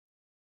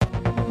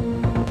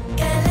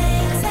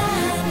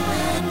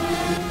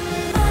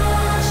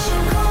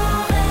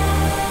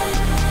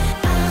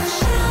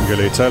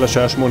גלי צהל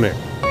השעה 8.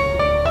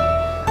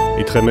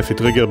 איתכם אפי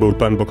טריגר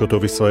באולפן בוקר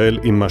טוב ישראל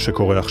עם מה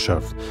שקורה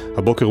עכשיו.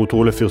 הבוקר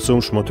הותרו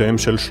לפרסום שמותיהם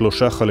של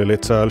 3 חללי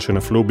צה"ל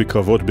שנפלו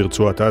בקרבות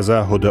ברצועת עזה.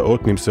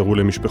 הודעות נמסרו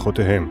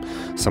למשפחותיהם.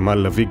 סמל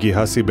לוי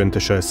גיהסי בן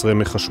 19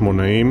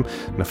 מחשמונאים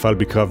נפל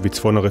בקרב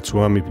בצפון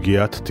הרצועה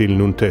מפגיעת טיל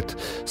נ"ט.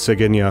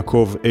 סגן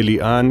יעקב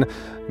אליאן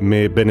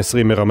בן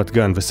 20 מרמת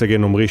גן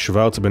וסגן עמרי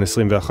שוורץ בן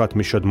 21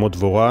 משדמות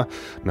דבורה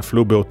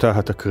נפלו באותה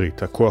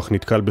התקרית. הכוח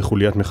נתקל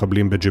בחוליית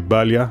מחבלים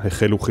בג'בליה,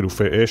 החלו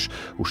חילופי אש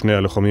ושני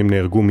הלוחמים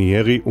נהרגו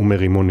מירי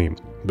ומרימונים.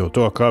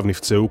 באותו הקרב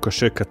נפצעו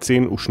קשה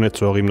קצין ושני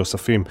צוערים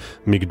נוספים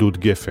מגדוד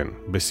גפן.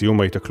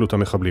 בסיום ההתקלות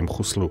המחבלים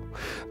חוסלו.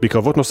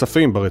 בקרבות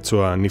נוספים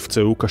ברצועה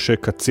נפצעו קשה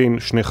קצין,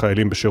 2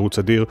 חיילים בשירות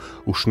סדיר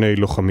ושני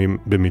לוחמים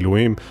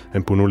במילואים.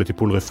 הם פונו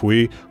לטיפול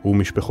רפואי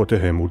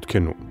ומשפחותיהם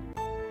עודכנו.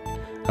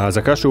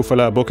 ההזקה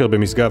שהופעלה הבוקר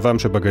במשגב-עם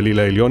שבגליל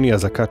העליון היא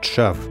הזקת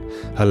שווא.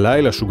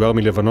 הלילה שוגר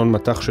מלבנון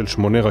מטח של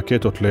 8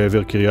 רקטות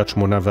לעבר קריית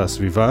שמונה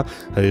והסביבה.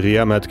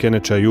 העירייה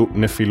מעדכנת שהיו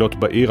נפילות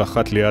בעיר,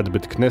 1 ליד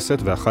בית כנסת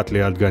ו1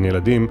 ליד גן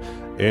ילדים.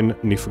 אין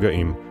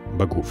נפגעים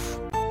בגוף.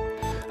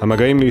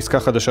 המגעים לעסקה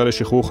חדשה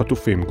לשחרור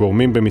חטופים.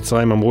 גורמים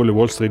במצרים אמרו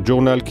לוול סטריט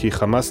ג'ורנל כי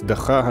חמאס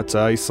דחה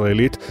הצעה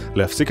ישראלית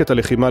להפסיק את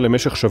הלחימה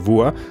למשך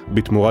שבוע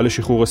בתמורה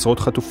לשחרור עשרות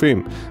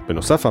חטופים.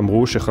 בנוסף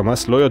אמרו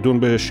שחמאס לא ידון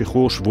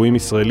בשחרור שבויים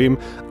ישראלים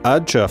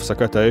עד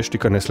שהפסקת האש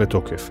תיכנס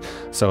לתוקף.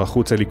 שר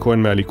החוץ אלי כהן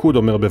מהליכוד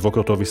אומר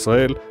בבוקר טוב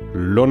ישראל,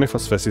 לא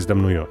נפספס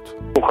הזדמנויות.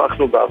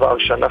 הוכחנו בעבר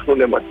שאנחנו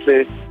נמצא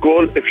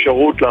כל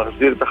אפשרות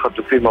להחזיר את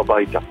החטופים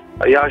הביתה.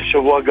 היה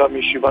השבוע גם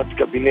ישיבת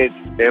קבינט,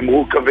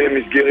 נאמרו קווי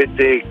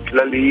מסגרת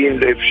כלליים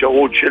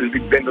לאפשרות של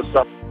בן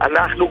נוסף.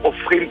 אנחנו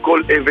הופכים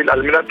כל אבן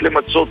על מנת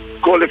למצות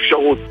כל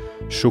אפשרות.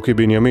 שוקי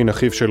בנימין,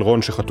 אחיו של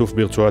רון שחטוף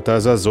ברצועת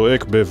עזה,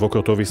 זועק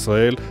בבוקר טוב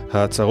ישראל,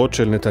 ההצהרות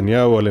של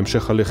נתניהו על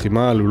המשך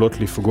הלחימה עלולות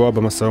לפגוע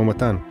במשא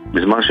ומתן.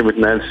 בזמן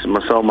שמתנהל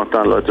משא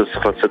ומתן לא הייתה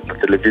צריך לצאת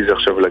לטלוויזיה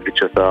עכשיו ולהגיד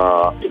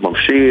שאתה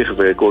ממשיך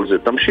וכל זה.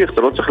 תמשיך,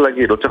 אתה לא צריך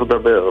להגיד, לא צריך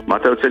לדבר. מה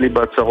אתה יוצא לי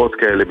בהצהרות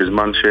כאלה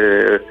בזמן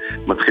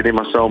שמתחילים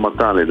משא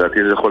ומתן? לדעתי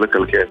זה יכול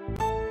לקלקל.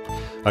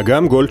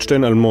 אגם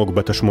גולדשטיין אלמוג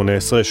בת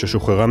ה-18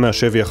 ששוחררה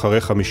מהשבי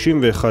אחרי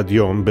 51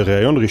 יום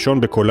בריאיון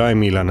ראשון בקולה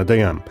עם אילנה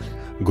דיין.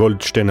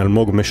 גולדשטיין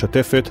אלמוג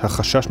משתפת,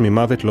 החשש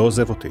ממוות לא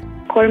עוזב אותי.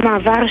 כל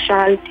מעבר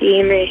שאלתי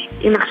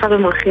אם עכשיו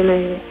הם הולכים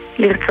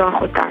לרצוח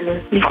אותנו.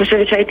 אני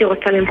חושבת שהייתי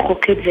רוצה למחוק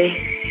את זה.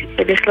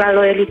 ובכלל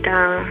לא היה לי את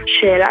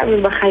השאלה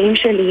ובחיים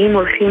שלי אם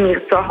הולכים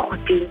לרצוח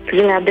אותי.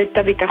 זה לאבד את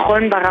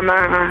הביטחון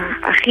ברמה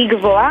הכי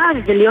גבוהה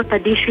ולהיות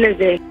אדיש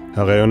לזה.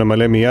 הראיון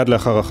המלא מיד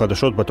לאחר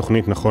החדשות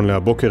בתוכנית נכון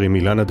להבוקר עם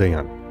אילנה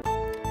דיין.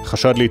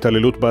 חשד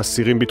להתעללות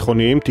באסירים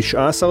ביטחוניים,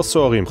 19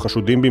 סוהרים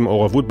חשודים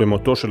במעורבות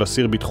במותו של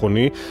אסיר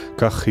ביטחוני,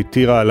 כך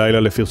התירה הלילה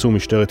לפרסום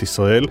משטרת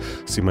ישראל.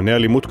 סימני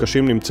אלימות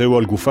קשים נמצאו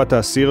על גופת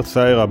האסיר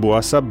ת'איר אבו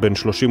עסב, בן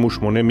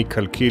 38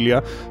 מקלקיליה,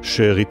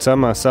 שריצה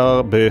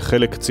מאסר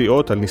בחלק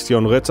קציעות על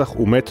ניסיון רצח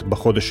ומת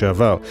בחודש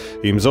שעבר.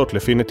 עם זאת,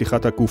 לפי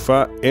נתיחת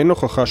הגופה, אין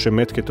הוכחה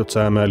שמת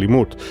כתוצאה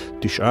מאלימות.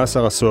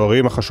 19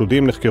 הסוהרים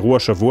החשודים נחקרו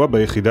השבוע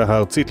ביחידה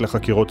הארצית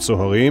לחקירות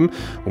סוהרים,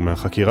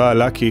 ומהחקירה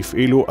עלה כי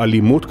הפעילו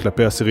אלימות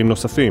כלפי אסירים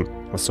נוספים.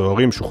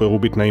 הסוהרים שוחררו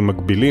בתנאים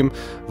מגבילים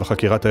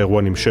וחקירת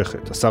האירוע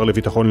נמשכת. השר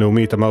לביטחון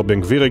לאומי איתמר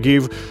בן גביר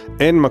הגיב,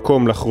 אין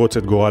מקום לחרוץ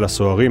את גורל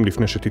הסוהרים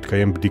לפני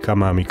שתתקיים בדיקה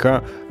מעמיקה,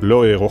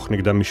 לא יערוך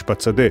נגדם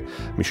משפט שדה.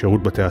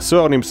 משירות בתי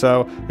הסוהר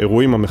נמסר,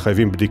 אירועים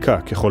המחייבים בדיקה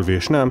ככל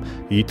וישנם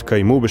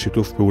יתקיימו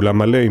בשיתוף פעולה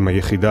מלא עם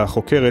היחידה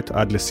החוקרת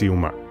עד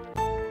לסיומה.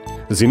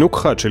 זינוק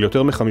חד של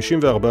יותר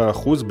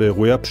מ-54%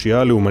 באירועי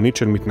הפשיעה הלאומנית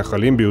של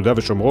מתנחלים ביהודה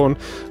ושומרון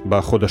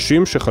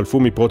בחודשים שחלפו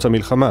מפרוץ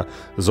המלחמה,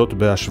 זאת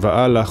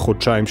בהשוואה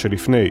לחודשיים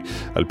שלפני.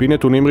 על פי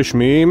נתונים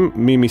רשמיים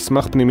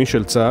ממסמך פנימי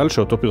של צה"ל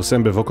שאותו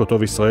פרסם בבוקר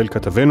טוב ישראל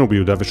כתבנו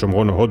ביהודה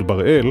ושומרון הוד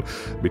בראל,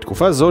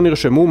 בתקופה זו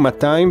נרשמו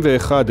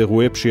 201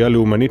 אירועי פשיעה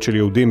לאומנית של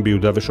יהודים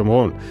ביהודה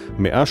ושומרון.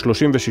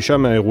 136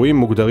 מהאירועים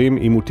מוגדרים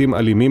עימותים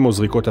אלימים או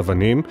זריקות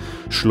אבנים,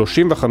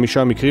 35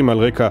 מקרים על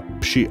רקע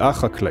פשיעה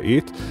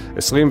חקלאית,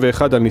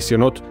 21 על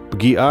ניסיון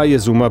פגיעה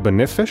יזומה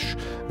בנפש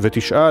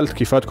ו9 על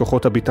תקיפת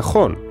כוחות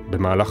הביטחון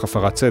במהלך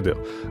הפרת סדר.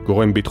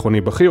 גורם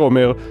ביטחוני בכיר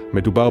אומר,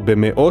 מדובר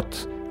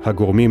במאות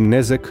הגורמים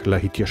נזק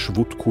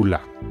להתיישבות כולה.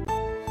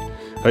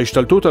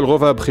 ההשתלטות על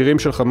רוב הבכירים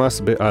של חמאס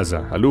בעזה.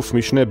 אלוף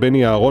משנה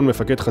בני אהרון,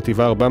 מפקד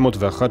חטיבה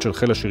 401 של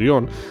חיל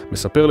השריון,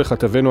 מספר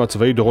לכתבנו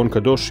הצבאי דורון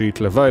קדוש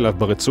שהתלווה אליו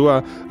ברצועה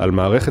על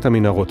מערכת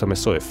המנהרות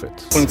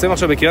המסועפת. אנחנו נמצאים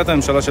עכשיו בקריית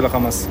הממשלה של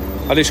החמאס.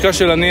 הלשכה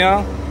של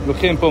הנייה,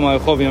 לוקחים פה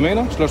מהרחוב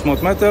ימינה,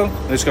 300 מטר,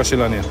 הלשכה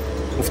של הנייה.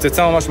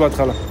 הופצצה ממש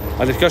בהתחלה.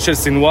 הלשכה של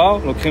סינואר,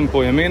 לוקחים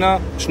פה ימינה,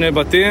 2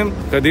 בתים,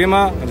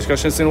 קדימה, הלשכה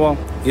של סינואר.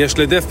 יש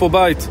לדף פה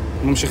בית,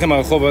 ממשיכים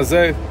מהרחוב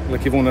הזה,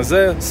 לכיוון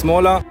הזה,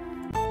 שמאלה.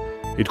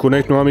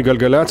 עדכוני תנועה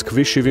מגלגלץ,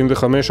 כביש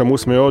 75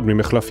 עמוס מאוד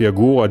ממחלף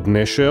יגור עד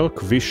נשר,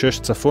 כביש 6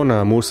 צפון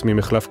עמוס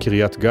ממחלף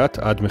קריית גת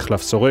עד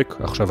מחלף סורק,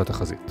 עכשיו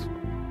התחזית.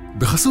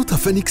 בחסות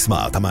הפניקס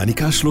סמארט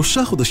המעניקה 3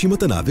 חודשים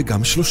מתנה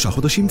וגם 3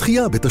 חודשים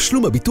דחייה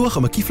בתשלום הביטוח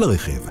המקיף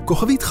לרכב.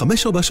 כוכבית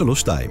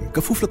 5432,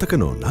 כפוף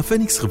לתקנון.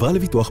 הפניקס חברה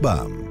לביטוח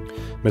בע"מ.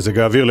 מזג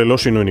האוויר ללא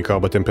שינוי ניכר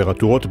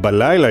בטמפרטורות.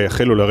 בלילה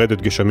יחלו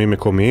לרדת גשמים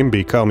מקומיים,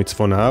 בעיקר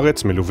מצפון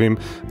הארץ, מלווים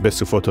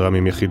בסופות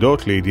רעמים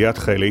יחידות. לידיעת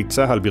חיילי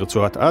צה"ל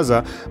ברצועת עזה,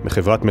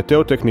 מחברת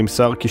מטאוטק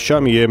נמסר כי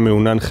שם יהיה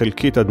מעונן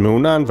חלקית עד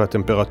מעונן,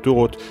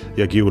 והטמפרטורות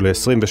יגיעו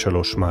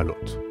ל-23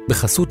 מעלות.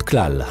 בחסות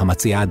כלל,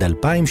 המציעה עד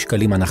 2,000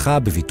 שקלים הנחה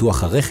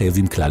בביטוח הרכב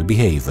עם כלל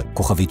בהייב.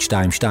 כוכבית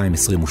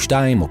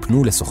 2222 או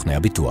פנו לסוכני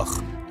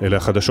הביטוח. אלה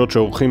החדשות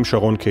שעורכים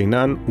שרון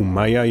קינן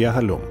ומאיה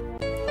יהלום.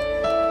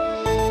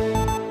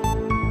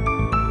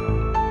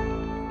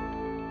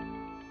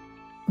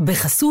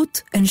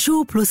 בחסות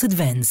אנשור פלוס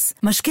אדוונס,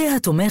 משקה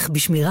התומך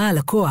בשמירה על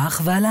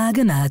הכוח ועל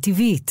ההגנה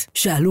הטבעית.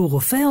 שאלו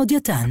רופא עוד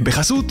יתן.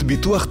 בחסות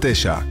ביטוח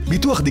 9,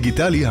 ביטוח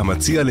דיגיטלי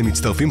המציע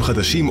למצטרפים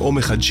חדשים או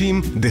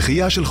מחדשים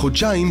דחייה של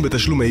חודשיים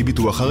בתשלומי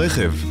ביטוח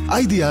הרכב.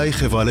 IDI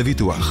חברה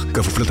לביטוח,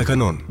 כפוף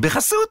לתקנון.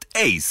 בחסות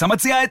אייס,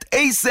 המציע את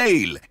אייס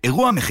סייל,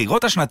 אירוע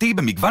מחירות השנתי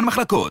במגוון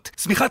מחלקות.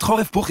 סמיכת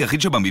חורף פוך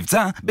יחיד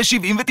שבמבצע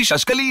ב-79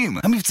 שקלים.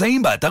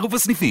 המבצעים באתר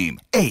ובסניפים.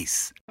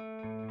 אייס.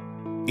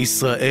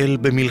 ישראל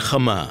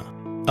במלחמה.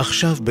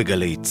 עכשיו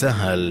בגלי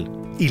צהל,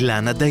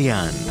 אילנה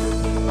דיין.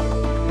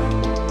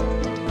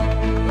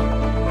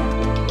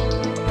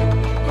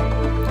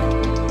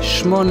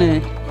 8:06.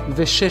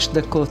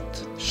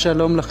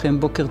 שלום לכם,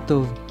 בוקר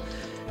טוב.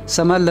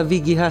 סמל לוי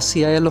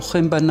גיהסי היה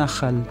לוחם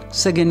בנחל.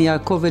 סגן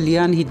יעקב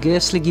אליאן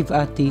התגייס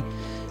לגבעתי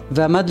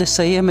ועמד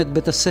לסיים את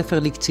בית הספר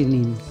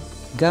לקצינים.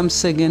 גם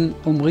סגן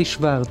עמרי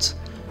שוורץ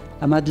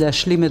עמד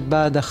להשלים את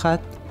בה"ד 1.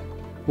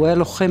 הוא היה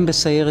לוחם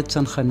בסיירת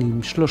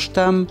צנחנים.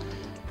 שלושתם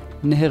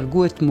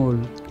נהרגו אתמול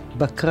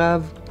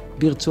בקרב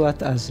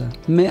ברצועת עזה.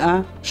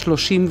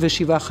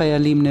 137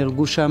 חיילים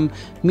נהרגו שם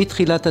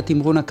מתחילת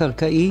התמרון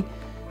הקרקעי,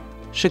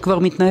 שכבר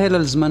מתנהל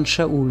על זמן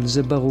שאול,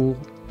 זה ברור.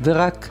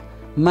 ורק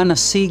מה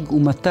נשיג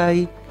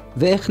ומתי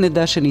ואיך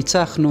נדע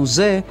שניצחנו,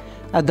 זה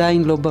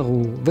עדיין לא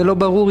ברור. ולא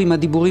ברור אם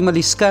הדיבורים על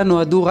עסקה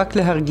נועדו רק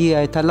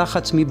להרגיע את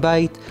הלחץ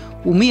מבית,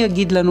 ומי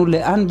יגיד לנו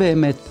לאן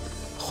באמת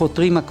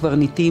חותרים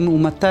הקברניטים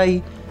ומתי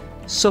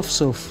סוף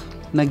סוף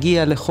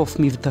נגיע לחוף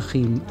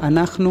מבטחים.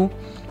 אנחנו,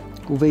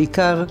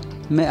 ובעיקר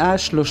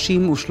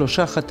 133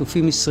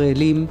 חטופים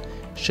ישראלים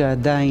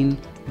שעדיין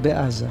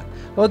בעזה.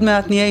 עוד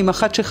מעט נהיה עם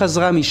אחת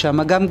שחזרה משם,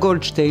 אגם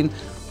גולדשטיין,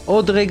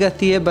 עוד רגע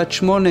תהיה בת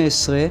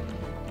 18,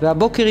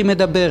 והבוקר היא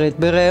מדברת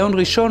בראיון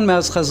ראשון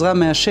מאז חזרה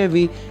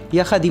מהשבי,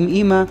 יחד עם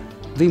אמא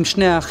ועם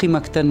שני האחים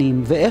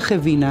הקטנים, ואיך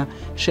הבינה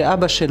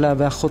שאבא שלה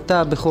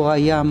ואחותה הבכורה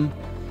ים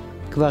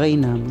כבר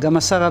אינם. גם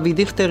השר אבי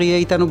דיכטר יהיה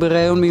איתנו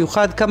בראיון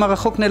מיוחד, כמה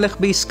רחוק נלך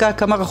בעסקה,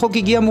 כמה רחוק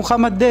הגיע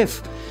מוחמד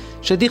דף,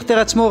 שדיכטר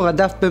עצמו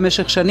רדף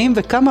במשך שנים,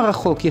 וכמה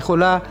רחוק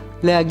יכולה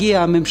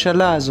להגיע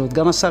הממשלה הזאת.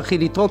 גם השר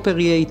חילי טרופר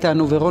יהיה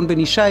איתנו, ורון בן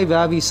ישי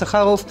ואבי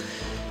יששכרוף,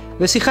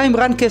 ושיחה עם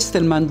רן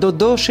קסטלמן,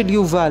 דודו של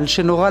יובל,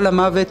 שנורא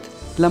למוות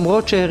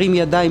למרות שהרים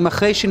ידיים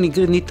אחרי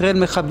שנטרל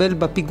מחבל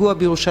בפיגוע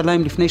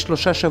בירושלים לפני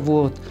 3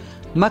 שבועות.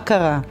 מה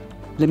קרה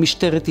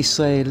למשטרת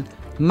ישראל?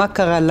 מה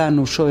קרה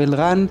לנו? שואל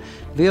רן,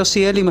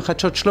 ויוסי אלי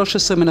מחדשות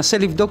 13 מנסה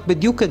לבדוק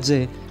בדיוק את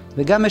זה,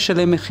 וגם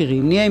משלם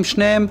מחירים. נהיה עם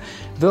שניהם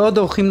ועוד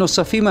אורחים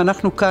נוספים.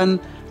 אנחנו כאן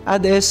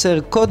עד 10.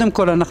 קודם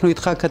כל אנחנו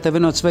איתך,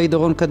 כתבנו הצבאי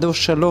דורון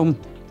קדוש. שלום.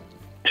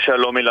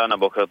 שלום אילנה,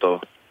 בוקר טוב.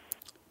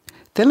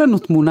 תן לנו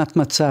תמונת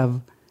מצב.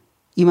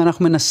 אם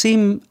אנחנו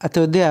מנסים, אתה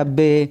יודע,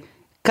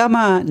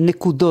 בכמה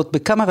נקודות,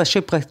 בכמה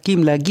ראשי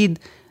פרקים להגיד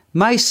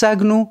מה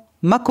השגנו,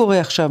 מה קורה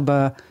עכשיו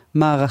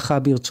במערכה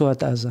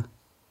ברצועת עזה.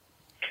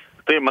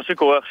 מה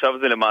שקורה עכשיו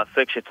זה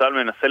למעשה כשצה"ל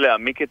מנסה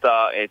להעמיק את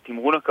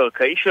התמרון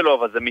הקרקעי שלו,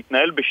 אבל זה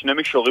מתנהל בשני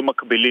מישורים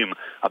מקבילים.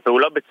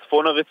 הפעולה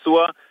בצפון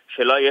הרצועה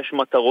שלה יש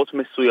מטרות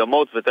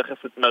מסוימות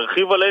ותכף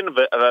נרחיב עליהן,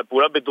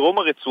 והפעולה בדרום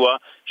הרצועה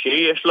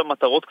שיש לה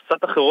מטרות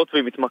קצת אחרות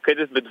והיא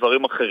מתמקדת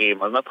בדברים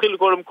אחרים. אז נתחיל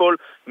קודם כל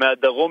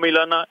מהדרום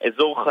אילנה,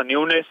 אזור ח'אן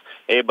יונס.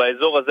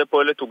 באזור הזה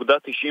פועלת אוגדה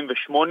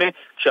 98,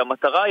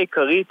 כשהמטרה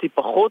העיקרית היא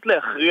פחות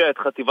להכריע את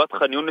חטיבת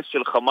ח'אן יונס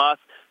של חמאס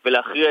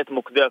ולהכריע את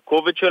מוקדי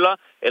הכובד שלה,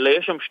 אלא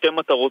יש שם 2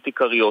 מטרות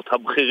עיקריות.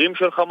 הבכירים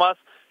של חמאס,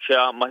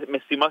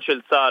 שהמשימה של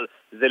צה"ל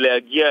זה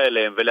להגיע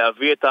אליהם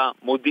ולהביא את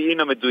המודיעין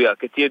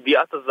המדויק, את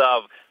ידיעת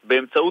הזהב,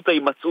 באמצעות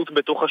ההימצאות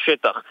בתוך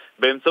השטח,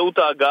 באמצעות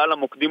ההגעה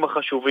למוקדים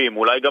החשובים,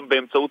 אולי גם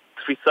באמצעות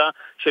תפיסה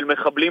של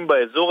מחבלים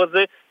באזור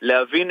הזה,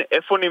 להבין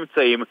איפה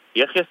נמצאים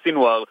יחיא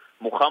סינואר,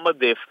 מוחמד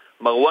דף,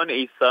 מרואן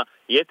עיסא,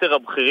 יתר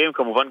הבכירים,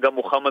 כמובן גם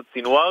מוחמד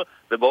סינואר,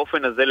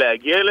 ובאופן הזה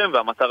להגיע אליהם.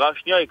 והמטרה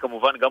השנייה היא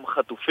כמובן גם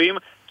חטופים,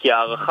 כי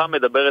הערכה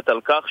מדברת על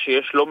כך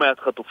שיש לא מעט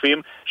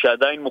חטופים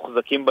שעדיין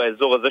מוחזקים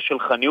באזור הזה של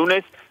ח'אן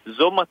יונס.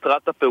 זו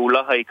מטרת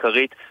הפעולה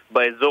העיקרית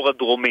באזור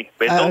הדרומי.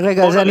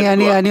 רגע, אז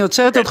אני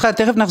עוצרת אותך,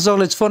 תכף נחזור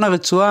לצפון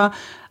הרצועה,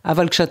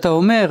 אבל כשאתה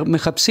אומר,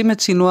 מחפשים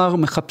את סינואר,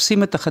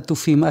 מחפשים את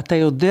החטופים, אתה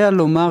יודע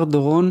לומר,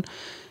 דורון,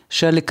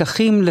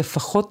 שהלקחים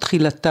לפחות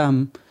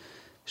תחילתם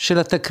של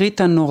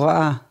התקרית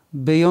הנוראה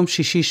ביום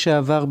שישי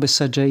שעבר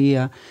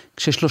בסג'איה,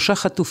 כש3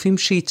 חטופים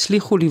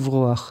שהצליחו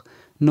לברוח,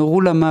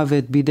 נורו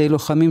למוות בידי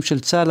לוחמים של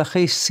צה"ל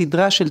אחרי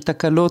סדרה של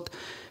תקלות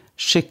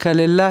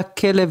שכללה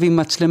כלב עם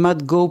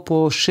מצלמת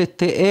גו-פרו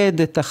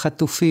שתעד את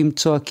החטופים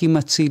צועקים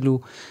הצילו,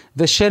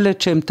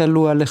 ושלט שהם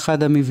תלו על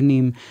אחד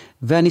המבנים,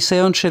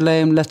 והניסיון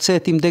שלהם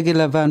לצאת עם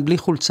דגל לבן בלי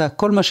חולצה,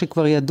 כל מה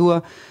שכבר ידוע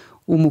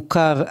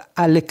ומוכר.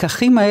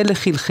 הלקחים האלה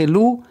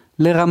חלחלו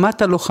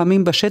לרמת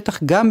הלוחמים בשטח,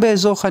 גם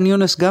באזור ח'אן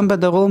יונס, גם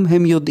בדרום.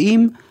 הם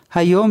יודעים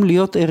היום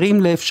להיות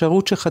ערים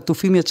לאפשרות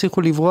שחטופים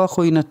יצליחו לברוח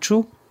או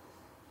ינטשו?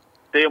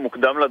 תהיה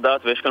מוקדם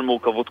לדעת, ויש כאן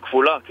מורכבות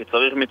כפולה, כי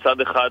צריך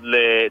מצד אחד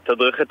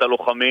לתדרך את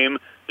הלוחמים,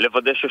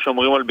 לוודא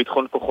ששומרים על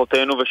ביטחון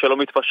כוחותינו ושלא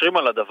מתפשרים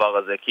על הדבר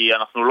הזה, כי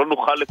אנחנו לא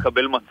נוכל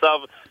לקבל מצב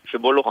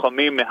שבו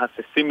לוחמים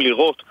מהססים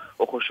לירות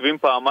או חושבים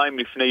פעמיים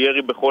לפני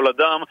ירי בכל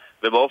אדם,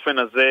 ובאופן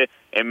הזה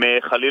הם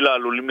חלילה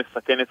עלולים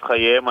לסכן את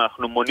חייהם.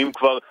 אנחנו מונים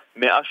כבר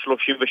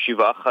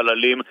 137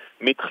 חללים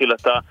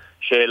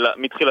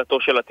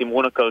מתחילתו של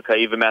התמרון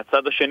הקרקעי,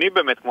 ומהצד השני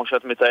באמת, כמו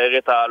שאת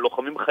מתארת,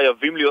 הלוחמים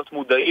חייבים להיות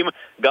מודעים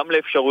גם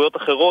לאפשרויות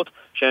אחרות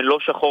שהן לא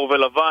שחור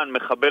ולבן,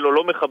 מחבל או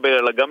לא מחבל,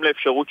 אלא גם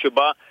לאפשרות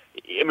שבה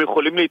הם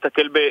יכולים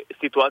להתקל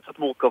בסיטואציות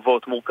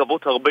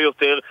מורכבות הרבה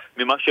יותר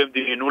ממה שהם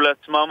דמיינו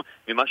לעצמם,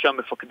 ממה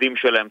שהמפקדים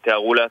שלהם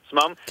תיארו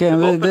לעצמם.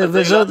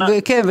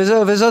 כן,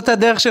 וזאת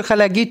הדרך שלך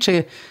להגיד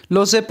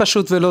שלא זה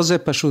פשוט ולא זה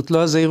פשוט, לא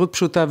הזהירות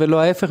פשוטה ולא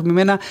ההפך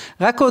ממנה.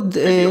 רק עוד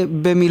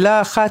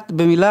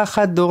במילה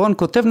אחת, דורון,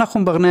 כותב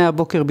נחום ברנע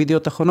הבוקר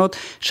בידיעות אחרונות,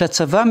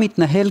 שהצבא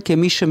מתנהל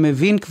כמי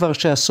שמבין כבר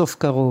שהסוף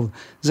קרוב.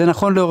 זה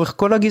נכון לאורך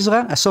כל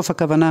הגזרה? הסוף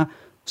הכוונה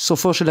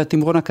סופו של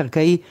התמרון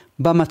הקרקעי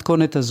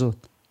במתכונת הזאת.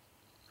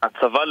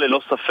 הצבא ללא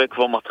ספק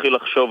כבר מתחיל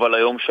לחשוב על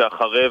היום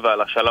שאחרי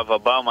ועל השלב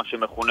הבא, מה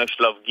שמכונה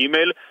שלב ג',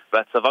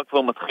 והצבא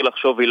כבר מתחיל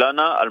לחשוב,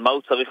 אילנה, על מה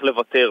הוא צריך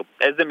לוותר,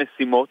 איזה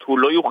משימות הוא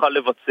לא יוכל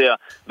לבצע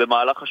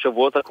במהלך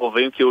השבועות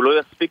הקרובים, כי הוא לא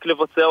יספיק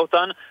לבצע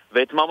אותן,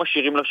 ואת מה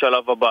משאירים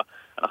לשלב הבא.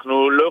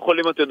 אנחנו לא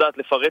יכולים, את יודעת,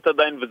 לפרט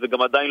עדיין, וזה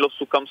גם עדיין לא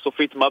סוכם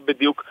סופית מה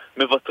בדיוק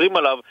מבטרים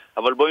עליו,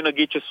 אבל בואי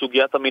נגיד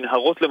שסוגיית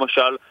המנהרות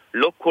למשל,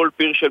 לא כל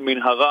פיר של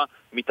מנהרה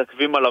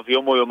מתעכבים עליו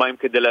יום או יומיים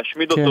כדי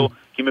להשמיד אותו,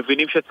 כי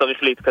מבינים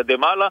שצריך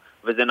להתקדם הלאה,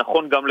 וזה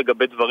נכון גם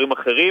לגבי דברים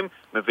אחרים,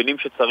 מבינים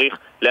שצריך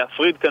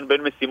להפריד כאן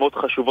בין משימות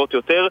חשובות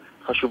יותר,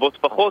 חשובות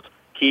פחות,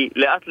 כי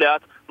לאט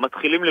לאט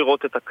מתחילים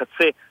לראות את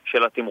הקצה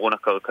של התמרון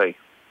הקרקעי.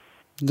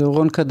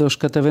 דורון קדוש,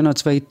 כתבנו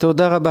הצבאי,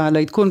 תודה רבה על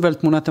העדכון ועל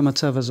תמונת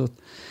המצב הזאת.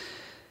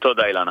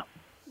 תודה אילנה.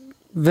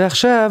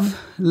 ועכשיו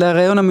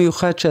לרעיון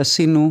המיוחד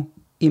שעשינו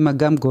עם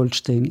אגם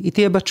גולדשטיין. היא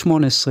תהיה בת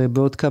 18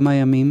 בעוד כמה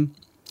ימים,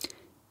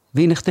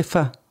 והיא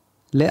נחטפה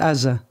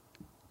לעזה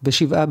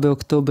ב7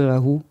 באוקטובר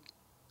ההוא.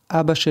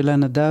 אבא שלה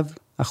נדב,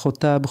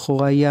 אחותה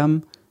הבכורה ים,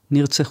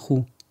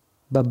 נרצחו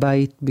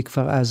בבית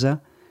בכפר עזה,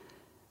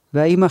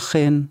 והאמא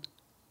חן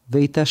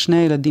ואיתה שני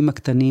הילדים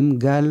הקטנים,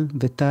 גל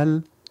וטל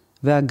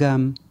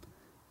ואגם,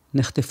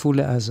 נחטפו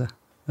לעזה.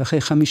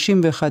 ואחרי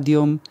 51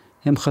 יום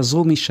הם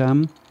חזרו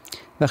משם,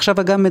 ועכשיו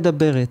אגם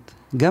מדברת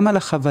גם על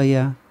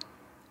החוויה,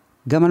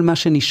 גם על מה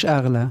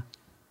שנשאר לה,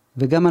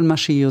 וגם על מה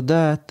שהיא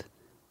יודעת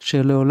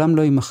שלעולם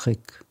לא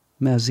יימחק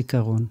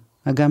מהזיכרון.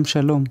 אגם,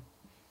 שלום.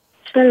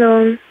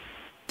 שלום.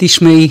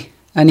 תשמעי,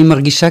 אני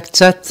מרגישה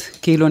קצת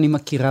כאילו אני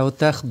מכירה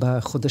אותך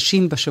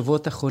בחודשים,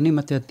 בשבועות האחרונים,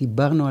 את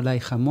דיברנו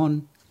עלייך המון,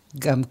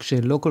 גם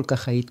כשלא כל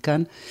כך היית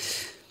כאן.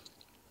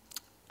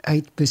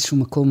 היית באיזשהו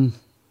מקום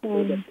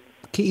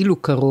כאילו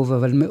קרוב,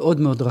 אבל מאוד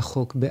מאוד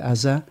רחוק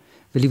בעזה,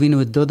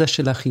 וליווינו את דודה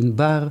שלך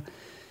ענבר,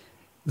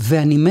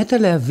 ואני מתה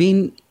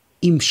להבין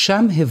אם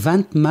שם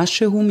הבנת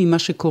משהו ממה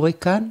שקורה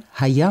כאן?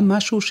 היה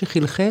משהו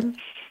שחלחל?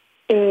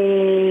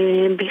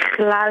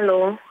 בכלל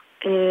לא,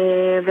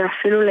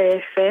 ואפילו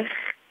להפך.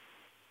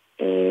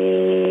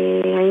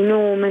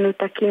 היינו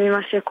מנותקים ממה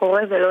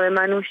שקורה ולא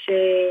האמנו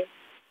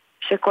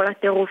שכל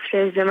הטירוף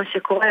שזה מה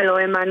שקורה, לא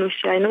האמנו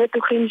שהיינו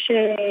בטוחים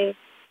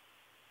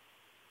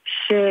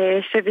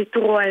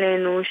שוויתרו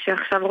עלינו,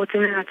 שעכשיו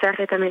רוצים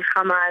לנצח את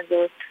המלחמה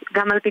הזאת,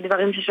 גם על פי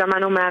דברים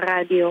ששמענו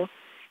מהרדיו.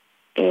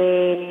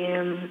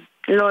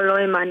 לא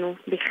האמנו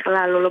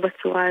בכלל, לא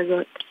בצורה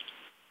הזאת.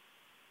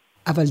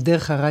 אבל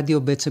דרך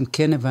הרדיו בעצם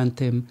כן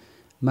הבנתם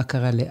מה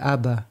קרה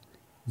לאבא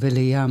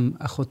ולים,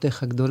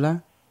 אחותך הגדולה?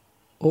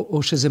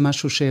 או שזה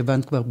משהו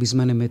שהבנת כבר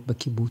בזמן אמת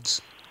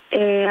בקיבוץ?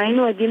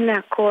 היינו עדים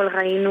להכל,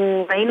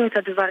 ראינו את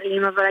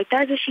הדברים, אבל הייתה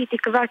איזושהי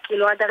תקווה,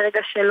 כאילו עד הרגע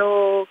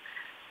שלא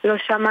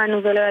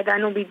שמענו ולא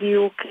ידענו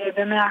בדיוק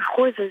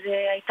ב100%, אז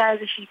הייתה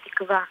איזושהי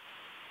תקווה.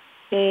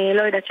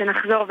 לא יודעת,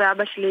 שנחזור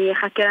ואבא שלי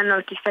יחכה לנו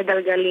על כיסא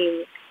גלגלים.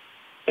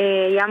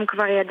 ים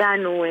כבר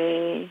ידענו,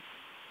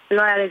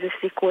 לא היה לזה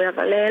סיכוי,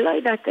 אבל לא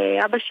יודעת,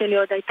 אבא שלי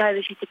עוד הייתה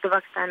איזושהי תקווה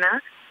קטנה,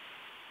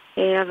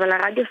 אבל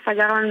הרדיו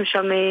סגר לנו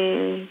שם,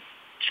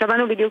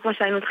 שמענו בדיוק מה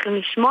שהיינו צריכים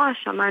לשמוע,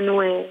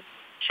 שמענו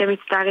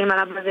שמצטערים על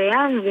אבא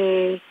וים,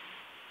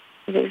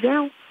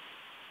 וזהו.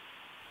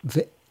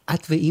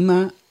 ואת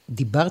ואמא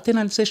דיברתן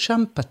על זה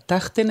שם?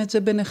 פתחתן את זה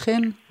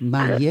ביניכן? מה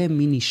יהיה?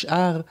 מי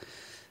נשאר?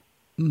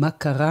 מה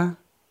קרה?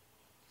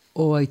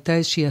 או הייתה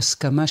איזושהי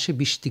הסכמה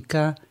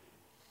שבשתיקה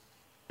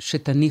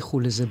שתניחו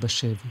לזה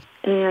בשבי?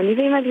 אני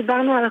ואמא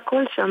דיברנו על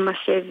הכל שם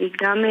בשבי,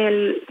 גם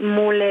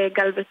מול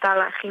גל וטל,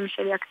 האחים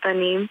שלי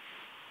הקטנים.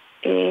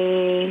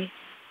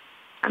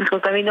 אנחנו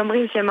תמיד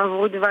אומרים שהם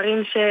עברו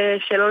דברים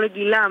שלא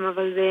לגילם,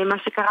 אבל מה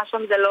שקרה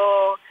שם זה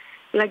לא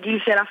לגיל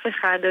של אף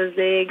אחד, אז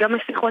גם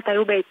השיחות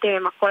היו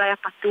בהתאם, הכל היה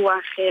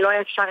פתוח, לא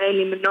היה אפשר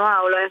למנוע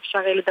או לא היה אפשר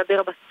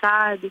לדבר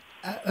בצד.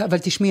 אבל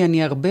תשמעי,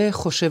 אני הרבה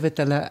חושבת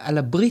על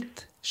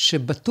הברית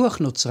שבטוח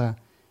נוצרה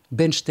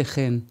בין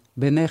שתיכן,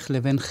 בינך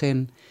לבינכן,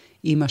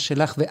 אמא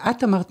שלך,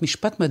 ואת אמרת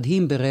משפט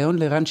מדהים בראיון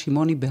לרן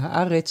שמעוני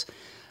בהארץ,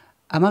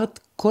 אמרת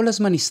כל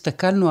הזמן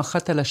הסתכלנו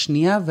אחת על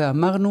השנייה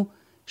ואמרנו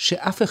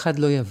שאף אחד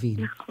לא יבין.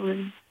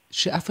 נכון.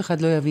 שאף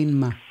אחד לא יבין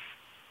מה.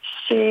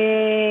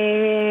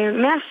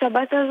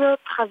 שמהשבת הזאת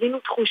חווינו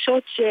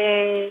תחושות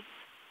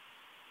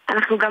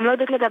שאנחנו גם לא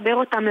יודעות לדבר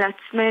אותם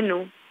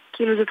לעצמנו.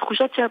 כאילו זה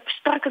תחושות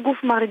שפשוט רק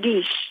הגוף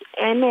מרגיש.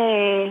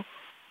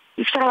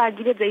 אי אפשר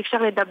להגיד את זה, אי אפשר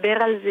לדבר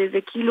על זה, זה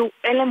כאילו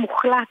אלה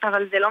מוחלט,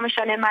 אבל זה לא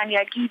משנה מה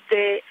אני אגיד,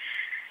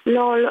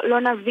 לא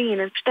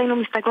נבין. אז פשוט היינו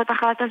מסתכלות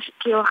אחת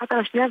על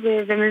השנייה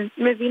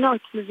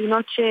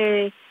ומבינות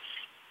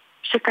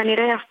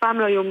שכנראה אף פעם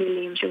לא יהיו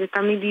מילים, שזה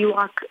תמיד יהיו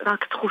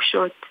רק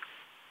תחושות.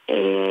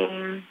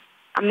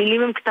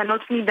 המילים הן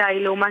קטנות מדי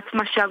לעומת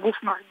מה שהגוף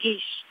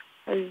מרגיש.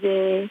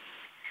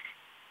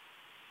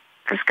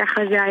 אז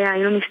ככה זה היה,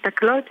 היינו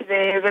מסתכלות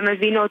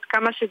ומבינות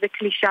כמה שזה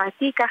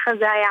קלישאתי, ככה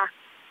זה היה.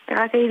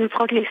 רק היינו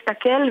צריכות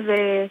להסתכל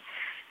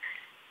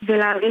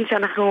ולהבין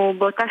שאנחנו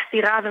באותה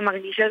סירה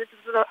ומרגישות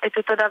את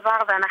אותו דבר,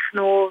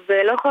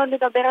 ולא יכולות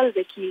לדבר על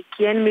זה,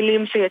 כי אין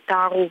מילים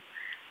שיתארו.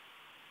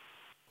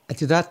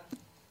 את יודעת,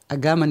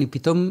 אגם, אני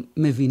פתאום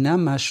מבינה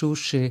משהו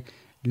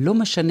שלא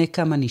משנה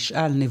כמה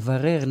נשאל,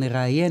 נברר,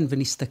 נראיין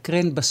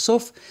ונסתקרן,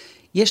 בסוף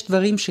יש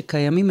דברים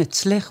שקיימים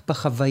אצלך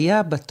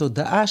בחוויה,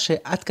 בתודעה,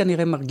 שאת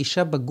כנראה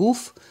מרגישה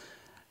בגוף,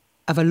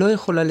 אבל לא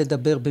יכולה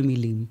לדבר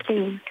במילים.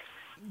 כן.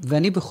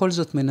 ואני בכל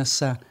זאת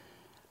מנסה.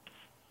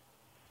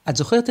 את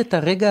זוכרת את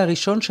הרגע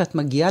הראשון שאת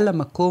מגיעה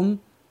למקום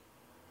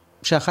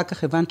שאחר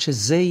כך הבנת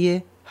שזה יהיה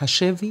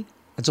השבי?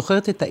 את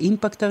זוכרת את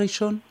האימפקט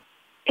הראשון?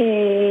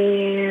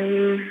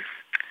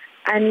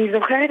 אני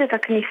זוכרת את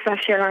הכניסה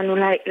שלנו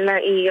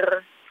לעיר,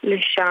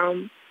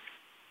 לשם.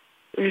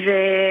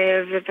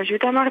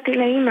 ופשוט אמרתי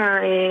לאמא,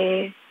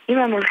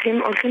 הם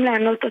הולכים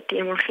לענות אותי,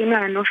 הם הולכים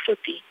לאנוס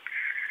אותי.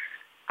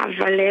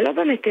 אבל לא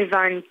באמת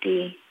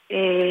הבנתי.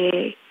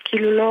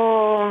 כאילו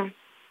לא...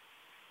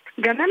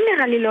 גם הם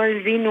נראה לי לא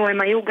הבינו,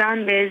 הם היו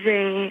גם באיזה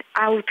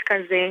אאוט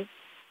כזה.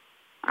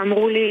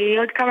 אמרו לי,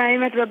 עוד כמה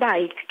ימים את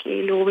בבית,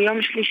 כאילו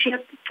ביום שלישי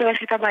את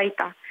צולחת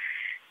הביתה.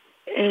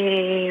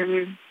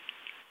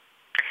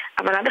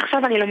 אבל עד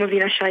עכשיו אני לא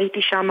מבינה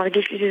שהייתי שם,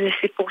 מרגיש לי שזה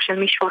סיפור של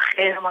מישהו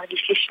אחר,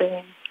 מרגיש לי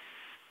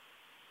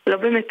שלא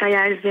באמת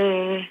היה איזה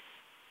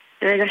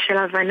רגע של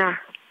הבנה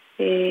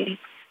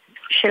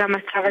של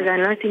המצב הזה.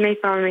 אני לא יודעת אם אי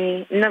פעם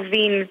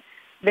נבין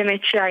באמת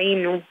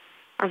שהיינו.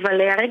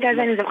 אבל הרגע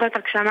הזה אני זוכרת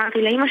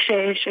כשאמרתי לאמא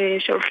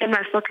שהולכים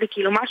לעשות לי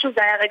כאילו משהו,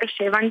 זה היה הרגע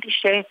שהבנתי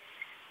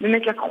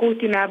שבאמת לקחו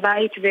אותי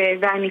מהבית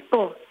ואני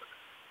פה.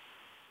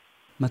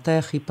 מתי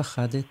הכי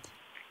פחדת?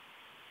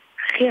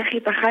 הכי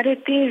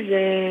פחדתי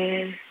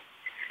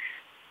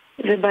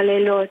זה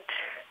בלילות.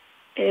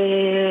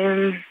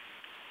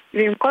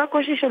 ועם כל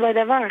הקושי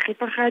שבדבר, הכי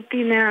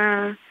פחדתי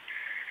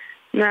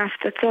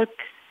מההפצצות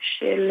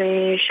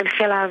של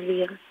חיל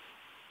האוויר.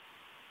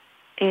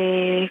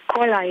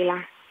 כל לילה.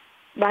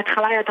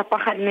 בהתחלה היה את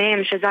הפחד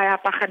מהם, שזה היה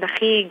הפחד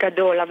הכי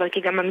גדול, אבל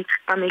כי גם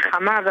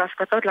המלחמה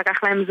וההפצצות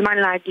לקח להם זמן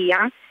להגיע.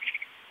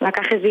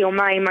 לקח איזה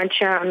יומיים עד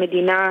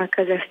שהמדינה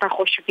כזה עשתה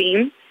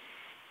חושבים.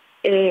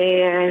 אז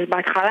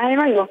בהתחלה הם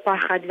היו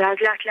הפחד, ואז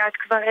לאט לאט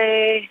כבר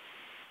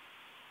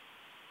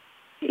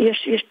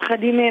יש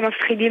פחדים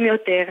מפחידים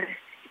יותר.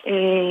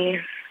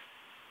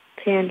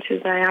 כן,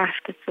 שזה היה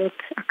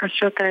ההפצצות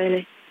הקשות האלה.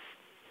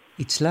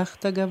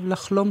 הצלחת אגב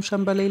לחלום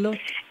שם בלילות?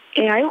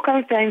 היו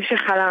כמה פעמים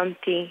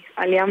שחלמתי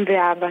על ים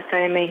ואבא,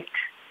 האמת.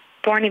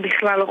 פה אני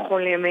בכלל לא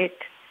חולמת.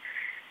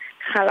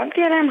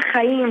 חלמתי עליהם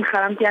חיים,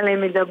 חלמתי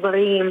עליהם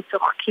מדברים,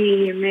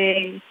 צוחקים.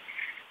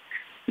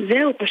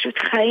 זהו, פשוט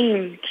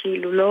חיים,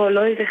 כאילו,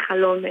 לא איזה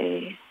חלום.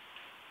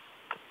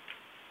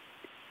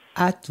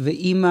 את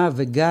ואימא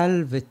וגל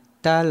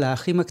וטל,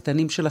 האחים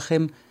הקטנים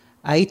שלכם,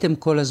 הייתם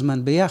כל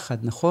הזמן ביחד,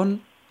 נכון?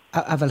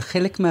 אבל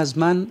חלק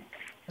מהזמן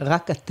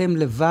רק אתם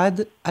לבד,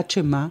 עד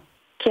שמה?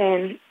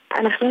 כן,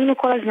 אנחנו היינו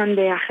כל הזמן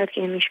ביחד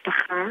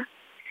כמשפחה.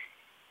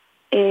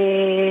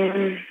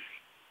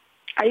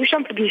 היו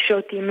שם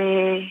פגישות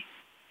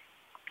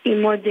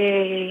עם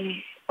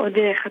עוד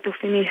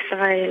חטופים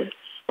מישראל,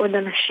 עוד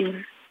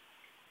אנשים.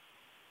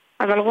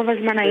 אבל רוב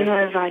הזמן היינו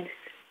לבד.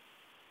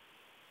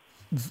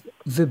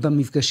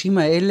 ובמפגשים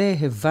האלה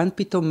הבנת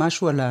פתאום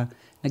משהו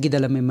נגיד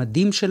על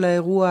הממדים של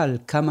האירוע, על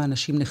כמה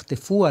אנשים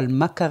נחטפו, על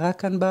מה קרה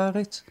כאן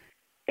בארץ?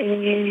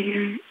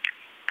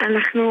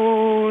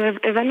 אנחנו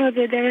הבנו את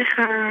זה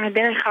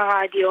דרך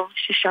הרדיו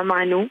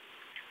ששמענו.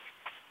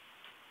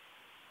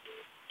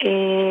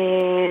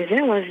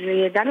 זהו, אז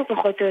ידענו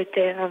פחות או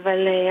יותר,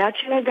 אבל עד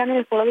שלא הגענו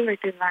לפה לא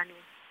באמת הבנו.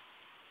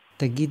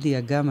 תגידי,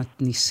 אגם,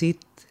 את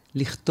ניסית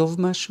לכתוב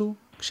משהו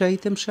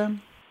כשהייתם שם?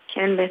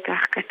 כן, בטח,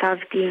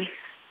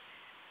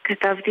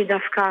 כתבתי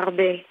דווקא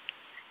הרבה.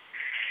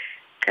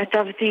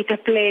 כתבתי את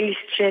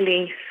הפלייליסט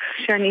שלי,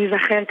 שאני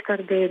אזכר קצת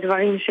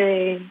בדברים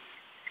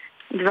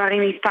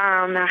דברים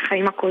מפעם,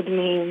 מהחיים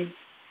הקודמים.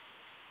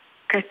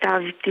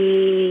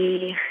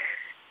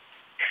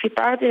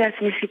 סיפרתי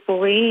לעצמי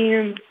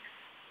סיפורים,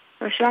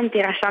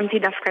 רשמתי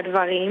דווקא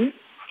דברים.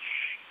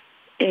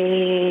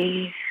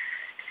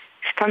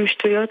 סתם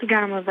שטויות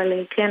גם, אבל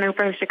כן, היו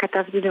פעמים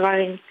שכתבתי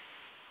דברים.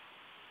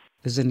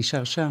 וזה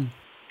נשאר שם?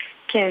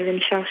 כן, זה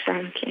נשאר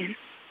שם, כן.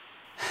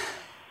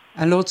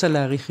 אני לא רוצה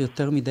להאריך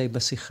יותר מדי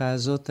בשיחה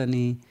הזאת,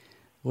 אני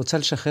רוצה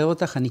לשחרר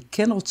אותך, אני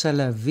כן רוצה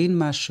להבין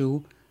משהו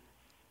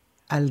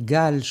על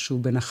גל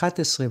שהוא בן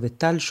 11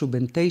 וטל שהוא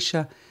בן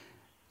 9,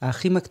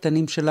 האחים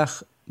הקטנים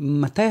שלך,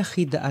 מתי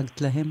הכי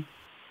דאגת להם?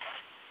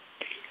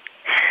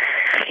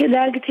 הכי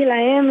דאגתי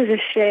להם זה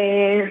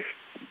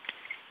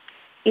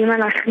שאם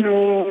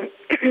אנחנו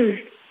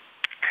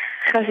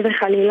חס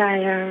וחלילה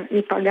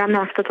ניפגע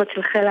מההפצצות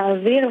של חיל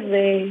האוויר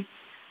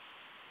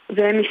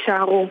והם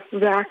יישארו,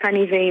 ורק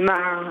אני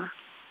ואמא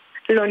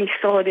לא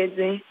נשרוד את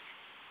זה.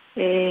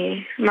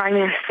 מה הם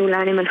יעשו,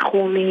 לאן הם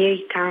הלכו, מי יהיה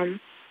איתם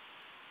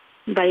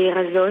בעיר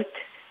הזאת.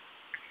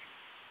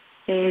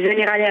 זה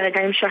נראה לי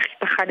הרגעים שהכי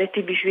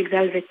פחדתי בשביל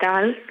גל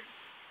וטל.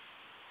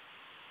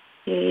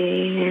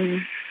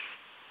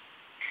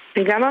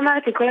 וגם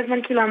כל הזמן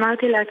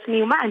אמרתי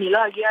לעצמי, מה, אני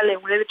לא אגיע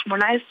להולדת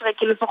 18,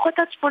 לפחות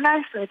עד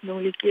 18 תנו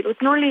לי,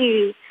 תנו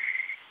לי,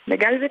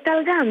 וגל וטל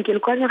גם,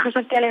 כל הזמן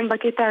חשבתי עליהם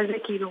בקטע הזה,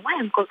 מה,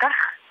 הם כל כך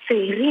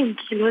צעירים,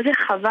 איזה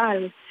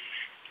חבל.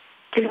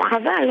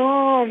 חבל,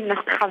 לא,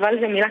 חבל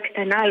זה מילה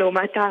קטנה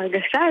לעומת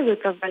ההרגשה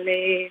הזאת, אבל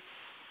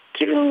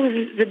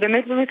זה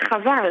באמת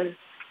חבל.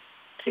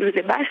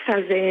 זה בסה,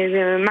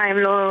 מה, הם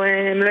לא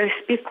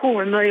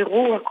הספיקו, הם לא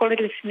יראו, הכל עוד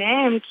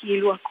לפניהם,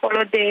 הכל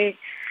עוד,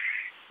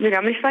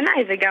 וגם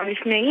לפניי, וגם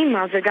לפני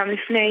אמא, וגם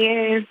לפני,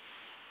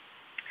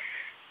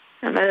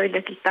 אבל לא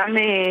יודעת, איתם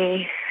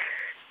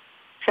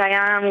זה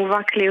היה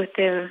מובהק לי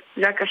יותר,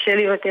 זה היה קשה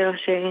לי יותר,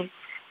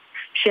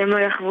 שהם לא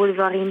יחוו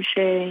דברים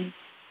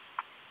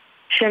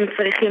שהם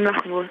צריכים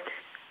לחוות.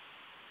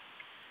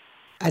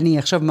 אני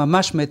עכשיו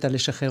ממש מתה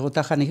לשחרר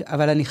אותך,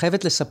 אבל אני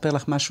חייבת לספר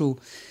לך משהו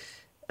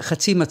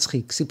חצי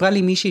מצחיק. סיפרה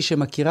לי מישהי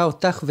שמכירה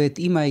אותך ואת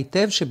אמא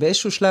היטב,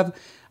 שבאיזשהו שלב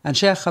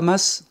אנשי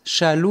החמאס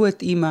שאלו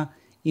את אמא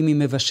אם היא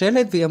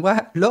מבשלת, והיא אמרה,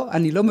 לא,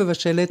 אני לא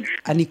מבשלת,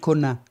 אני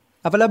קונה.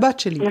 אבל הבת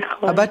שלי,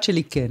 נכון. הבת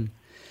שלי כן.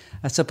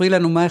 אז ספרי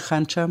לנו מה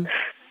הכנת שם.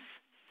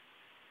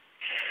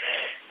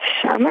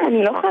 שם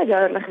אני לא יכולה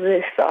לדעת לך, זה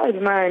סוד,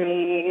 מה,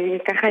 אני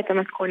ככה את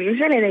המתכונים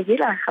שלי נגיד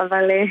לך,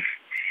 אבל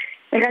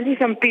הכנתי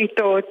שם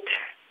פיתות,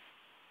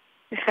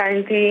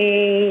 הכנתי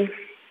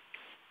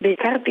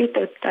בעיקר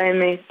פיתות,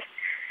 האמת.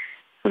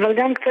 אבל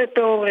גם קצת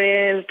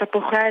אורז,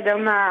 תפוחי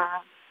אדמה,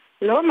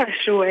 לא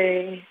משהו,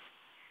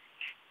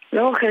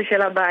 לא אוכל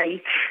של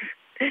הבית.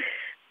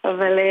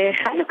 אבל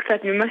הכנו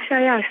קצת ממה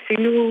שהיה,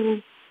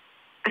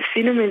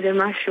 עשינו מזה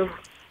משהו.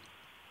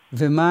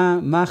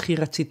 ומה הכי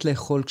רצית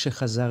לאכול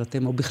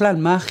כשחזרתם? או בכלל,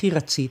 מה הכי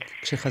רצית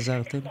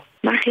כשחזרתם?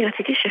 מה הכי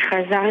רציתי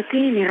כשחזרתי?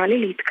 נראה לי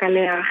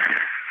להתקלח.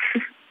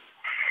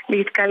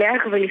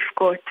 להתקלח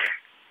ולפקות.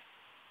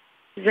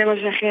 זה מה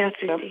שהכי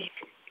רציתי.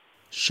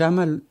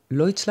 שמה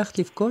לא הצלחת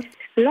לפקות?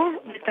 לא,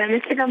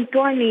 האמת שגם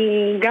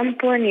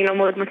פה אני לא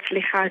מאוד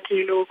מצליחה,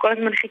 כל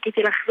הזמן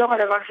חיכיתי לחזור,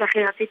 הדבר שהכי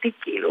רציתי,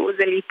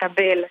 זה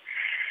להתאבל.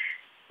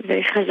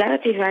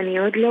 וחזרתי ואני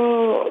עוד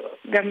לא,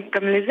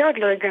 גם לזה עוד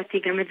לא הגעתי,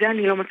 גם את זה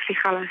אני לא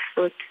מצליחה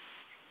לעשות.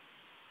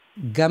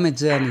 גם את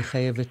זה אני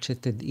חייבת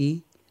שתדעי,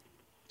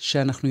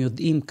 שאנחנו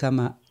יודעים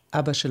כמה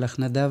אבא שלך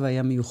נדב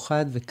היה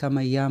מיוחד,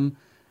 וכמה ים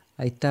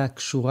הייתה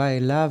קשורה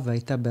אליו,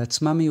 והייתה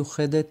בעצמה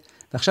מיוחדת,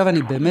 ועכשיו אני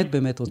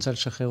באמת רוצה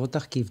לשחרר אותך,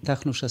 כי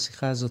הבטחנו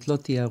שהשיחה הזאת לא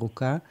תהיה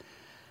ארוכה,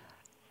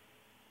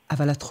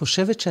 אבל את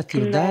חושבת שאת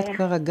יודעת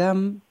כבר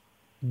גם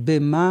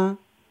במה,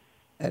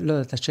 לא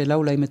יודעת, השאלה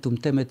אולי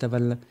מטומטמת,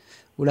 אבל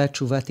אולי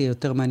התשובה תהיה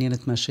יותר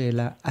מעניינת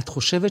מהשאלה. את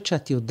חושבת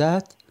שאת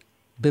יודעת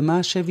במה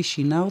השבי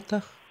שינה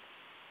אותך?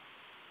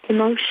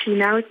 במה הוא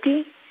שינה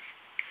אותי?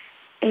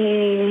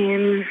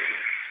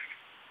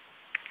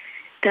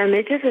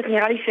 האמת הזאת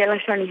נראה לי שאלה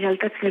שאני אשאל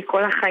את עצמי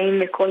כל החיים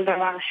בכל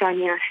דבר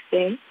שאני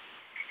אעשה.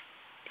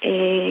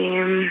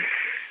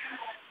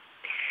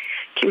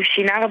 כי הוא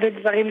שינה הרבה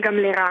דברים גם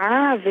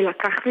לרעה,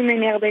 ולקח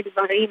ממני הרבה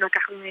דברים,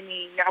 לקח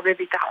ממני הרבה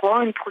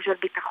ביטחון, תחושת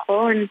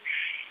ביטחון,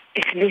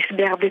 הכניס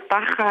בהרבה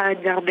פחד,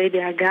 הרבה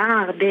דאגה,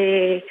 הרבה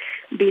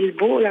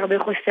בלבול, הרבה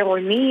חוסר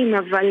אונים,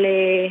 אבל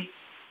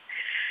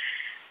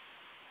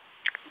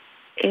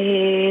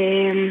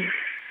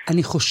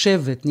אני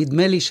חושבת,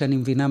 נדמה לי שאני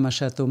מבינה מה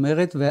שאת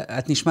אומרת,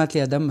 ואת נשמעת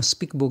לי אדם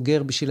מספיק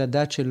בוגר בשביל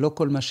לדעת שלא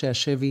כל מה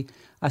שהשבי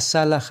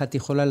עשה לך את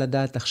יכולה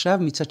לדעת עכשיו,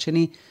 מצד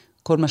שני,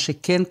 כל מה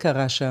שכן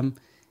קרה שם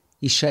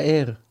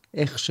יישאר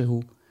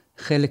איכשהו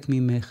חלק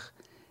ממך.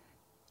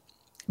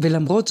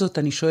 ולמרות זאת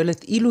אני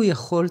שואלת, אילו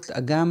יכולת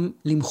גם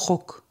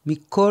למחוק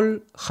מכל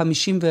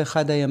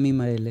 51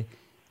 הימים האלה,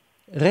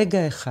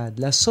 רגע אחד,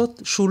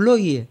 לעשות שהוא לא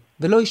יהיה,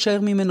 ולא יישאר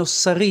ממנו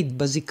שריד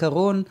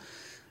בזיכרון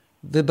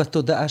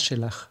ובתודעה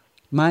שלך.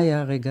 מה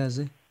היה הרגע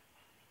הזה?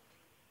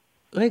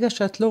 רגע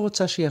שאת לא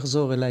רוצה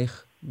שיחזור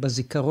אלייך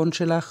בזיכרון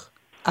שלך,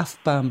 אף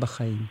פעם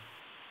בחיים?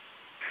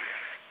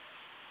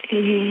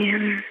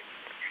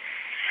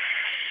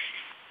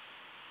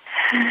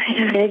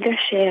 הרגע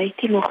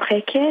שהייתי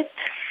מוחקת,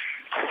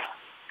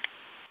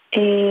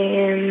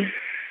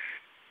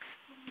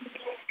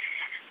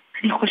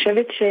 אני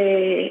חושבת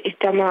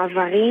שאת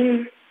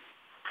המעברים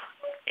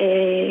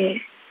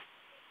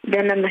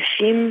בין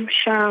אנשים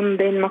שם,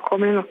 בין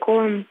מקום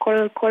למקום,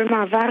 כל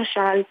מעבר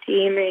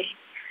שאלתי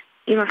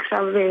אם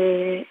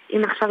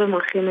עכשיו הם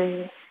הולכים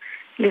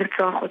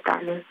לרצוח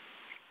אותנו.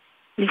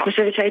 אני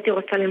חושבת שהייתי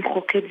רוצה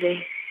למחוק את זה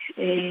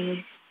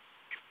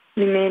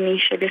ממני,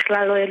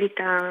 שבכלל לא היה לי את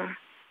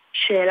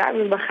השאלה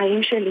הזאת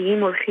בחיים שלי, אם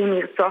הולכים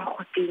לרצוח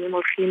אותי, אם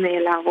הולכים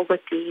להרוג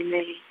אותי,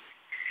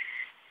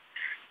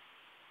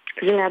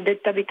 זה לאבד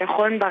את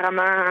הביטחון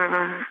ברמה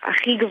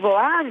הכי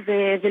גבוהה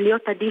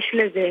ולהיות אדיש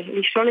לזה,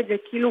 לשאול את זה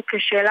כאילו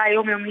כשאלה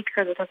יומיומית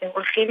כזאת, אתם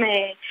הולכים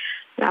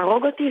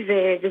להרוג אותי,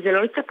 וזה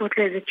לא לצפות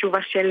לאיזו תשובה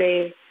של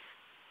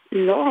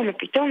לא,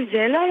 פתאום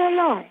זה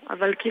לא,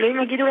 אבל כאילו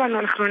אם יגידו לנו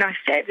אנחנו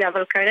נעשה את זה,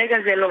 אבל כרגע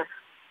זה לא.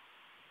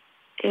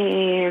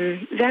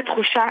 זה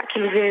התחושה,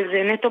 כאילו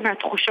זה נטו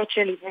מהתחושות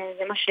שלי,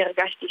 זה מה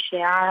שהרגשתי,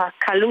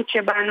 שהקלות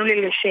שבאנו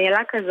לי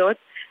לשאלה כזאת,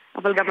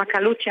 אבל גם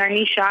הקלות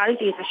שאני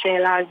שאלתי את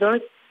השאלה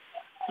הזאת,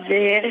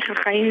 וערך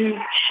החיים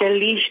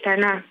שלי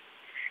השתנה,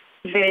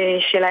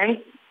 ושלהם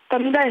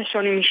תמיד היה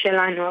שונים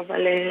משלנו,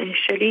 אבל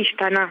שלי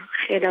השתנה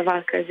אחרי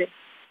דבר כזה.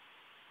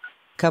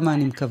 כמה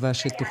אני מקווה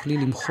שתוכלי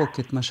למחוק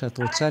את מה שאת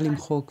רוצה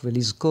למחוק,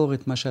 ולזכור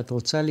את מה שאת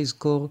רוצה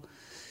לזכור,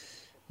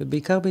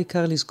 ובעיקר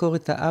לזכור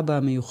את האבא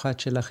המיוחד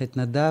שלך, את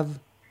נדב,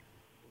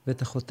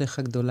 ואת אחותך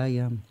הגדולה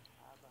ים.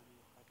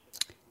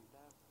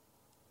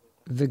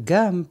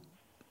 וגם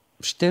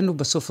שתינו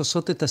בסוף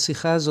עושות את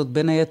השיחה הזאת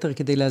בין היתר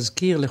כדי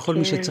להזכיר לכל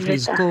מי שצריך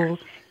לזכור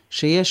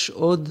שיש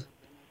עוד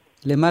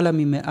למעלה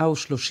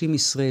מ-130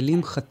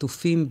 ישראלים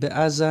חטופים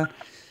בעזה,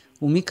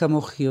 ומי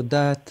כמוך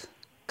יודעת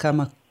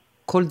כמה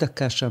כל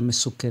דקה שם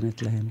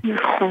מסוכנת להם.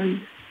 נכון.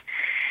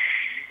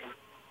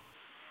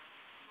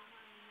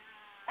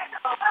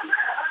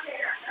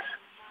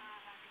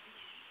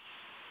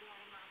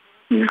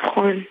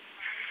 נכון,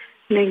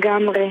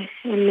 לגמרי.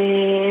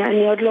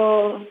 אני עוד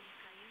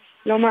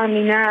לא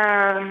מאמינה,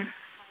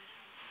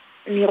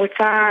 אני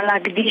רוצה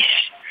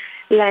להקדיש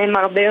להם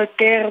הרבה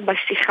יותר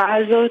בשיחה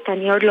הזאת.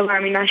 אני עוד לא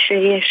מאמינה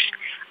שיש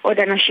עוד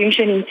אנשים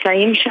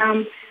שנמצאים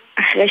שם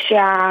אחרי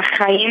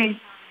שהחיים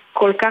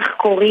כל כך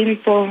קורים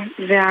פה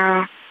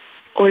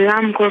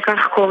והעולם כל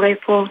כך קורה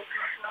פה,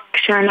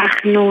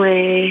 כשאנחנו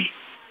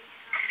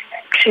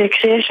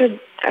כשיש עוד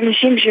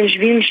אנשים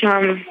שיושבים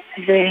שם,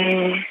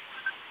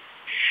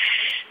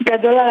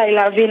 וגדול עליי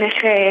להבין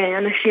איך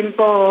אנשים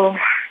פה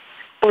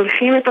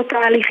הולכים את אותה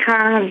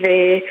הליכה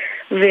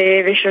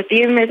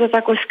ושותים את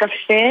אותה כוס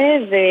קפה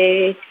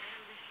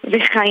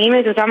וחיים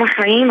את אותם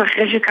החיים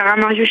אחרי שקרה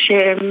משהו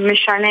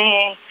שמשנה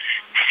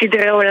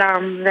סדרי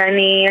עולם.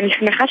 ואני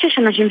שמחה שיש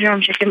אנשים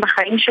שממשיכים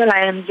בחיים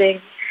שלהם, זה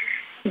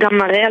גם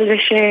מראה על זה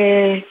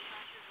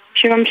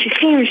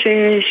שממשיכים,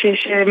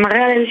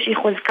 שמראה על איזושהי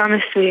חוזקה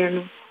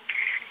מסוימת.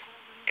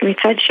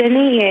 מצד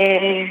שני,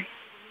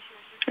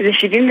 זה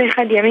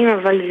 71 ימים,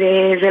 אבל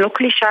זה לא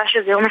קלישה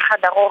שזה יום אחד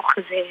ארוך,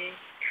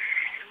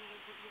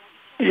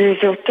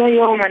 זה אותו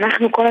יום,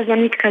 אנחנו כל הזמן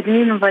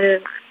מתקדמים, אבל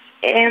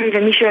הם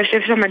ומי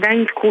שיושב שם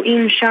עדיין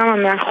תקועים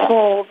שם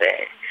מאחור,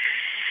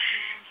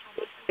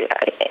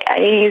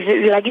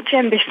 להגיד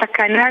שהם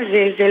בסכנה,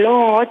 זה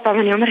לא, עוד פעם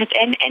אני אומרת,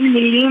 אין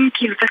מילים,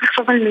 כאילו צריך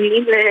לחשוב על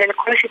מילים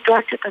לכל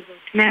הסיטואציות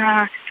הזאת,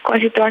 כל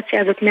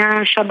הסיטואציה הזאת,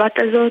 מהשבת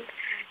הזאת,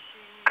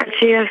 עד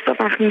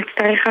שבסוף אנחנו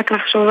נצטרך רק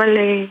לחשוב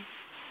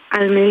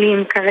על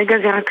מילים. כרגע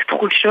זה רק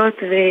תחושות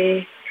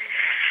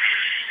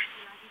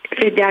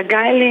ודאגה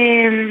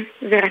אליהם,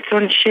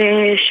 ורצון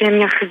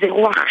שהם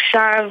יחזרו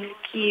עכשיו,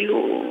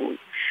 כאילו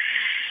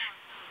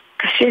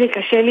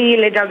קשה לי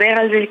לדבר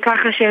על זה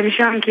ככה שהם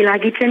שם, כי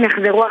להגיד שהם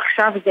יחזרו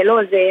עכשיו זה לא,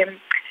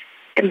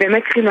 הם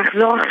באמת צריכים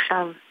לחזור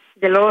עכשיו,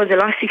 זה לא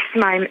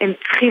הסיסמה, הם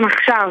צריכים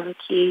עכשיו,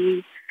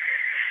 כי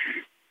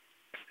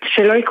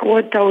שלא יקרו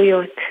עוד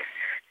טעויות.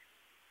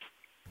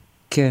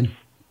 כן,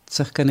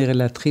 צריך כנראה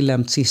להתחיל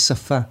להמציא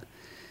שפה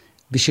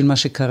בשביל מה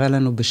שקרה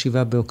לנו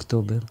ב7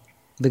 באוקטובר,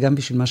 וגם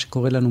בשביל מה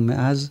שקורה לנו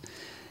מאז,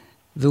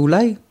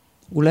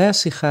 ואולי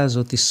השיחה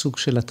הזאת היא סוג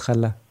של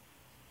התחלה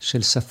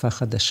של שפה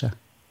חדשה.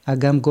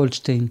 אגם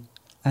גולדשטיין,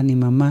 אני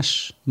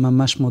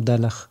ממש מודה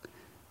לך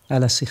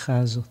על השיחה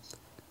הזאת,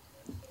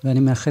 ואני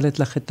מאחלת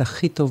לך את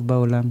הכי טוב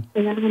בעולם,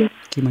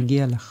 כי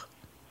מגיע לך.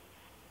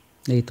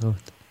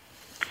 להתראות.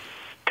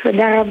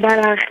 תודה רבה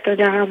לך,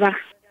 תודה רבה.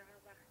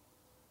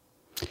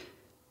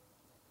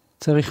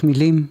 צריך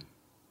מילים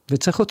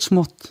וצריך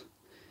עוצמות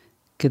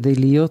כדי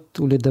להיות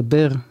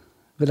ולדבר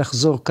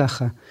ולחזור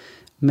ככה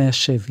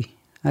מהשבי.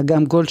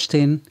 אגם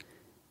גולדשטיין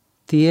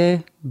תהיה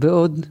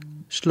בעוד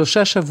 3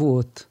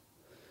 שבועות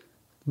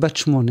בת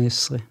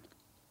 18.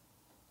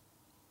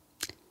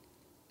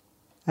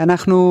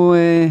 אנחנו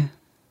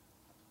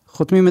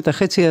חותמים את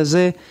החצי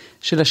הזה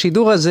של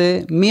השידור הזה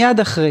מיד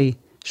אחרי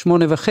 8:30.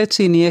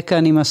 נהיה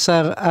כאן עם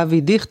השר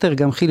אבי דיכטר,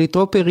 גם חילי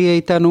טרופר יהיה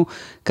איתנו.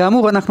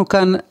 כאמור, אנחנו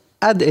כאן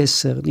עד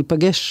 10.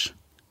 ניפגש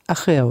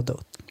אחרי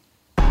ההודעות.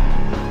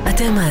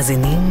 אתם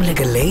מאזינים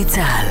לגלי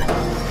צהל.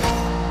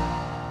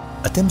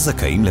 אתם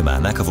זכאים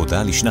למענק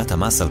עבודה לשנת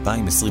המס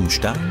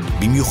 2022?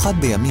 במיוחד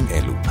בימים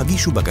אלו,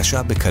 הגישו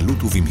בקשה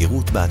בקלות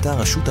ובמהירות באתר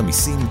רשות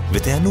המיסים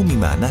ותענו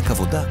ממענק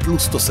עבודה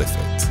פלוס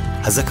תוספת.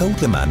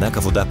 הזכאות למענק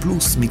עבודה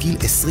פלוס מגיל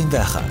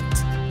 21.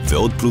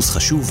 ועוד פלוס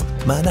חשוב,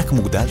 מענק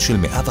מוגדל של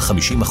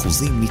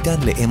 150% ניתן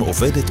לאם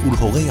עובדת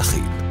ולהורה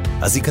יחיד.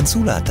 אז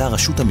היכנסו לאתר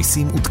רשות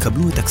המיסים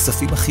ותקבלו את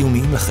הכספים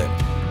החיוניים לכם.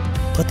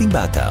 פרטים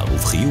באתר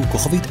ובחיוב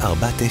כוכבית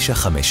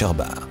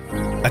 4954.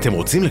 אתם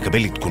רוצים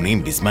לקבל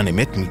עדכונים בזמן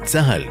אמת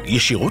מצה"ל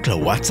ישירות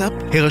לוואטסאפ?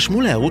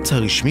 הרשמו לערוץ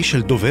הרשמי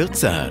של דובר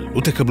צה"ל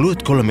ותקבלו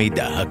את כל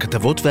המידע,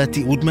 הכתבות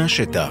והתיעוד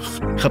מהשטח.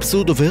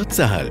 חפשו דובר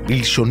צה"ל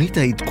בלשונית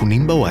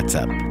העדכונים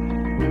בוואטסאפ.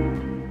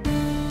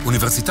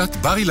 אוניברסיטת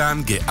בר אילן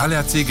גאה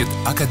להציג את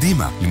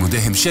אקדימה, לימודי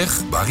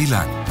המשך בר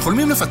אילן.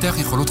 חולמים לפתח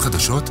יכולות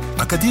חדשות?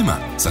 אקדימה.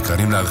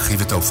 סקרנים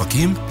להרחיב את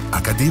האופקים?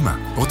 אקדימה.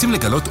 רוצים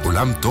לגלות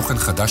עולם תוכן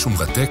חדש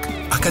ומרתק?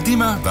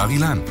 אקדימה בר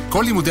אילן.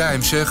 כל לימודי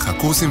ההמשך,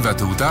 הקורסים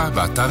והתעודה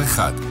באתר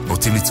אחד.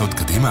 רוצים לצעוד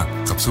קדימה?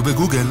 חפשו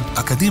בגוגל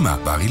אקדימה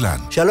בר אילן.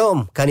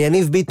 שלום, כאן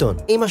יניב ביטון.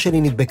 אמא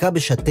שלי נדבקה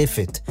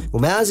בשתפת,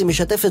 ומאז היא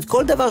משתפת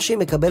כל דבר שהיא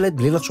מקבלת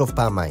בלי לחשוב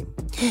פעמיים.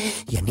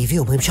 יניבי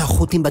אומרים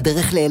שהחות'ים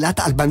בדרך לאילת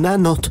על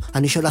בננות.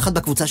 אני שולחת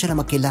בקבוצה של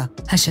המקהלה.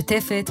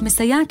 השתפת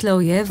מסייעת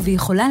לאויב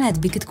ויכולה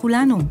להדביק את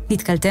כולנו.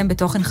 נתקלתם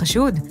בתוכן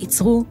חשוד?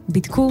 ייצרו,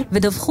 בדקו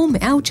ודווחו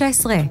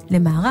 119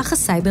 למערך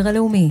הסייבר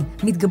הלאומי.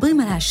 מתגברים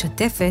על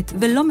השתפת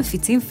ולא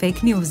מפיצים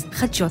פייק ניוז,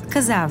 חדשות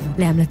כזב.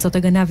 להמלצות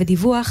הגנה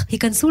ודיווח,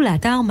 היכנסו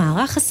לאתר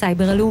מערך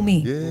הסייבר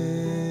הלאומי.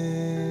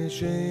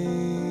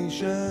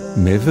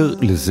 מעבר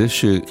לזה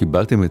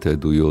שקיבלתם את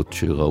העדויות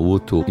שראו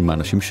אותו, עם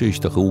האנשים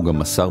שהשתחררו גם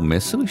מסר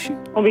מסר אישי?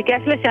 הוא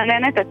ביקש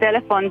לשנן את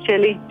הטלפון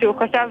שלי, שהוא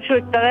חשב שהוא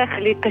יצטרך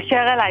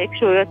להתקשר אליי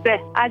כשהוא יוצא.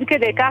 עד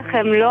כדי כך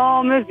הם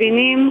לא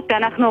מבינים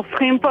שאנחנו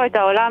הופכים פה את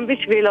העולם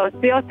בשביל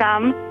להוציא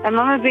אותם, הם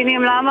לא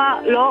מבינים למה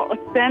לא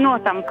הוצאנו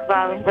אותם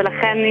כבר,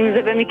 ולכן אם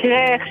זה במקרה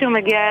איכשהו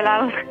מגיע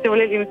אליו, חשוב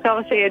לי למסור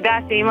שידע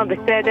שאמא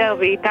בסדר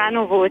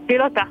ואיתנו והוא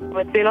הציל אותה, הוא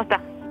הציל אותה.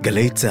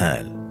 גלי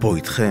צהל, פה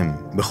איתכם,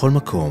 בכל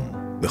מקום,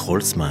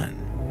 בכל זמן.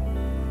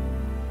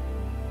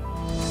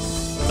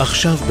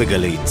 עכשיו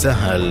בגלי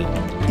צהל,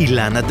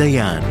 אילנה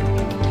דיין.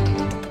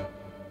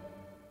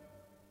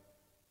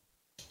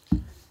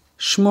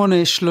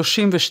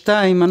 8:32,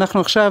 אנחנו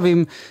עכשיו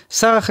עם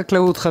שר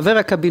החקלאות, חבר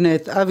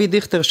הקבינט, אבי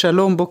דיכטר,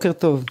 שלום, בוקר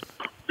טוב.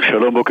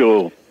 שלום, בוקר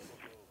אור.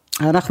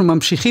 אנחנו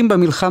ממשיכים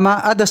במלחמה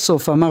עד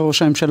הסוף, אמר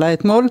ראש הממשלה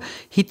אתמול,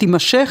 היא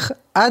תימשך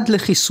עד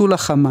לחיסול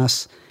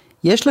החמאס.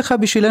 יש לך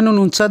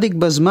בשבילנו נ"צ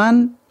בזמן,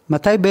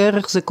 מתי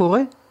בערך זה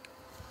קורה?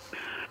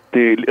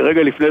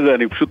 רגע לפני זה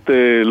אני פשוט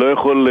לא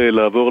יכול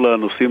לעבור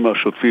לנושאים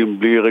השוטפים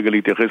בלי רגע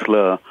להתייחס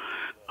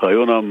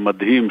לרעיון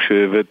המדהים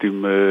שהבאת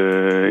עם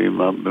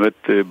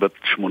באמת בת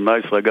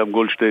 18, אגם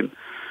גולדשטיין.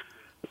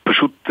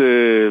 פשוט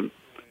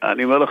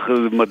אני אומר לך,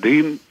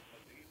 מדהים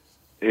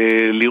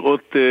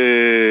לראות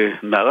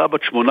נערה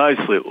בת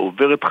 18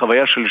 עוברת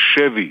חוויה של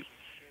שבי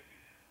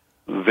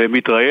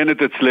ומתראיינת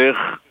אצלך,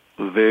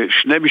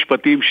 ושני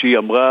משפטים שהיא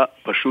אמרה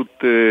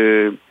פשוט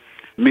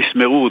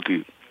מסמרו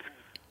אותי.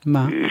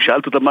 מה?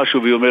 שאלת אותה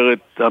משהו והיא אומרת,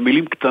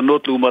 המילים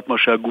קטנות לעומת מה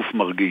שהגוף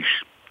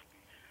מרגיש.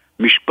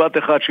 משפט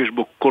אחד שיש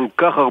בו כל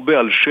כך הרבה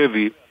על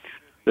שבי,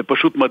 זה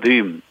פשוט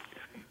מדהים.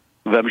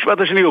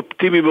 והמשפט השני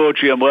אופטימי מאוד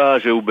שהיא אמרה,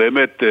 שהוא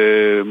באמת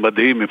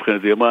מדהים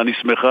מבחינתי. היא אמרה, אני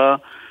שמחה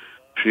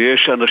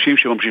שיש אנשים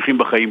שממשיכים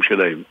בחיים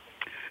שלהם.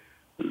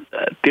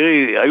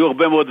 תראי, היו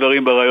הרבה מאוד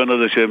דברים ברעיון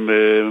הזה שהם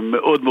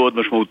מאוד מאוד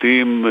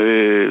משמעותיים,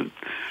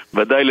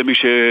 ודאי למי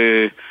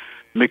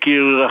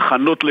שמכיר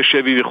הכנות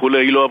לשבי וכו',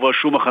 היא לא עברה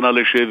שום הכנה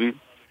לשבי,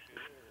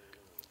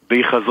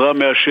 והיא חזרה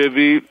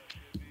מהשבי,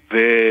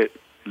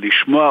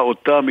 ולשמוע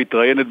אותה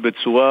מתראיינת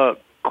בצורה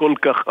כל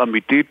כך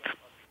אמיתית,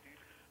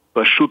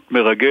 פשוט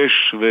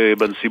מרגש,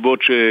 ובנסיבות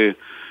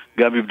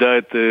שגם איבדה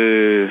את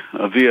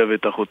אביה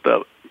ואת אחותה.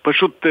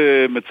 פשוט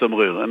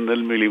מצמרר,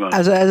 אין מילים.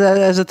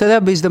 אז אתה יודע,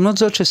 בהזדמנות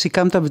זאת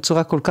שסיכמת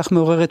בצורה כל כך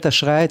מעוררת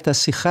השראה את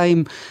השיחה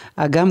עם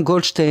אגם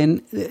גולדשטיין,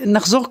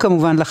 נחזור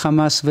כמובן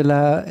לחמאס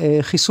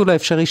ולחיסול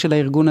האפשרי של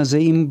הארגון הזה,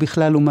 אם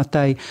בכלל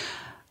ומתי.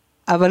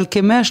 אבל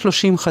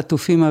כ-130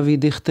 חטופים, אבי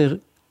דיכטר,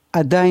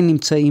 עדיין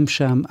נמצאים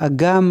שם.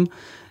 אגם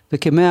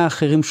וכ-100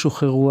 האחרים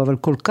שוחררו, אבל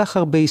כל כך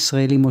הרבה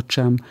ישראלים עוד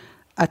שם.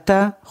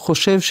 אתה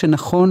חושב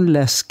שנכון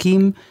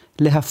להסכים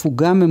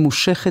להפוגה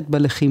ממושכת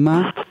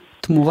בלחימה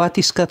תמורת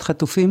עסקת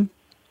חטופים?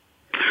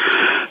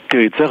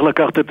 תראי, צריך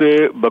לקחת את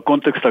זה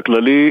בקונטקסט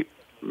הכללי,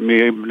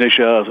 מפני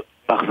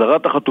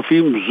שהחזרת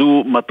החטופים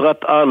זו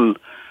מטרת על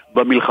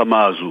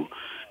במלחמה הזו.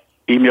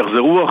 אם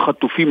יחזרו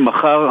החטופים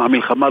מחר,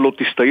 המלחמה לא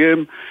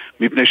תסתיים,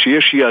 מפני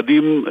שיש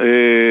יעדים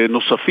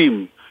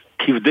נוספים,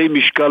 כבדי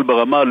משקל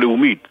ברמה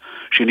הלאומית,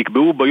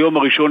 שנקבעו ביום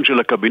הראשון של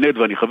הקבינט,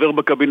 ואני חבר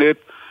בקבינט,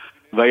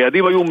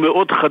 והיעדים היו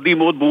מאוד חדים,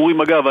 מאוד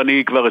ברורים. אגב,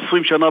 אני כבר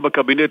 20 שנה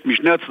בקבינט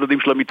משני הצדדים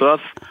של המתרס,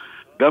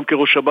 גם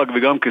כראש שב"כ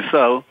וגם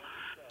כשר.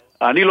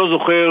 אני לא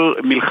זוכר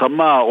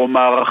מלחמה או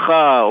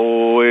מערכה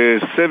או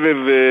סבב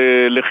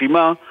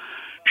לחימה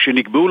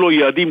שנקבעו לו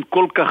יעדים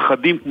כל כך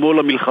חדים כמו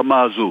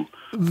למלחמה הזו.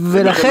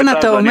 ולכן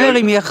אתה אומר,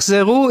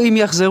 אם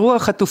יחזרו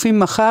החטופים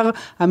מחר,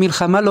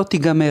 המלחמה לא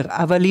תיגמר.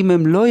 אבל אם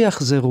הם לא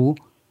יחזרו,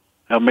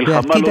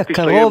 בעתיד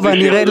הקרוב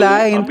הנראה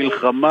לעין,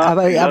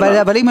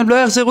 אבל אם הם לא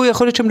יחזרו,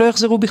 יכול להיות שהם לא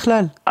יחזרו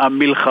בכלל.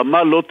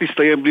 המלחמה לא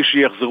תסתיים בלי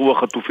שיחזרו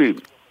החטופים.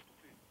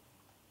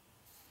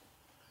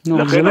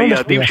 לכן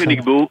היעדים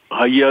שנקבעו,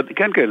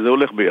 כן, זה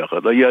הולך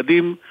ביחד.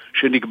 היעדים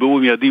שנקבעו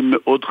הם יעדים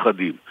מאוד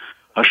חדים.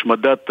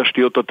 השמדת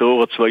תשתיות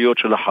הטרור הצבאיות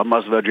של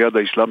החמאס והג'יהאד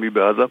האסלאמי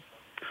בעזה,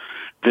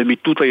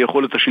 ומיטוט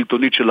היכולת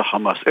השלטונית של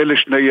החמאס. אלה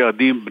שני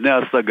יעדים, בני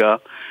השגה,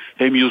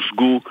 הם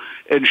יושגו.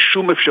 אין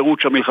שום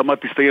אפשרות שהמלחמה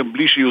תסתיים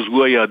בלי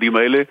שיושגו היעדים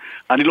האלה.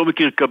 אני לא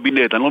מכיר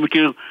קבינט, אני לא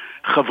מכיר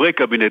חברי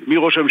קבינט,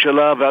 מראש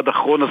הממשלה ועד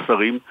אחרון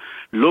השרים,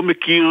 לא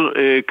מכיר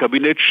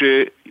קבינט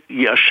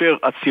שיאשר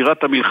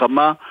עצירת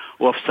המלחמה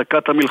או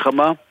הפסקת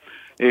המלחמה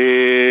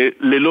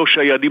ללא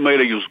שהיעדים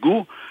האלה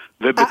יושגו.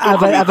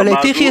 אבל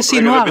לתיכי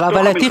סינואר,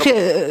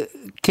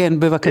 כן,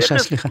 בבקשה,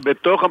 סליחה.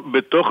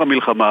 בתוך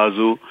המלחמה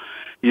הזו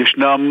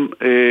ישנם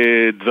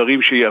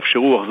דברים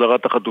שיאפשרו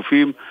החזרת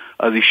החטופים,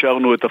 אז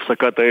אישרנו את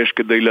הפסקת האש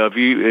כדי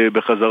להביא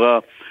בחזרה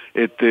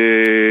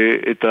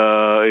את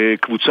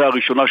הקבוצה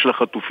הראשונה של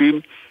החטופים.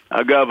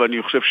 אגב,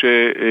 אני חושב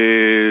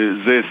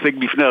שזה הישג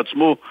בפני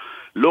עצמו,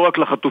 לא רק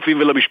לחטופים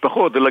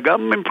ולמשפחות, אלא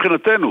גם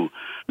מבחינתנו,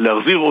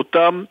 להחזיר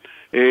אותם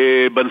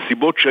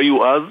בנסיבות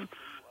שהיו אז.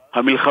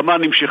 המלחמה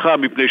נמשכה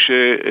מפני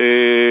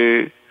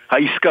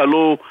שהעסקה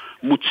לא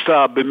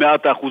מוצתה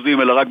ב100%,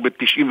 אלא רק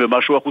ב90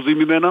 ומשהו אחוזים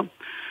ממנה.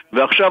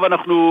 ועכשיו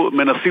אנחנו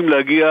מנסים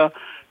להגיע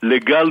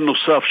לגל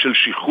נוסף של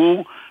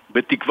שחרור,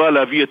 בתקווה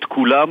להביא את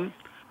כולם,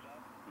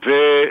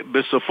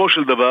 ובסופו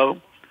של דבר,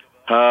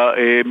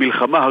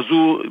 המלחמה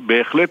הזו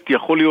בהחלט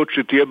יכול להיות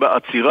שתהיה בה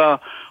עצירה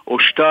או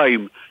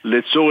שתיים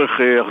לצורך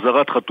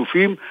החזרת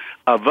חטופים,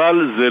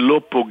 אבל זה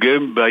לא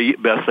פוגם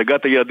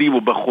בהשגת היעדים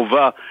או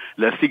בחובה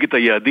להשיג את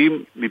היעדים,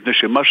 מפני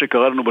שמה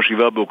שקרה לנו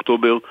ב7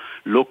 באוקטובר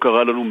לא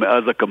קרה לנו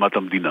מאז הקמת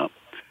המדינה.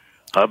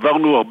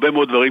 עברנו הרבה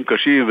מאוד דברים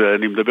קשים,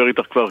 ואני מדבר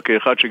איתך כבר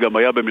כאחד שגם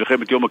היה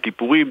במלחמת יום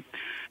הכיפורים,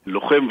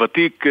 לוחם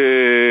ותיק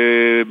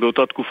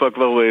באותה תקופה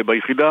כבר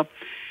ביחידה,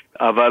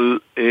 אבל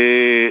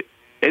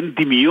אין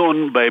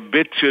דמיון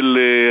בהיבט של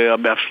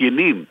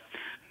המאפיינים.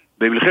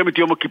 במלחמת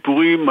יום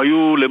הכיפורים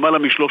היו למעלה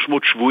מ300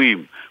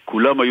 שבויים,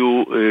 כולם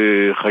היו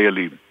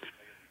חיילים.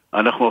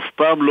 אנחנו אף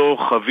פעם לא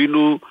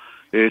חווינו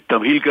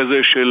תמהיל כזה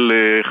של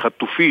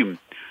חטופים,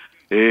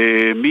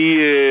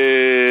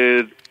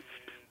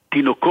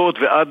 תינוקות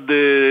ועד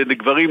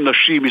גברים,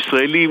 נשים,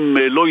 ישראלים,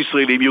 לא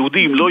ישראלים,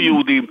 יהודים, לא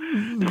יהודים.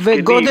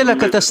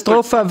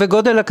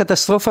 וגודל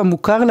הקטסטרופה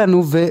מוכר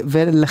לנו,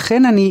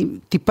 ולכן אני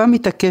טיפה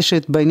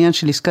מתעקשת בעניין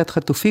של עסקת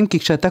חטופים, כי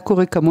כשאתה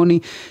קורא כמוני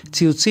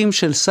ציוצים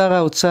של שר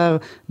האוצר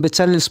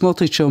בצלאל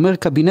סמוטריץ' שאומר,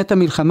 קבינט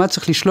המלחמה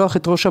צריך לשלוח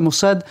את ראש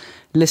המוסד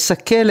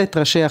לסכל את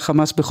ראשי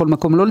החמאס בכל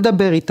מקום, לא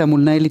לדבר איתם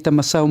ולנהל איתם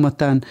משא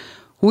ומתן.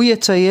 הוא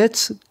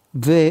יצייץ,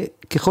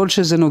 וככל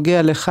שזה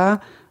נוגע לך,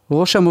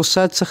 ראש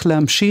המוסד צריך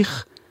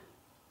להמשיך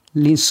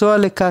לנסוע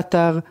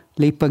לקטר,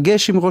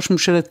 להיפגש עם ראש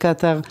ממשלת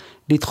קטר,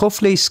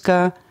 לדחוף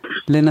לעסקה,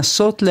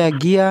 לנסות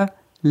להגיע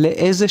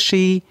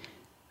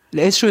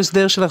לאיזשהו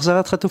הסדר של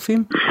החזרת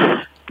חטופים?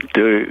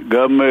 תראי,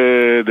 גם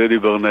דדי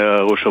ברנע,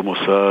 ראש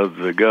המוסד,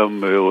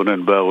 וגם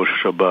רונן בר, ראש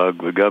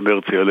השב"כ, וגם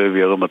הרצי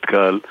הלוי,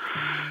 הרמטכ"ל,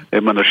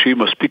 הם אנשים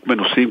מספיק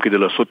מנוסים כדי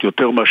לעשות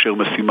יותר מאשר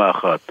משימה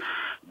אחת.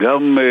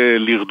 גם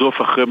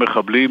לרדוף אחרי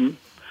מחבלים,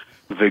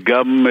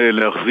 וגם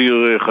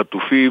להחזיר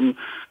חטופים,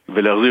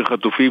 ולהחזיר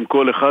חטופים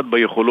כל אחד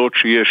ביכולות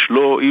שיש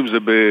לו, אם זה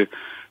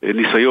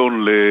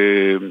בניסיון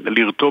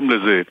לרתום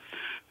לזה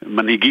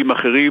מנהיגים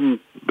אחרים,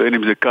 בין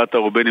אם זה קטר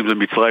או בין אם זה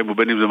מצרים או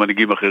בין אם זה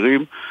מנהיגים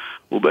אחרים,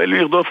 ובין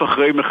לרדוף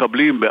אחרי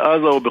מחבלים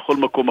בעזה או בכל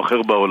מקום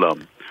אחר בעולם.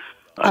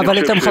 אבל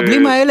את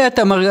המחבלים האלה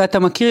אתה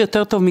מכיר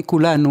יותר טוב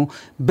מכולנו,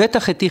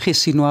 בטח את יחיא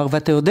סינואר,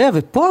 ואתה יודע,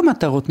 ופה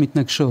המטרות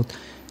מתנגשות,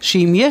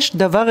 שאם יש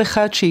דבר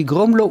אחד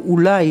שיגרום לו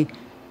אולי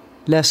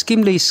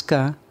להסכים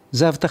לעסקה,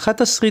 זה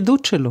הבטחת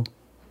השרידות שלו.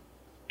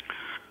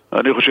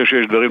 אני חושב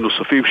שיש דברים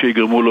נוספים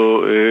שיגרמו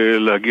לו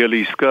להגיע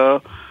לעסקה.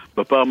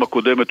 בפעם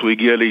הקודמת הוא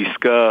הגיע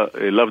לעסקה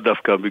לאו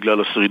דווקא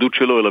בגלל השרידות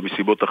שלו, אלא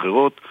מסיבות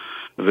אחרות,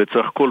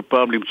 וצריך כל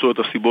פעם למצוא את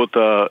הסיבות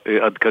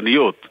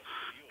העדכניות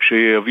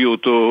שיביאו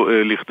אותו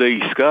לכדי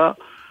עסקה,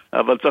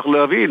 אבל צריך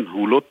להבין,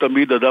 הוא לא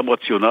תמיד אדם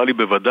רציונלי,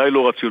 בוודאי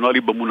לא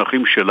רציונלי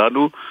במונחים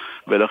שלנו,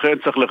 ולכן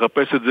צריך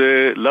לחפש את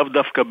זה לאו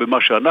דווקא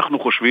במה שאנחנו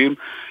חושבים,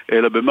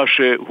 אלא במה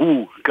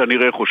שהוא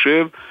כנראה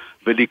חושב,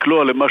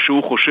 ולקלוע למה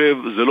שהוא חושב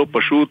זה לא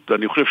פשוט.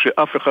 אני חושב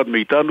שאף אחד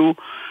מאיתנו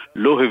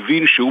לא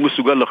הבין שהוא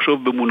מסוגל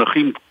לחשוב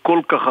במונחים כל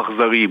כך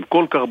אכזריים,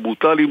 כל כך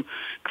ברוטליים,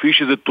 כפי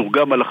שזה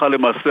תורגם הלכה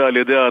למעשה על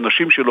ידי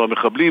האנשים שלו,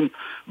 המחבלים,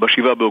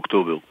 ב7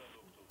 באוקטובר.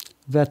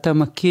 ואתה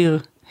מכיר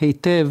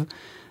היטב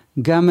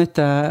גם את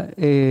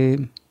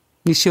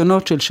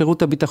הניסיונות של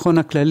שירות הביטחון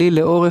הכללי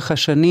לאורך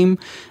השנים,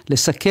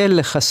 לסכל,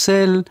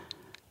 לחסל,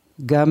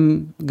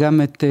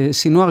 גם את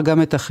סינואר,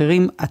 גם את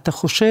אחרים. אתה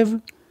חושב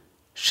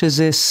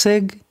שזה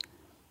הישג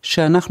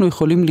שאנחנו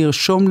יכולים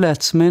לרשום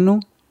לעצמנו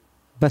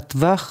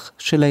בטווח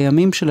של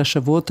הימים של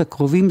השבועות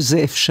הקרובים זה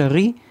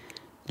אפשרי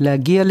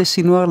להגיע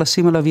לסינואר,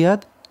 לשים עליו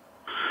יד?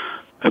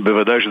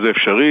 בוודאי שזה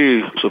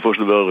אפשרי. בסופו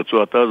של דבר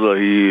רצועת עזה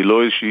היא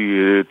לא איזושהי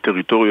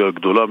טריטוריה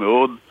גדולה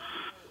מאוד,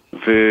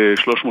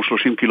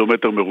 ו-330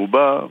 קילומטר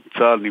מרובע.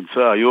 צה"ל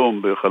נמצא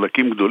היום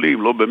בחלקים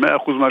גדולים, לא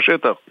ב-100%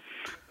 מהשטח,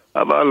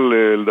 אבל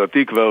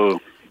לדעתי כבר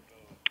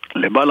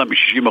למעלה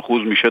מ-60%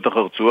 משטח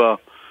הרצועה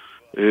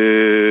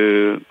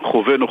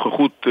חווה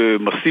נוכחות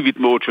מסיבית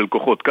מאוד של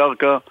כוחות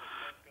קרקע.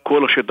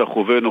 כל השטח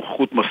חווה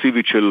נוכחות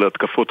מסיבית של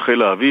התקפות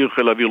חיל האוויר.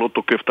 חיל האוויר לא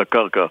תוקף את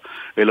הקרקע,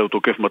 אלא הוא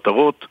תוקף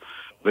מטרות,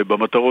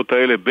 ובמטרות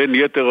האלה בין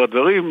יתר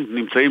הדברים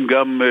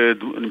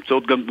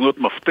נמצאות גם דמויות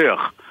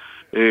מפתח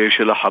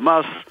של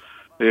החמאס.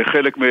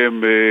 חלק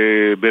מהם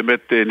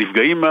באמת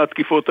נפגעים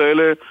מהתקיפות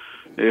האלה,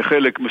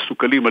 חלק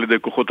מסוכלים על ידי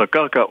כוחות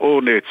הקרקע,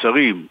 או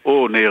נעצרים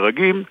או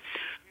נהרגים,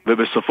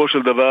 ובסופו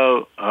של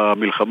דבר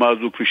המלחמה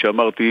הזו, כפי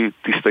שאמרתי,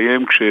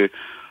 תסתיים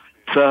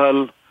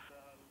כשצה"ל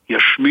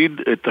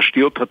ישמיד את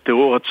תשתיות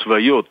הטרור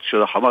הצבאיות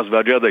של החמאס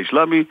והג'יהאד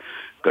האסלאמי.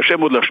 קשה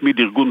מאוד להשמיד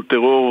ארגון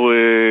טרור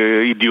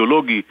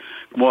אידיאולוגי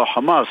כמו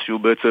החמאס, שהוא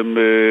בעצם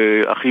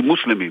הכי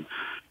מוסלמים.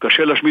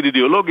 קשה להשמיד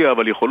אידיאולוגיה,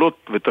 אבל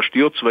יכולות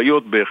ותשתיות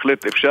צבאיות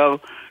בהחלט אפשר,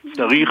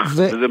 צריך,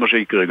 וזה מה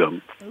שיקרה גם.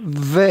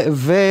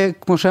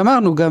 וכמו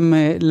שאמרנו, גם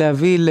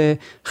להביא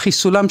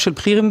לחיסולם של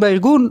בכירים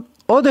בארגון.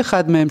 עוד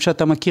אחד מהם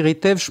שאתה מכיר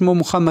היטב, שמו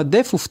מוחמד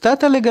דף,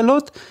 הופתעת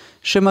לגלות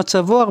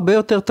שמצבו הרבה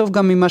יותר טוב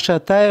גם ממה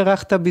שאתה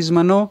הערכת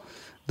בזמנו.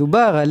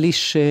 דובר על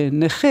איש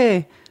נכה,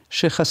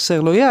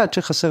 שחסר לו יד,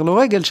 שחסר לו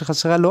רגל,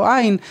 שחסרה לו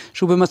עין,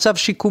 שהוא במצב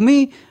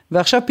שיקומי,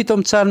 ועכשיו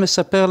פתאום צה"ל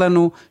מספר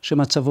לנו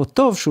שמצבו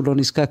טוב, שהוא לא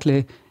נזקק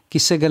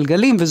לכיסא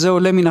גלגלים, וזה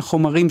עולה מן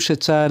החומרים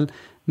שצה"ל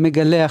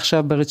מגלה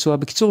עכשיו ברצועה.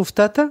 בקיצור,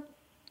 הופתעת?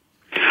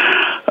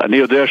 אני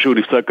יודע שהוא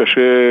נפצע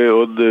קשה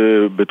עוד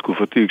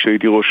בתקופתי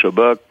כשהייתי ראש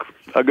שב"כ.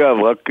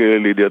 אגב, רק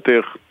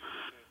לידיעתך,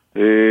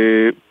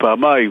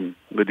 פעמיים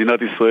מדינת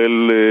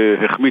ישראל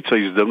החמיצה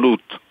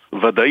הזדמנות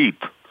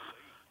ודאית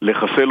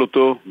לחסל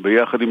אותו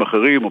ביחד עם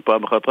אחרים, או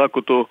פעם אחת רק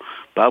אותו,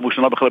 פעם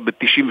ראשונה בכלל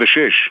ב-96,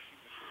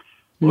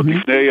 עוד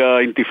לפני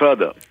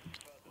האינתיפאדה.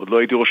 עוד לא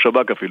הייתי ראש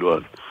שב"כ אפילו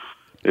אז.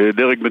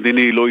 דרג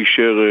מדיני לא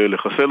אישר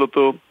לחסל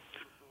אותו,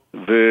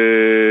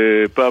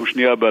 ופעם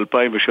שנייה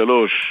ב-2003,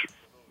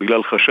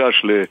 בגלל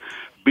חשש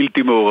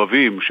לבלתי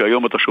מעורבים,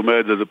 שהיום אתה שומע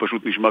את זה, זה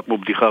פשוט נשמע כמו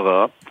בדיחה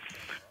רעה.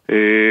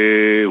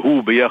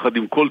 הוא ביחד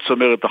עם כל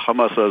צמרת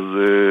החמאס אז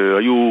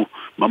היו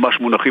ממש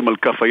מונחים על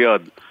כף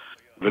היד,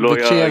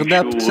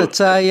 וכשירדה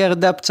פצצה,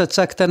 ירדה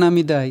פצצה קטנה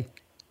מדי.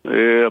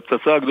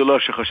 הפצצה הגדולה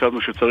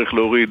שחשבנו שצריך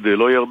להוריד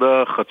לא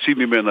ירדה, חצי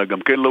ממנה גם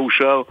כן לא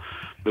אושר,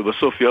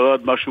 ובסוף ירד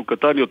משהו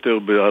קטן יותר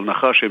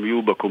בהנחה שהם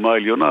יהיו בקומה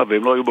העליונה,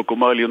 והם לא היו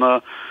בקומה העליונה,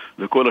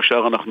 וכל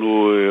השאר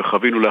אנחנו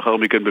חווינו לאחר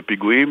מכן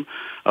בפיגועים.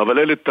 אבל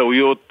אלה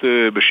טעויות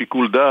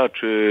בשיקול דעת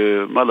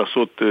שמה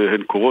לעשות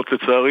הן קורות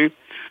לצערי.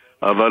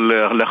 אבל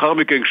לאחר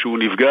מכן כשהוא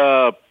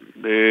נפגע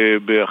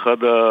באחד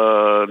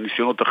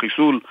הניסיונות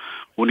החיסול,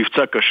 הוא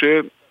נפצע קשה.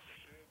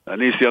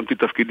 אני סיימתי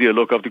תפקידי,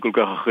 לא עקבתי כל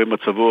כך אחרי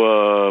מצבו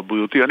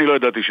הבריאותי. אני לא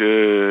ידעתי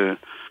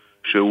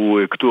שהוא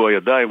קטוע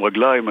ידיים,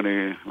 רגליים.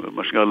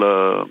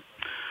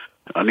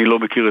 אני לא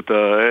מכיר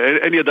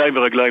אין ידיים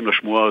ורגליים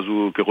לשמועה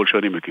הזו ככל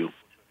שאני מכיר.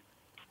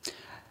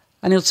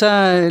 אני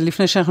רוצה,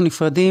 לפני שאנחנו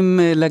נפרדים,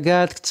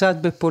 לגעת קצת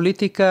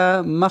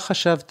בפוליטיקה. מה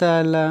חשבת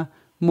על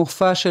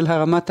המופע של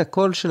הרמת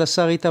הקול של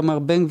השר איתמר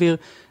בן גביר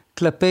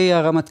כלפי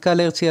הרמטכ"ל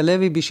הרצי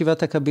הלוי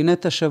בישיבת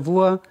הקבינט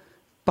השבוע?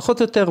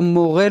 פחות או יותר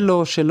מורה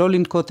לו שלא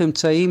לנקוט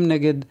אמצעים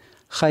נגד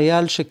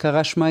חייל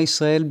שקרא שמע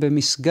ישראל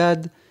במסגד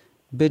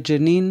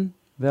בג'נין,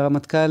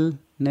 והרמטכ"ל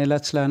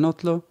נאלץ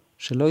לענות לו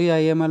שלא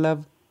יאיים עליו,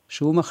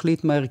 שהוא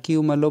מחליט מה ערכי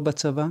ומה לא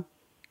בצבא?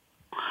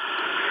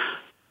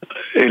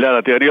 אילנה,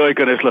 אני לא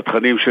אכנס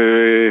לתכנים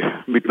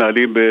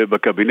שמתנהלים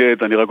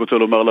בקבינט. אני רק רוצה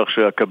לומר לך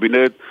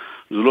שהקבינט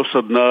זו לא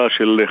סדנה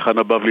של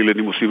חנה בבלי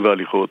לנימוסים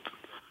והליכות.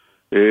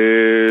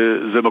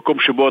 זה מקום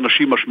שבו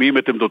אנשים משמיעים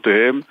את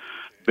עמדותיהם,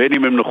 בין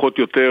אם הן נוחות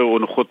יותר או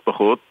נוחות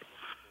פחות.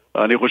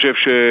 אני חושב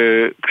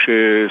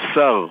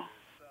שכששר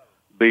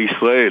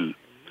בישראל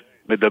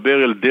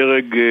מדבר אל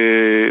דרג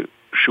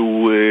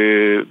שהוא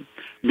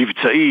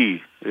מבצעי,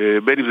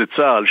 בין אם זה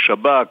צה"ל,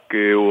 שב"כ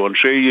או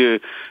אנשי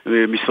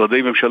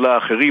משרדי ממשלה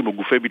אחרים או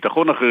גופי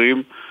ביטחון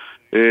אחרים,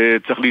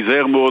 צריך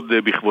להיזהר מאוד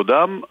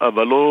בכבודם,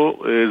 אבל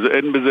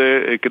אין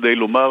בזה כדי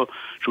לומר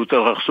שהוא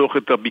צריך לחסוך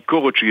את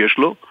הביקורת שיש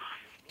לו.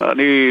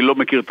 אני לא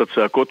מכיר את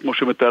הצעקות כמו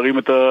שמתארים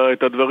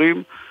את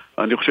הדברים.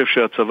 אני חושב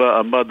שהצבא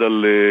עמד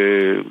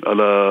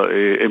על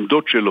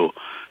העמדות שלו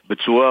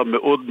בצורה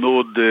מאוד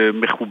מאוד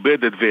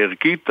מכובדת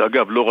וערכית.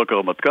 אגב, לא רק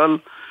הרמטכ"ל,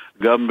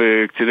 גם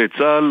קציני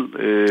צה"ל,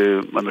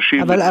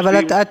 אנשים... אבל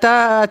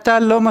אתה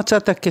לא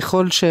מצאת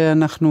ככל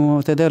שאנחנו,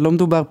 אתה יודע, לא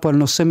מדובר פה על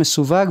נושא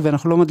מסווג,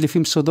 ואנחנו לא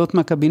מדליפים סודות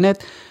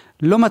מהקבינט,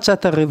 לא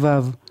מצאת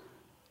רבב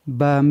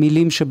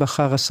במילים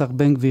שבחר השר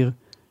בן גביר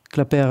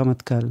כלפי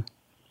הרמטכ"ל.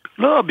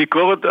 לא,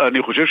 הביקורת,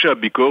 אני חושב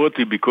שהביקורת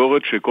היא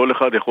ביקורת שכל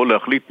אחד יכול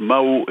להחליט מה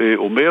הוא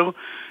אומר,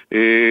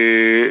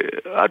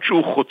 עד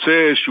שהוא חוצה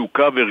איזשהו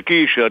קו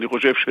ערכי, שאני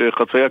חושב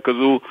שחצייה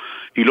כזו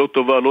היא לא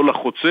טובה, לא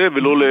לחוצה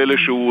ולא לאלה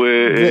שהוא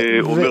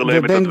אומר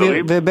להם את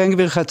הדברים. ובן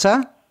גביר חצה?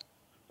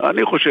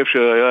 אני חושב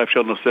שהיה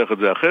אפשר לנסח את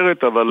זה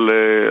אחרת, אבל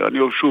אני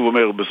שוב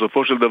אומר,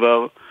 בסופו של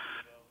דבר,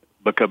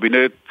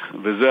 בקבינט,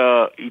 וזה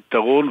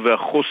היתרון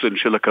והחוסן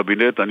של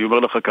הקבינט, אני אומר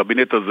לך,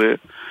 הקבינט הזה,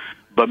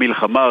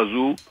 במלחמה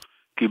הזו,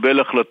 קיבל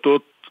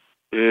החלטות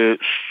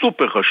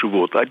סופר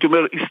חשובות, הייתי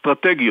אומר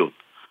אסטרטגיות,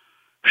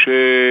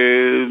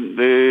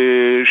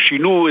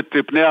 ששינו את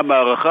פני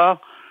המערכה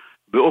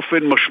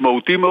באופן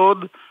משמעותי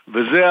מאוד,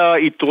 וזה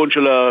היתרון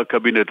של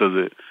הקבינט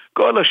הזה.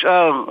 כל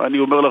השאר, אני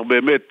אומר לך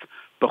באמת,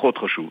 פחות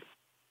חשוב.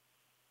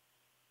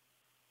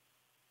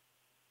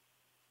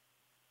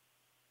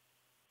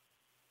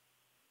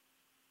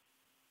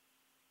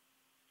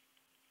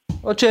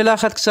 עוד שאלה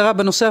אחת קצרה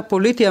בנושא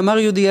הפוליטי. אמר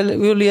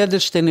יולי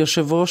אדלשטיין,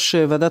 יושב ראש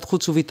ועדת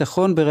חוץ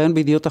וביטחון, בראיון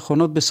בידיעות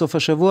אחרונות בסוף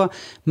השבוע,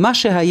 מה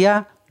שהיה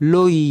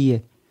לא יהיה.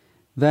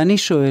 ואני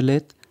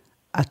שואלת,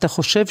 אתה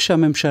חושב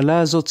שהממשלה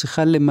הזאת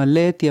צריכה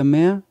למלא את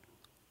ימיה,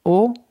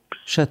 או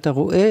שאתה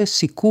רואה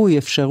סיכוי,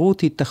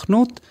 אפשרות,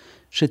 התכנות,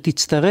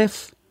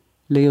 שתצטרף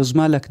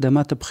ליוזמה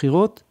להקדמת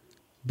הבחירות,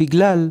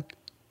 בגלל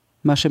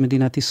מה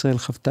שמדינת ישראל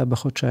חוותה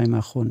בחודשיים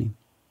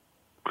האחרונים?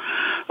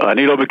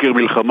 אני לא מכיר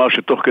מלחמה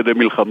שתוך כדי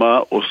מלחמה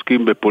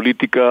עוסקים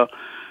בפוליטיקה,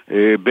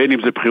 בין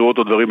אם זה בחירות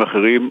או דברים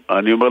אחרים.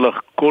 אני אומר לך,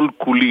 כל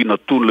כולי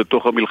נתון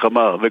לתוך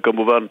המלחמה,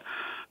 וכמובן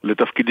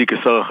לתפקידי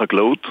כשר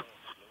החקלאות,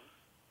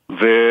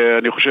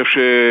 ואני חושב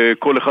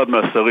שכל אחד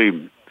מהשרים,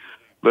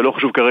 ולא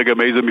חשוב כרגע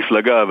מאיזה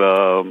מפלגה,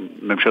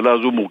 והממשלה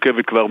הזו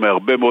מורכבת כבר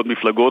מהרבה מאוד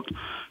מפלגות,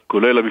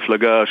 כולל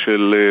המפלגה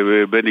של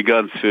בני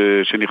גנץ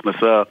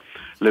שנכנסה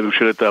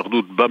לממשלת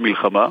האחדות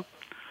במלחמה,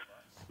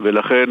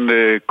 ולכן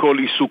כל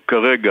עיסוק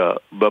כרגע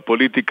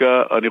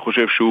בפוליטיקה, אני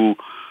חושב שהוא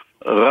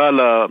רע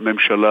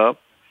לממשלה,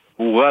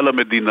 הוא רע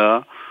למדינה,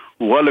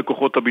 הוא רע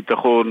לכוחות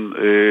הביטחון,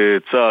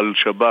 צה"ל,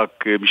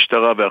 שב"כ,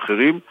 משטרה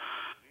ואחרים,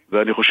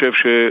 ואני חושב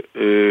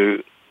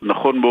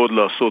שנכון מאוד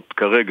לעשות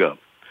כרגע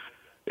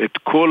את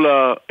כל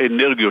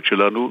האנרגיות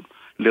שלנו,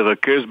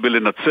 לרכז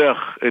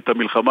בלנצח את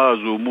המלחמה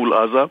הזו מול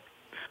עזה,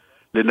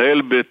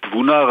 לנהל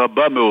בתבונה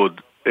רבה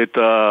מאוד את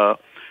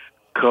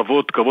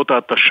קרבות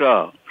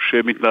ההתשה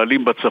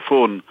שמתנהלים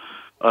בצפון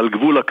על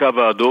גבול הקו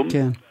האדום,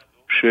 כן.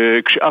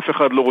 שכשאף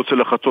אחד לא רוצה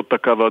לחצות את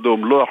הקו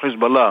האדום, לא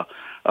החיזבאללה,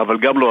 אבל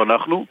גם לא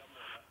אנחנו,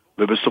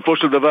 ובסופו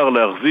של דבר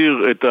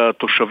להחזיר את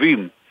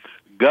התושבים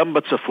גם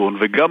בצפון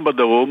וגם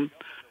בדרום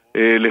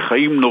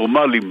לחיים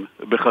נורמליים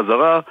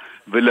בחזרה,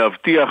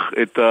 ולהבטיח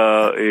את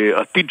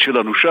העתיד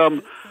שלנו שם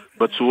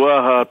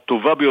בצורה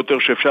הטובה ביותר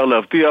שאפשר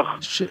להבטיח.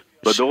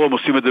 בדרום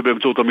עושים את זה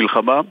באמצעות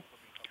המלחמה,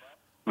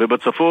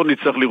 ובצפון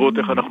נצטרך לראות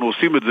איך אנחנו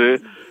עושים את זה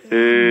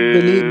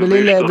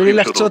בלי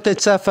לחצות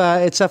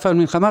את סף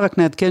המלחמה. רק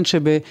נעדכן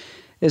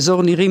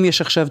שבאזור נירים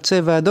יש עכשיו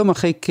צבע אדום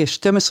אחרי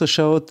כ-12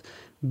 שעות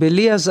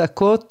בלי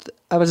אזעקות,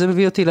 אבל זה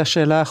מביא אותי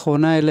לשאלה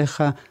האחרונה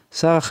אליך,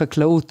 שר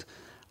החקלאות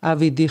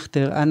אבי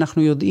דיכטר.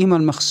 אנחנו יודעים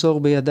על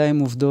מחסור בידיים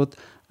עובדות,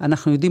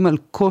 אנחנו יודעים על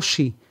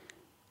קושי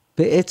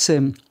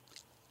בעצם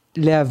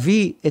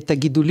להביא את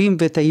הגידולים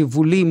ואת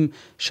היבולים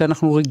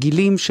שאנחנו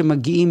רגילים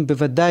שמגיעים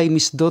בוודאי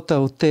משדות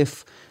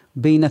העוטף,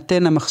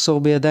 בהינתן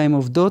המחסור בידיים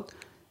עובדות.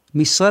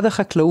 משרד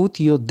החקלאות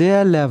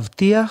יודע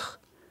להבטיח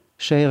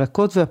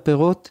שהירקות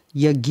והפירות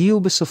יגיעו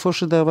בסופו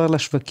של דבר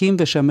לשווקים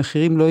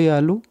ושהמחירים לא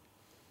יעלו?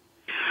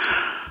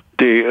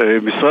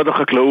 משרד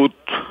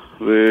החקלאות,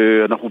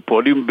 ואנחנו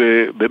פועלים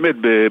באמת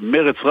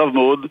במרץ רב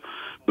מאוד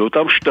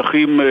באותם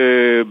שטחים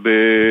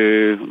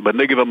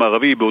בנגב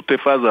המערבי,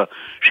 בעוטף עזה,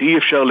 שאי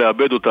אפשר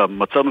לאבד אותם.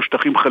 מצאנו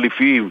שטחים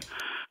חליפיים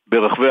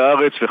ברחבי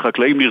הארץ,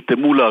 וחקלאים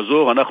נרתמו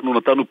לעזור. אנחנו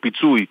נתנו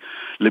פיצוי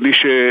למי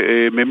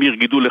שממיר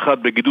גידול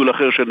אחד בגידול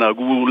אחר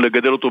שנהגו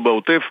לגדל אותו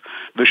בעוטף,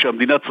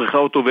 ושהמדינה צריכה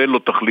אותו ואין לו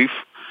תחליף.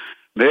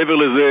 מעבר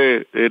לזה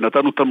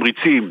נתנו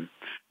תמריצים,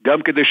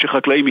 גם כדי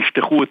שחקלאים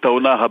יפתחו את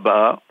העונה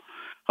הבאה.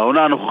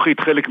 העונה הנוכחית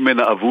חלק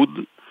ממנה אבוד,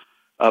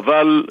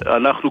 אבל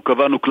אנחנו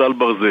קבענו כלל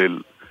ברזל.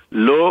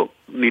 לא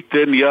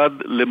ניתן יד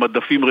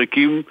למדפים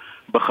ריקים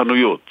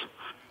בחנויות.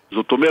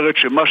 זאת אומרת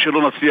שמה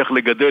שלא נצליח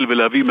לגדל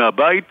ולהביא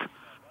מהבית,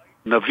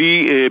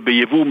 נביא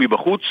ביבוא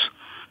מבחוץ,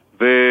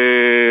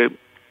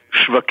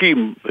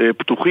 ושווקים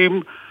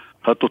פתוחים,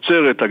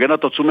 התוצרת,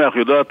 הגנת הצומח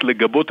יודעת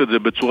לגבות את זה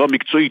בצורה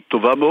מקצועית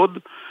טובה מאוד,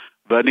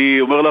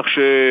 ואני אומר לך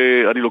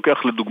שאני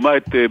לוקח לדוגמה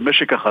את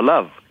משק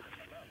החלב,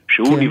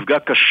 שהוא נפגע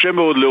קשה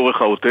מאוד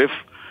לאורך העוטף.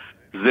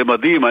 זה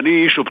מדהים,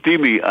 אני איש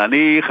אופטימי,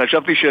 אני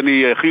חשבתי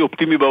שאני הכי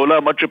אופטימי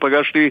בעולם עד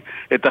שפגשתי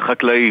את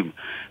החקלאים.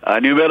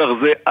 אני אומר לך,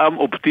 זה עם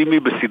אופטימי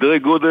בסדרי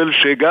גודל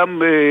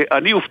שגם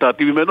אני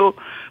הופתעתי ממנו,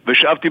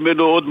 ושאבתי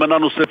ממנו עוד מנה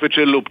נוספת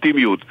של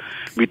אופטימיות.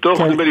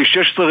 מתוך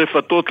 16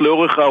 רפתות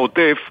לאורך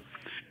העוטף,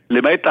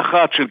 למעט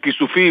אחת של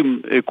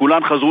כיסופים,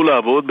 כולן חזרו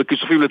לעבוד,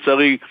 בכיסופים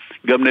לצערי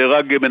גם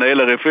נהרג מנהל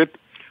הרפת.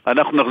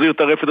 אנחנו נחזיר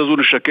את הרפת הזו,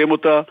 נשקם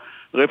אותה,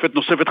 רפת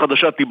נוספת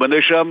חדשה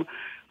תיבנה שם.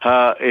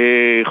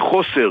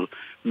 החוסר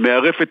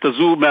מהרפת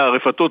הזו,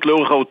 מהרפתות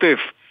לאורך העוטף,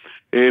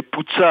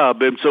 פוצע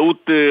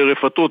באמצעות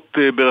רפתות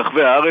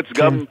ברחבי הארץ,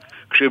 גם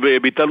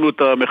כשביטלנו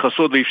את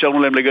המכסות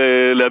ואפשרנו להם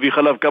להביא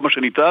חלב כמה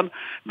שניתן,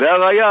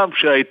 והראיה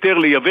שההיתר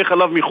לייבא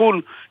חלב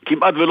מחול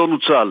כמעט ולא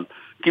נוצל.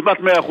 כמעט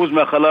 100%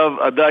 מהחלב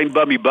עדיין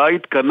בא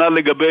מבית, כנ"ל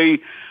לגבי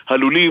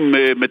הלולים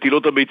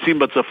מטילות הביצים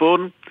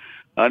בצפון.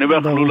 אני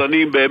אומר,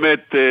 חלולנים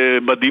באמת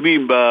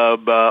מדהימים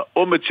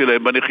באומץ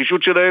שלהם,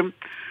 בנחישות שלהם.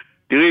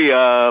 תראי,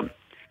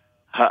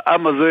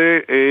 העם הזה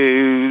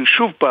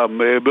שוב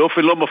פעם,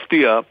 באופן לא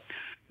מפתיע,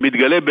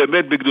 מתגלה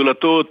באמת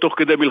בגדולתו תוך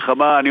כדי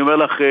מלחמה. אני אומר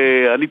לך,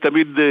 אני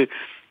תמיד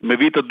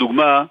מביא את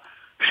הדוגמה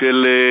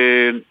של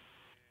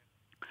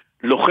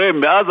לוחם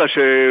מעזה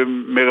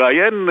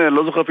שמראיין,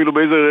 לא זוכר אפילו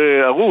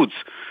באיזה ערוץ,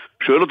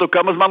 שואל אותו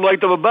כמה זמן לא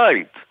היית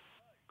בבית.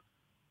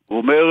 הוא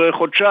אומר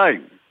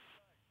חודשיים.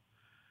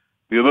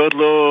 היא אומרת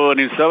לו,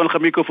 אני שם לך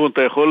מיקרופון,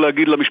 אתה יכול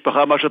להגיד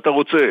למשפחה מה שאתה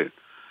רוצה.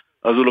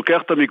 אז הוא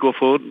לוקח את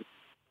המיקרופון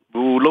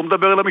והוא לא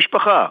מדבר אל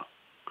המשפחה.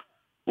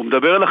 הוא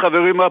מדבר על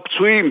החברים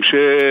הפצועים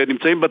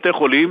שנמצאים בבתי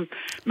חולים,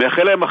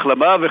 מאחל להם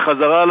החלמה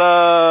וחזרה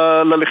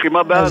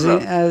ללחימה בעזה.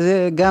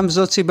 אז גם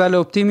זאת סיבה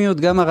לאופטימיות,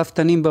 גם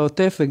הרפתנים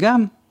בעוטף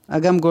וגם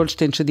אגם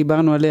גולדשטיין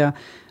שדיברנו עליה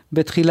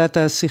בתחילת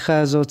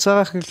השיחה הזאת. שר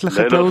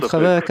החקלאות,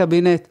 חבר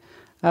הקבינט,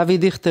 אבי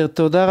דיכטר,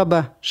 תודה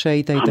רבה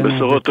שהיית איתנו.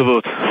 בשורות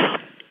טובות.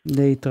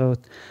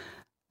 להתראות.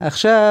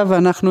 עכשיו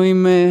אנחנו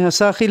עם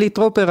השר חילי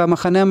טרופר,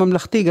 המחנה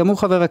הממלכתי, גם הוא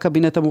חבר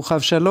הקבינט המורחב.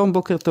 שלום,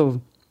 בוקר טוב.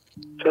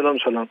 שלום,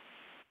 שלום.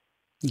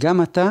 גם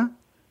אתה,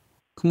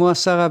 כמו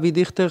השר אבי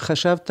דיכטר,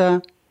 חשבת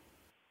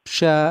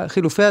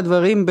שחילופי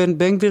הדברים בין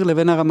בן גביר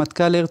לבין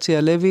הרמטכ"ל הרצי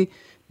הלוי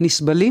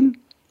נסבלים?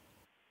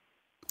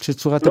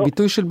 שצורת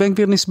הביטוי של בן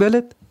גביר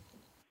נסבלת?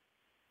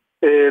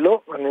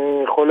 לא,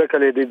 אני חולק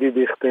על ידידי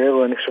דיכטר,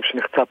 ואני חושב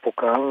שנחצה פה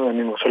קו,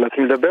 ואני מרשה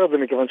לעצמי לדבר על זה,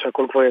 מכיוון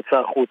שהכל כבר יצא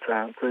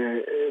החוצה.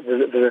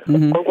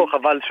 קודם כל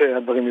חבל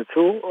שהדברים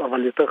יצאו,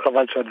 אבל יותר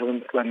חבל שהדברים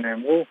בכלל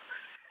נאמרו.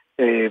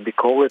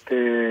 ביקורת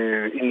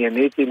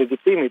עניינית היא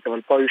לגיטימית,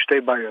 אבל פה היו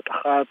שתי בעיות.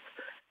 אחת,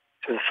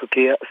 שזו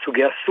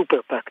סוגיה סופר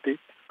טקטית,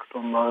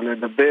 כלומר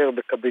לדבר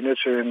בקבינט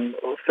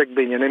שעוסק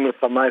בענייני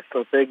מלחמה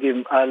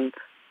אסטרטגיים על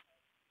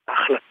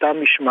החלטה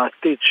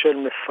משמעתית של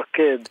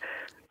מפקד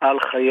על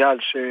חייל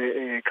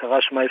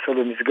שקרש מייסר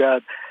במסגד,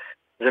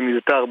 זה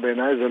מיותר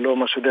בעיניי, זה לא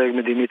מה שדרג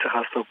מדיני צריך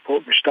לעסוק פה.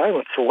 ושתיים,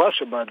 הצורה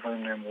שבה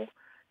הדברים נאמרו,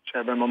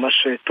 שהיה בהם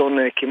ממש טון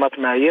כמעט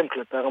מאיים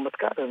כלפי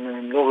הרמטכ"ל,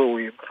 הם לא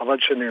ראויים, חבל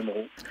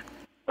שנאמרו.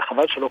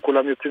 וחבל שלא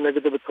כולם יוצאים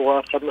נגד זה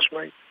בצורה חד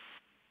משמעית.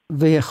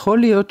 ויכול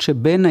להיות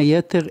שבין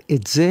היתר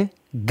את זה,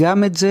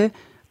 גם את זה,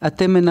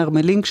 אתם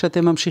מנרמלים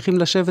כשאתם ממשיכים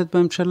לשבת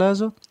בממשלה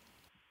הזאת?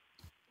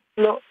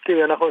 לא,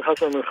 תראי, אנחנו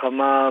נכנסנו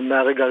למלחמה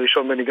מהרגע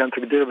הראשון, בני גנץ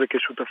הגדיר את זה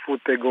כשותפות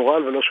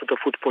גורל ולא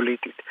שותפות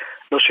פוליטית.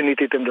 לא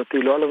שיניתי את עמדתי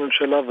לא על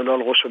הממשלה ולא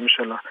על ראש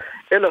הממשלה.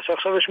 אלא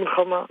שעכשיו יש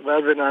מלחמה,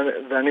 ואז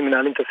ואני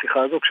מנהלים את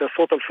השיחה הזו,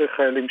 כשעשרות אלפי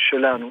חיילים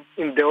שלנו,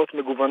 עם דעות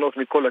מגוונות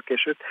מכל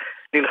הקשת,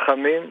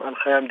 נלחמים על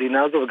חיי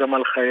המדינה הזו וגם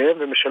על חייהם,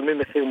 ומשלמים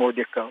מחיר מאוד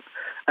יקר.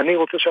 אני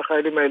רוצה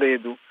שהחיילים האלה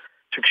ידעו,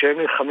 שכשהם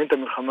נלחמים את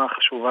המלחמה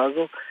החשובה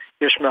הזו,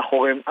 יש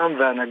מאחוריהם עם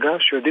והנהגה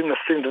שיודעים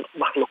לשים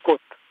מחלוקות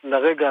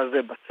לרגע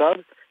הזה בצד,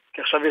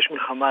 כי עכשיו יש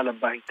מלחמה על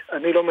הבית.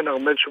 אני לא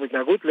מנרמל שום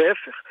התנהגות,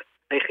 להפך.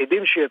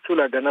 היחידים שיצאו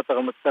להגנת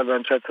הרמטכ"ל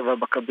ואנשי הצבא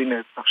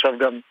בקבינט, עכשיו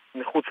גם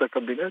מחוץ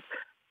לקבינט,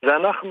 זה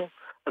אנחנו.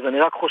 אז אני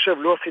רק חושב,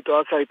 לא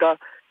הסיטואציה הייתה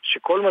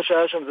שכל מה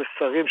שהיה שם זה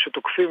שרים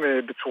שתוקפים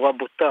בצורה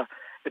בוטה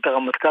את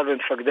הרמטכ"ל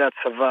ומפקדי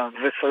הצבא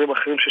ושרים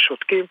אחרים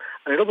ששותקים,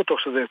 אני לא בטוח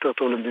שזה יותר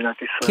טוב למדינת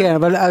ישראל. כן,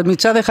 אבל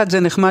מצד אחד זה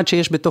נחמד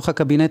שיש בתוך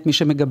הקבינט מי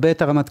שמגבה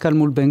את הרמטכ"ל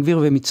מול בן גביר,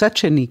 ומצד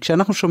שני,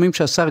 כשאנחנו שומעים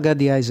שהשר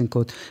גדי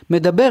איזנקוט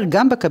מדבר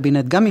גם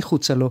בקבינט, גם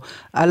מחוצה לו,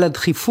 על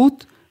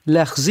הדחיפות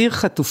להחזיר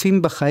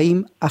חטופים בחיים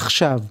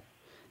עכשיו.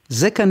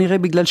 זה כנראה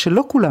בגלל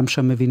שלא כולם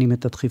שם מבינים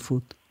את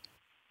הדחיפות.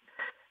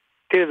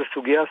 תראה, זו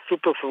סוגיה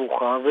סופר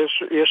סבוכה,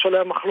 ויש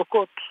עליה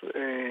מחלוקות.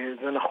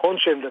 זה נכון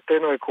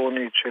שעמדתנו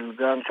העקרונית של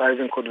גנץ,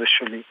 איזנקוט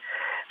ושלי,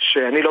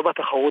 שאני לא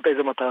בתחרות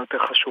איזה מטרה יותר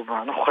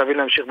חשובה. אנחנו חייבים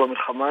להמשיך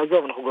במלחמה הזו,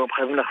 אבל אנחנו גם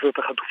חייבים להחזיר את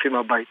החטופים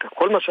הביתה.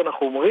 כל מה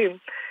שאנחנו אומרים,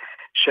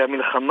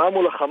 שהמלחמה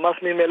מול החמאס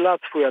ממילא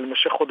צפויה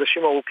למשך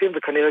חודשים ארוכים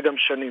וכנראה גם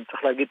שנים.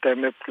 צריך להגיד את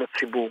האמת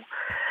לציבור.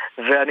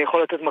 ואני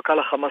יכול לתת מכה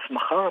לחמאס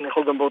מחר, אני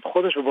יכול גם בעוד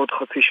חודש ובעוד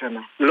חצי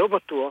שנה. לא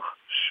בטוח,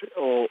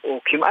 או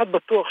כמעט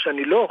בטוח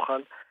שאני לא אוכל,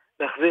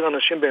 להחזיר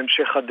אנשים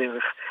בהמשך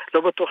הדרך.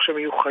 לא בטוח שהם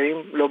יהיו חיים,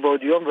 לא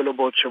בעוד יום ולא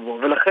בעוד שבוע.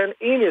 ולכן,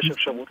 אם יש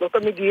אפשרות, לא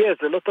תמיד יהיה,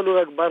 זה לא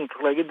תלוי רק בנו,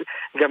 צריך להגיד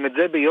גם את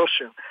זה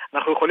ביושר.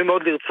 אנחנו יכולים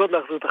מאוד לרצות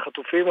להחזיר את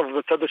החטופים, אבל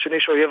בצד השני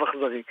יש אויב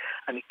אכזרי.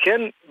 אני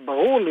כן,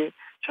 ברור לי,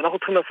 שאנחנו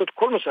צריכים לעשות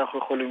כל מה שאנחנו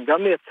יכולים,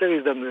 גם לייצר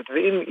הזדמנות,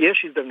 ואם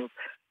יש הזדמנות,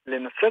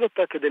 לנצל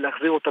אותה כדי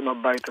להחזיר אותם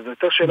הביתה.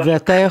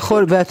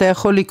 ואתה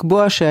יכול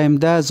לקבוע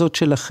שהעמדה הזאת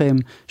שלכם,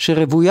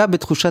 שרבויה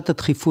בתחושת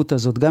הדחיפות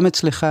הזאת, גם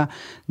אצלך,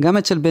 גם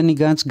אצל בני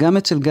גנץ, גם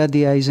אצל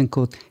גדי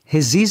איזנקוט,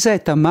 הזיזה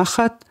את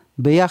המחט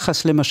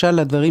ביחס למשל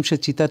לדברים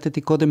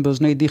שציטטתי קודם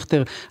באוזני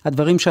דיכטר,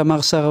 הדברים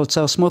שאמר שר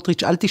האוצר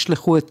סמוטריץ', אל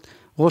תשלחו את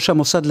ראש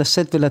המוסד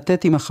לשאת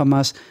ולתת עם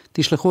החמאס,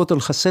 תשלחו אותו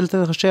לחסל את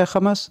ראשי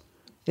החמאס?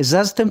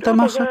 הזזתם את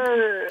המחט?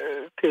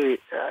 תראי,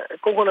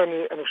 קודם כל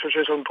אני חושב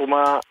שיש לנו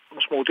תרומה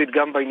משמעותית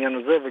גם בעניין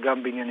הזה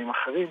וגם בעניינים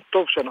אחרים.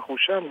 טוב שאנחנו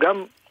שם,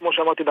 גם כמו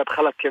שאמרתי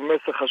בהתחלה,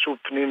 כמסר חשוב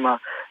פנימה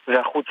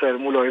והחוצה אל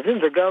מול האויבים,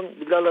 וגם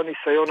בגלל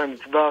הניסיון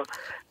הנצבר,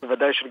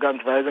 בוודאי של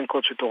גנץ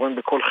ואיזנקוט שתורם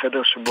בכל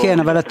חדר שבו... כן,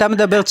 אבל אתה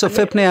מדבר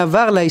צופה פני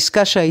עבר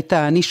לעסקה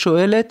שהייתה. אני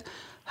שואלת,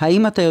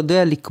 האם אתה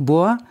יודע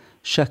לקבוע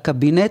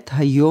שהקבינט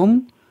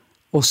היום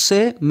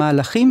עושה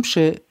מהלכים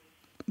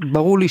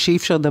שברור לי שאי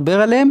אפשר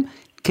לדבר עליהם,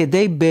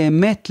 כדי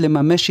באמת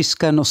לממש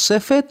עסקה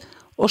נוספת,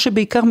 או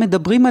שבעיקר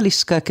מדברים על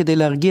עסקה כדי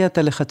להרגיע את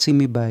הלחצים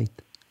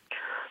מבית?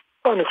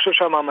 אני חושב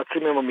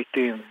שהמאמצים הם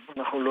אמיתיים.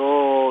 אנחנו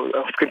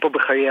עוסקים פה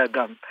בחיי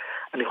אדם.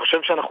 אני חושב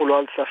שאנחנו לא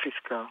על סף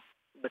עסקה.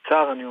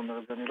 בצער אני אומר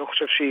את זה. אני לא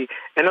חושב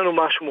אין לנו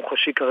משהו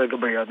מוחשי כרגע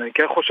ביד. אני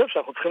חושב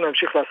שאנחנו צריכים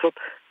להמשיך לעשות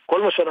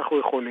כל מה שאנחנו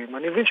יכולים.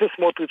 אני מבין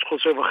שסמוטריץ'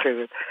 חושב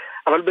אחרת.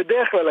 אבל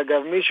בדרך כלל,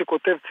 אגב, מי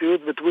שכותב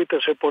ציוץ בטוויטר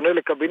שפונה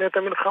לקבינט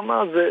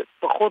המלחמה, זה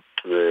פחות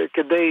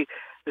כדי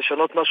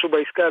לשנות משהו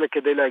בעסקה, אלא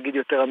כדי להגיד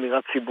יותר אמירה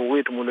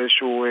ציבורית מול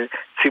איזשהו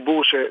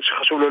ציבור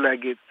שחשוב לו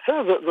להגיד.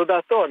 זו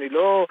דעתו,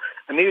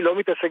 אני לא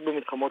מתעסק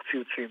במלחמות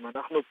ציוצים.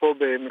 אנחנו פה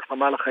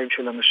במלחמה על החיים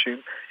של אנשים.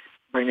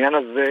 בעניין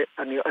הזה,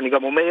 אני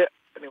גם אומר,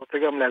 אני רוצה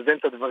גם לאזן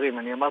את הדברים.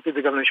 אני אמרתי את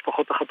זה גם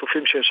למשפחות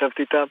החטופים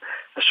שישבתי איתם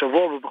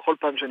השבוע, ובכל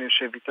פעם שאני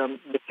יושב איתם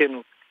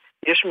בכנות.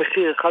 יש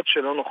מחיר אחד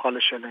שלא נוכל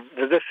לשלם,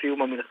 וזה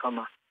סיום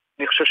המלחמה.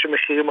 אני חושב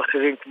שמחירים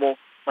אחרים כמו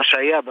מה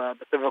שהיה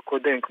בטבע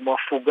הקודם, כמו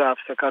הפוגה,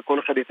 הפסקה, כל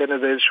אחד ייתן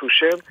לזה איזשהו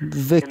שם.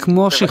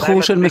 וכמו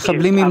שחרור של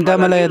מחבלים עם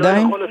דם על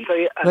הידיים?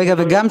 רגע,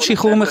 וגם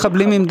שחרור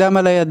מחבלים עם דם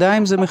על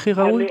הידיים זה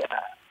מחיר ראוי?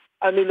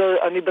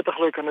 אני בטח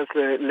לא אכנס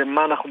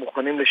למה אנחנו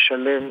מוכנים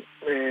לשלם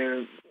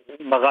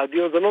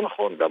ברדיו, זה לא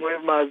נכון, גם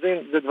אוהב מאזין,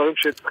 זה דברים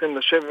שצריכים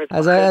לשבת.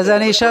 אז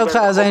אני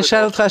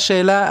אשאל אותך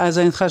שאלה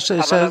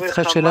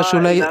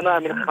שאולי...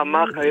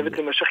 המלחמה חייבת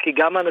להימשך, כי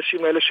גם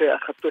האנשים האלה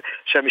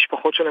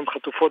שהמשפחות שלהם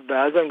חטופות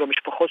בעזה, הם גם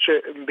משפחות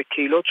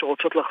בקהילות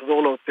שרוצות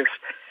לחזור לעוטף.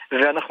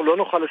 ואנחנו לא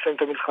נוכל לסיים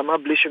את המלחמה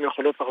בלי שהן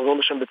יכולות לחזור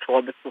לשם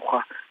בצורה בטוחה.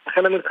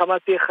 לכן המלחמה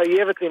תהיה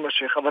חייבת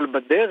להימשך, אבל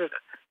בדרך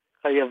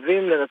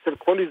חייבים לנצל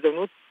כל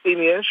הזדמנות, אם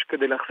יש,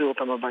 כדי להחזיר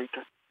אותם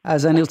הביתה.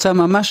 אז אני רוצה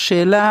ממש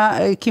שאלה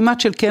כמעט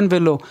של כן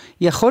ולא.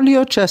 יכול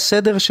להיות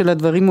שהסדר של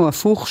הדברים הוא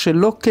הפוך,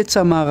 שלא קץ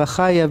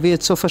המערכה יביא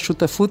את סוף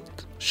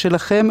השותפות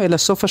שלכם, אלא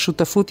סוף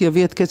השותפות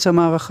יביא את קץ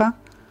המערכה?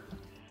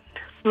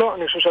 לא,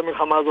 אני חושב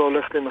שהמלחמה הזו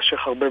הולכת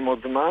להימשך הרבה מאוד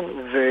זמן,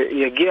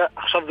 ויגיע,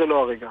 עכשיו זה לא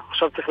הרגע,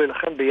 עכשיו צריך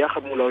להילחם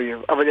ביחד מול האויב,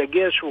 אבל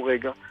יגיע איזשהו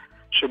רגע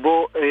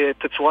שבו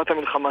תצורת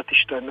המלחמה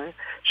תשתנה,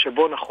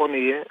 שבו נכון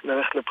יהיה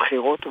ללכת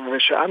לבחירות,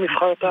 ושהעם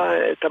יבחר את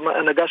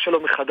ההנהגה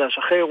שלו מחדש.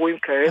 אחרי אירועים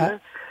כאלה,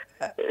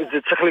 זה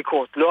צריך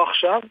לקרות, לא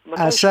עכשיו.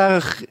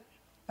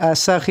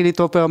 השר חילי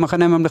טרופר,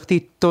 המחנה הממלכתי,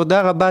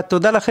 תודה רבה,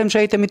 תודה לכם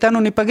שהייתם איתנו,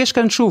 ניפגש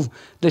כאן שוב,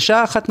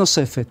 לשעה אחת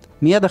נוספת,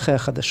 מיד אחרי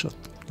החדשות.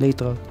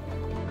 להתראות.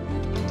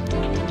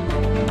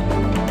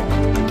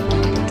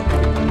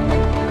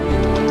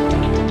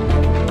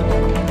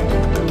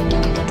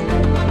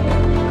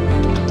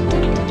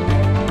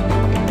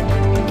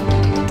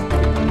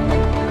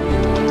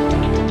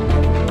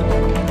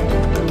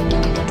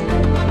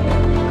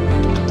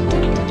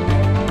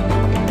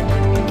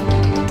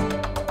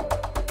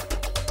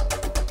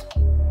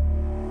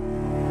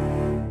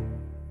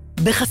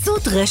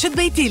 בחסות רשת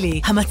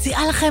ביתילי,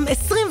 המציעה לכם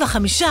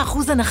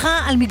 25% הנחה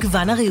על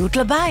מגוון הריהוט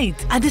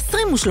לבית. עד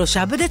 23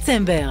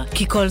 בדצמבר,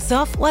 כי כל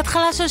סוף הוא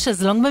התחלה של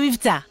שזלונג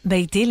במבצע.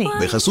 ביתילי.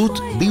 בחסות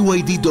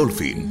BYD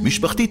דולפין,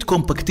 משפחתית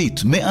קומפקטית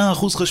 100%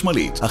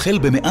 חשמלית, החל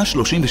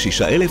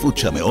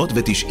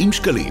ב-136,990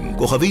 שקלים.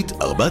 כוכבית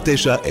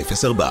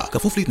 4904,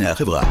 כפוף לתנאי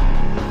החברה.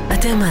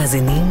 אתם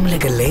מאזינים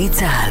לגלי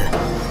צהל.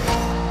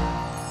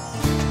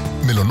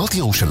 מלונות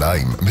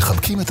ירושלים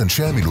מחבקים את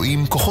אנשי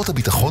המילואים, כוחות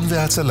הביטחון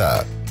וההצלה.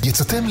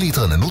 יצאתם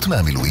להתרננות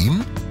מהמילואים?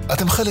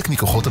 אתם חלק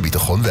מכוחות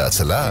הביטחון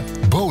וההצלה?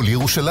 בואו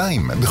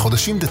לירושלים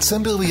בחודשים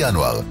דצמבר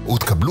וינואר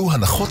ותקבלו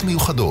הנחות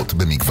מיוחדות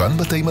במגוון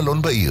בתי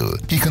מלון בעיר.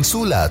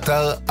 היכנסו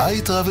לאתר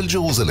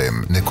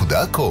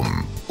iTravelJerusalem.com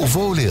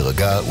ובואו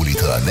להירגע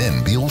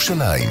ולהתרענן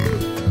בירושלים.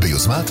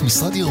 ביוזמת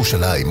משרד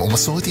ירושלים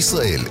ומסורת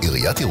ישראל,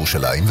 עיריית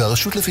ירושלים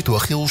והרשות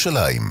לפיתוח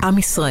ירושלים. עם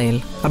ישראל,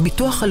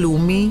 הביטוח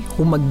הלאומי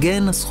הוא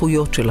מגן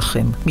הזכויות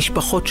שלכם.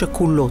 משפחות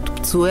שכולות,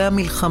 פצועי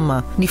המלחמה,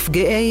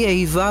 נפגעי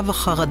איבה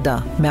וחרדה.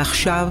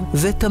 מעכשיו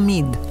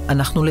ותמיד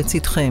אנחנו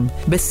לצדכם.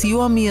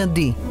 בסיוע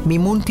מיידי,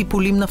 מימון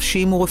טיפולים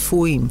נפשיים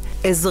ורפואיים,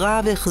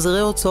 עזרה והחזרי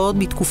הוצאות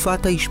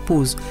בתקופת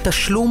האשפוז,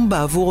 תשלום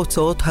בעבור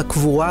הוצאות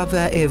הקבורה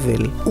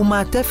והאבל,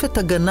 ומעטפת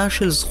הגנה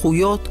של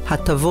זכויות,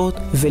 הטבות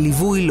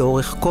וליווי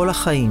לאורך כל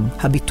החיים.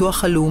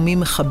 הביטוח הלאומי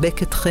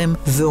מחבק אתכם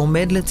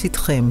ועומד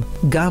לצדכם,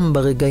 גם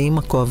ברגעים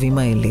הכואבים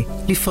האלה.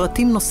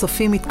 לפרטים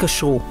נוספים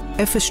התקשרו 02-626-9999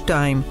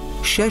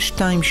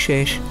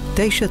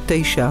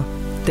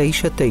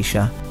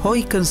 או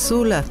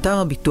ייכנסו לאתר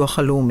הביטוח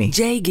הלאומי.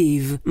 ג'יי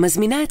גיב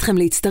מזמינה אתכם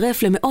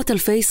להצטרף למאות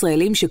אלפי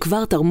ישראלים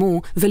שכבר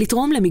תרמו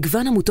ולתרום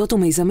למגוון עמותות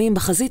ומיזמים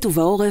בחזית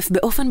ובעורף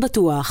באופן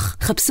בטוח.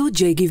 חפשו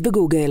ג'יי גיב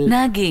בגוגל.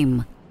 נהגים,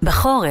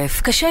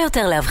 בחורף קשה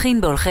יותר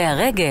להבחין בהולכי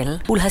הרגל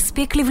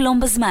ולהספיק לבלום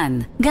בזמן,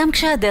 גם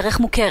כשהדרך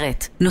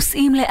מוכרת.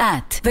 נוסעים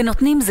לאט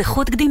ונותנים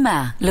זכות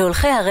קדימה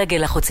להולכי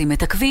הרגל החוצים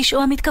את הכביש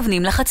או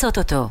המתכוונים לחצות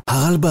אותו.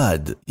 הרלב"ד,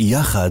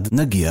 יחד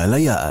נגיע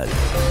ליעד.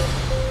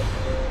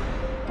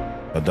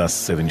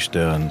 הדס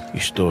לוינשטרן,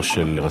 אשתו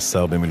של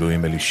רס"ר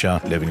במילואים אלישע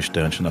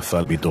לוינשטרן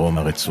שנפל בדרום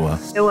הרצועה.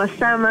 הוא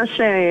עשה מה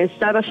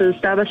שסבא של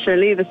סבא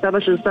שלי וסבא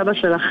של סבא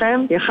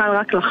שלכם יכל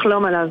רק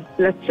לחלום עליו.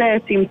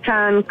 לצאת עם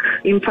טנק,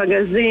 עם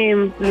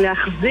פגזים,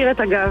 להחזיר את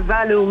הגאווה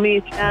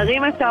הלאומית,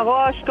 להרים את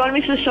הראש, כל מי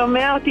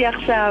ששומע אותי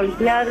עכשיו,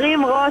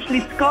 להרים ראש,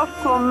 לזקוף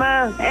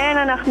קומה. אין,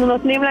 אנחנו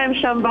נותנים להם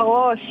שם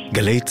בראש.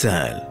 גלי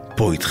צהל,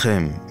 פה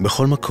איתכם,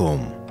 בכל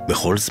מקום,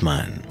 בכל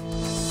זמן.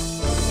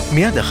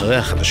 מיד אחרי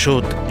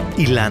החדשות,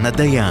 אילנה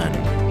דיין.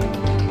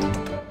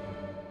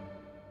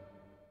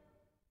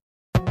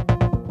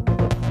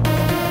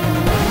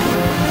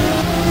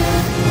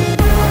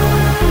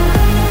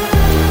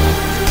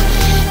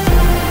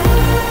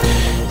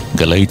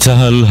 גלי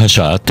צהל,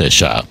 השעה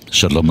 9.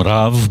 שלום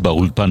רב,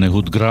 באולפן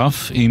אהוד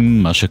גרף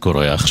עם מה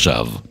שקורה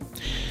עכשיו.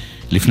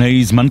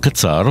 לפני זמן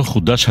קצר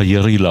חודש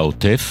הירי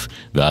לעוטף,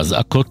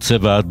 והזעקות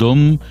צבע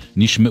אדום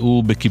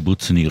נשמעו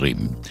בקיבוץ נירים.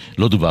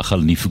 לא דווח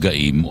על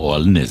נפגעים או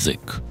על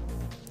נזק.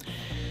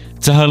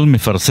 צהל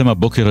מפרסם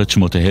הבוקר את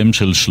שמותיהם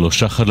של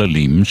 3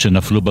 חללים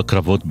שנפלו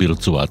בקרבות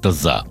ברצועת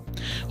עזה.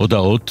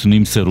 הודעות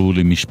נמסרו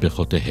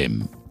למשפחותיהם.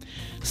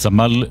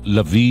 סמל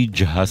לוי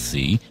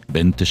ג'הסי,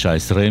 בן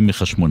 19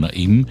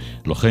 מחשמונאים,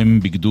 לוחם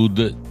בגדוד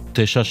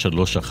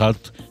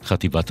 931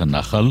 חטיבת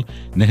הנחל,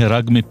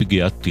 נהרג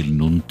מפגיעת טיל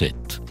נ"ט.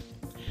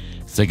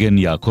 סגן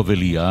יעקב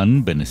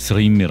אליאן, בן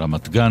 20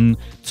 מרמת גן,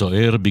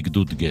 צוער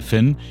בגדוד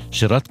גפן,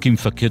 שירת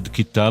כמפקד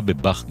כיתה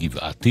בבח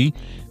גבעתי,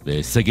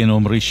 וסגן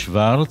עומרי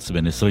שוורץ,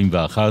 בן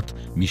 21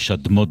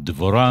 משדמות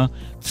דבורה,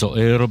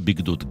 צוער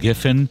בגדוד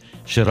גפן,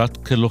 שירת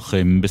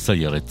כלוחם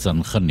בסיירת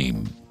צנחנים.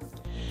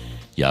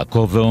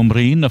 יעקב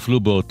ועומרי נפלו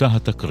באותה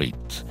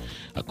התקרית.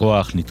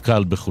 הכוח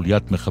נתקל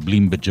בחוליית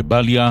מחבלים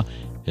בג'בליה,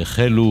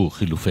 החלו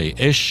חילופי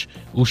אש,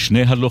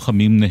 ושני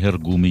הלוחמים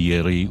נהרגו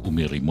מירי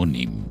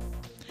ומרימונים.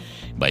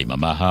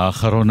 ביממה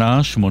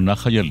האחרונה 8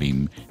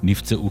 חיילים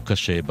נפצעו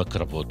קשה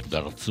בקרבות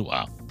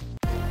ברצועה.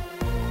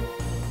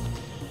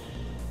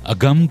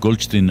 אגם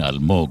גולדשטיין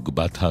אלמוג,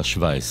 בת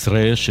ה-17,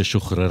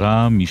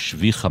 ששוחררה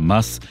משבי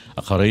חמאס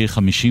אחרי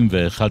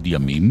 51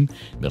 ימים,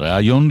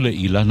 בריאיון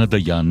לאילנה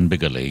דיין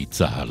בגלי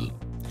צהל.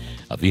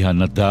 אביה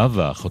נדב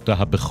ואחותה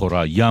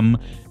הבכורה ים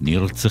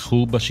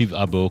נרצחו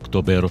ב7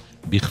 באוקטובר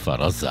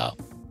בכפר עזה.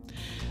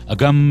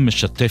 אגם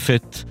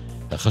משתפת,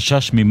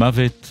 החשש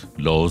ממוות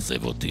לא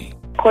עוזב אותי.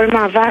 כל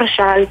מעבר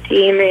שאלתי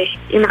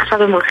אם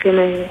עכשיו הם הולכים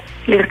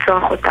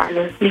לרצוח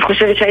אותנו. אני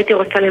חושבת שהייתי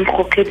רוצה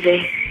למחוק את זה.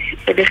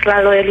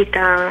 ובכלל לא היה לי את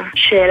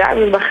השאלה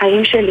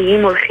בחיים שלי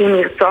אם הולכים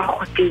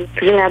לרצוח אותי.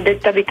 זה לאבד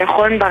את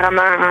הביטחון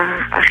ברמה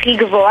הכי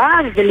גבוהה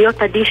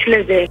ולהיות אדיש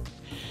לזה.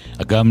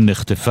 אגם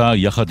נחטפה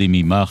יחד עם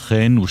אמה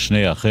חן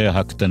ושני אחיה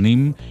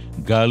הקטנים,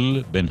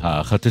 גל בן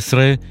ה-11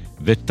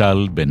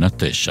 וטל בן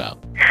ה-9.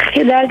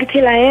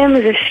 דאגתי להם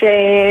זה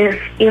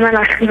שאם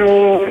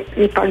אנחנו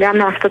ניפגע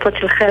מההפצצות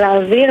של חיל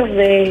האוויר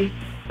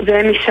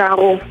והם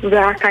יישארו,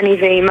 ורק אני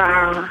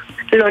ואמא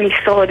לא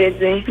נשרוד את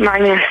זה. מה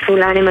הם יעשו,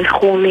 לאן הם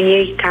הלכו, מי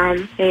יהיה איתם.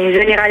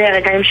 זה נראה לי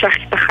הרגעים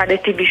שהכי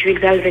פחדתי בשביל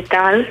גל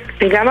וטל.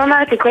 וגם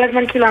אמרתי, כל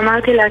הזמן כאילו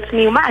אמרתי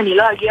לעצמי, מה, אני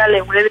לא אגיע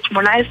להולדת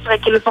 18,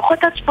 כאילו לפחות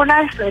עד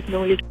 18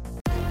 תנו לי.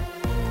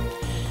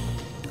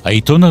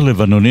 העיתון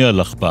הלבנוני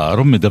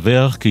אל-אחבר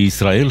מדווח כי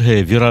ישראל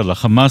העבירה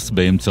לחמאס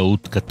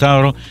באמצעות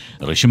קטר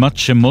רשימת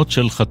שמות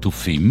של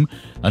חטופים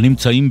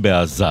הנמצאים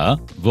בעזה,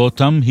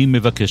 ואותם היא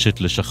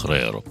מבקשת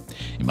לשחרר.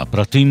 עם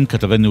הפרטים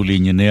כתבנו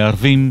לענייני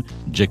ערבים,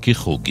 ג'קי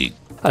חוגי.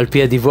 על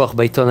פי הדיווח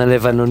בעיתון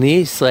הלבנוני,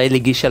 ישראל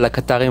הגישה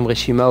לקטרים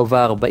רשימה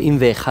ובה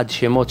 41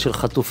 שמות של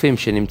חטופים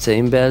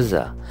שנמצאים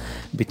בעזה.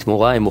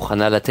 בתמורה היא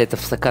מוכנה לתת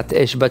הפסקת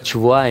אש בת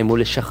שבועיים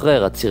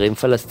ולשחרר עצירים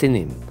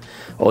פלסטינים.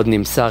 עוד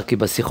נמסר כי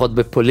בשיחות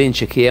בפולין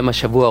שקיים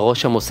השבוע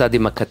ראש המוסד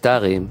עם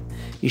הקטרים,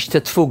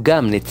 השתתפו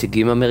גם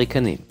נציגים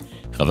אמריקנים.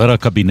 חבר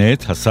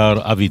הקבינט, השר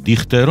אבי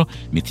דיכטר,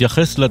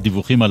 מתייחס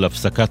לדיווחים על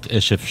הפסקת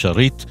אש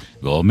אפשרית,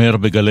 ואומר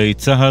בגלי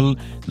צהל,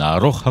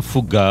 נערוך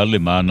הפוגה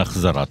למען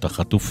החזרת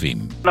החטופים.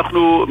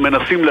 אנחנו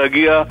מנסים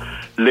להגיע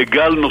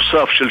לגל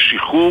נוסף של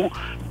שחרור,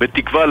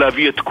 בתקווה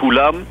להביא את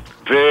כולם,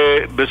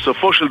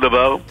 ובסופו של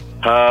דבר,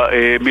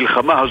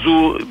 המלחמה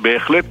הזו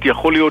בהחלט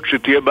יכול להיות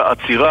שתהיה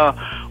בעצירה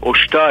או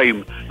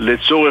 2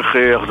 לצורך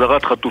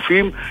החזרת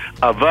חטופים,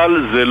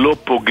 אבל זה לא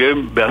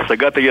פוגם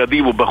בהשגת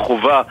היעדים או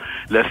בחובה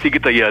להשיג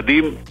את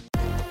היעדים.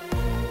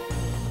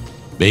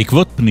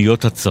 בעקבות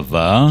פניות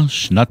הצבא,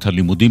 שנת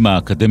הלימודים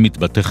האקדמית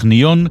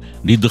בטכניון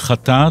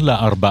נדחתה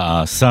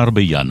ל-14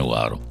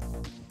 בינואר.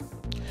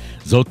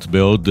 זאת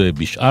בעוד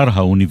בשאר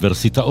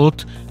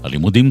האוניברסיטאות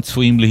הלימודים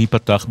צפויים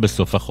להיפתח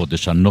בסוף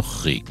החודש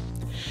הנוכחי.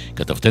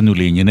 כתבתנו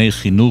לענייני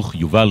חינוך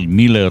יובל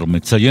מילר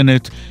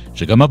מציינת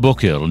שגם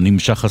הבוקר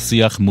נמשך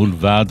השיח מול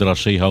ועד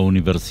ראשי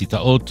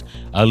האוניברסיטאות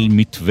על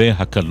מתווה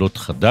הקלות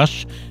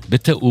חדש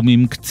בתאום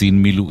עם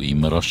קצין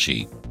מילואים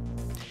ראשי.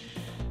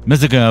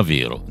 מזג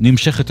האוויר,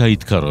 נמשכת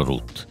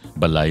ההתקררות.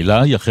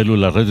 בלילה יחלו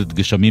לרדת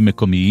גשמים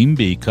מקומיים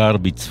בעיקר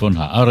בצפון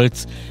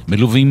הארץ,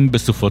 מלווים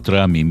בסופות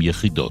רעמים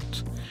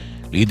יחידות.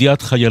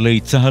 לידיעת חיילי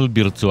צהל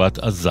ברצועת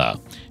עזה,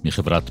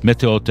 מחברת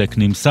מטאוטק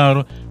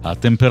נמסר,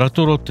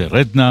 הטמפרטורות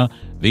תרדנה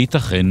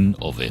וייתכן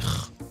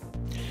אובך.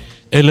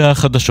 אלה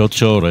החדשות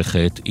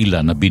שעורכת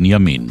אילנה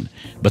בנימין,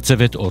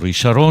 בצוות אורי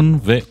שרון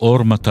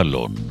ואור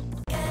מטלון.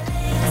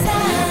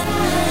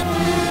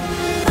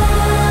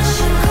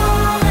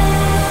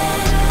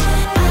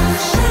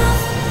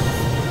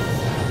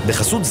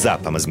 בחסות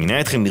זאפ,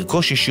 המזמינה אתכם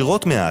לרכוש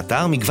ישירות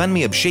מהאתר מגוון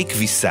מייבשי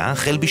כביסה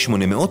החל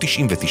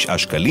ב-899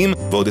 שקלים,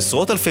 ועוד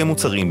עשרות אלפי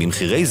מוצרים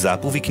במחירי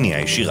זאפ ובקנייה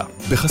ישירה.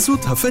 בחסות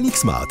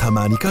הפניקס סמארט,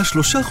 המעניקה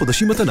 3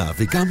 חודשים מתנה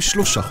וגם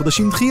 3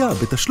 חודשים דחייה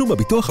בתשלום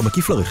הביטוח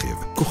המקיף לרכיב.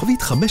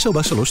 כוכבית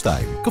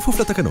 5432, כפוף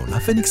לתקנון,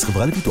 הפניקס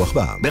חברה לפיתוח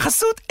בע"מ.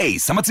 בחסות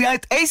אייס, המציעה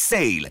את אייס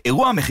סייל,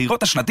 אירוע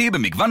המחירות השנתי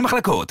במגוון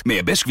מחלקות.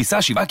 מייבש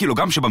כביסה 7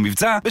 קילוגרם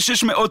שבמבצע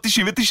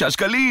ב-699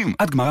 שקלים.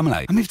 עד גמר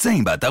המלאי.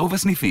 המבצעים באתר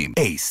ובסניפים.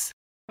 אייס.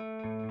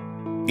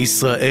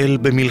 ישראל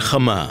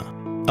במלחמה.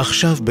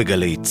 עכשיו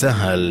בגלי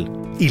צהל,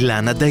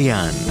 אילנה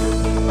דיין.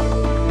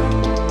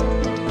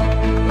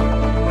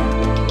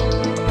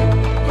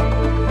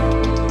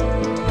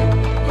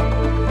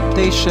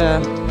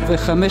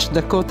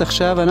 9:05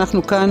 עכשיו,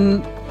 אנחנו כאן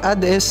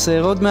עד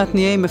 10, עוד מעט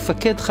נהיה עם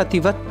מפקד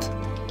חטיבת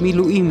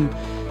מילואים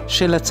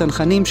של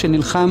הצנחנים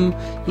שנלחם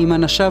עם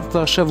אנשיו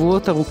כבר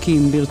שבועות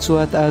ארוכים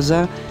ברצועת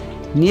עזה.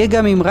 נהיה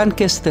גם עם רן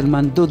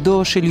קסטלמן,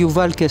 דודו של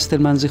יובל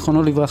קסטלמן,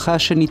 זיכרונו לברכה,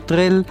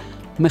 שנטרל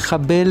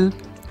מחבל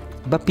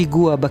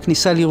בפיגוע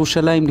בכניסה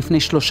לירושלים לפני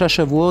 3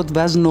 שבועות,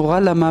 ואז נורא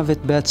למוות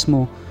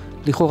בעצמו,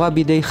 לכאורה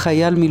בידי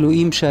חייל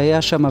מילואים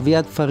שהיה שם,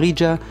 אביעד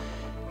פריג'ה,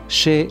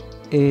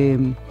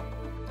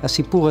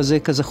 שהסיפור הזה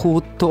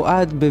כזכור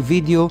תועד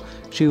בווידאו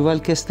שיובל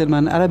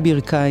קסטלמן על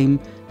הברכיים,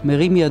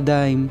 מרים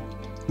ידיים,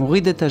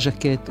 מוריד את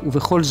הז'קט,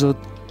 ובכל זאת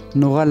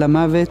נורא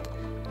למוות,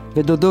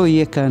 ודודו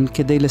יהיה כאן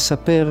כדי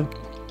לספר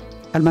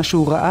על מה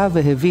שהוא ראה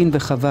והבין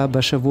וחווה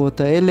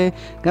בשבועות האלה.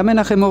 גם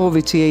מנחם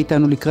הורוביץ יהיה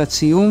איתנו לקראת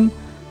סיום.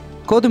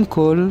 קודם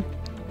כל,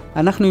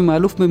 אנחנו עם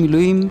האלוף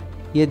במילואים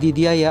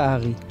ידידיה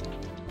יערי.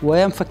 הוא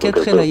היה מפקד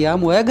חיל הים,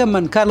 הוא היה גם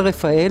מנכ"ל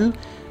רפאל,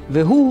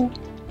 והוא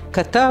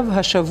כתב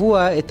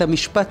השבוע את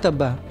המשפט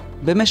הבא.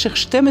 במשך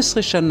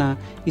 12 שנה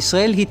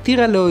ישראל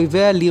התירה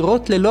לאויביה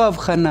לירות ללא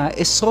הבחנה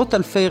עשרות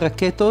אלפי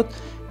רקטות,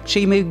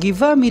 כשהיא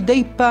מגיבה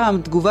מדי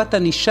פעם תגובת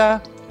אנישה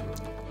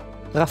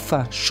רפה.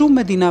 שום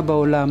מדינה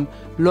בעולם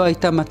לא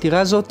הייתה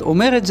מתירה זאת.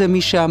 אומר את זה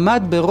מי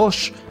שעמד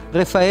בראש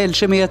רפאל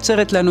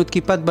שמייצרת לנו את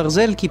כיפת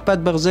ברזל. כיפת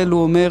ברזל,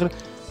 הוא אומר,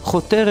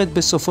 חותרת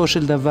בסופו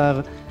של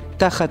דבר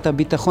תחת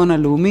הביטחון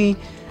הלאומי.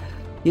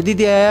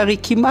 ידידי יערי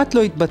כמעט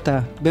לא התבטא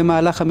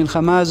במהלך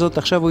המלחמה הזאת.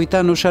 עכשיו הוא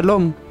איתנו.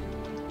 שלום,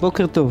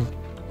 בוקר טוב.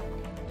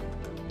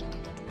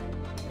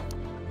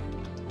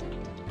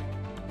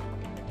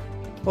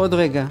 עוד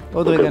רגע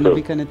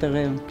נביא כאן את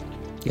הרעיון.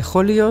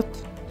 יכול להיות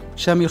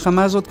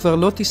שהמלחמה הזאת כבר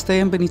לא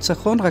תסתיים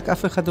בניצחון, רק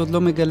אף אחד עוד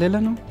לא מגלה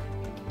לנו?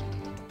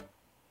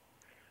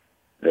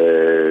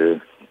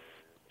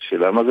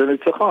 שאלה מה זה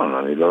ניצחון?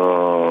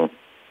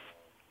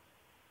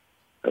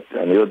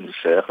 אני עוד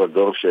שייך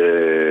לדור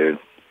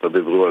שלא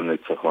דיברו על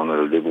ניצחון,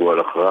 אלא דיברו על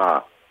הכרעה.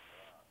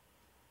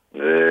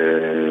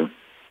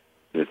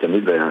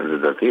 ותמיד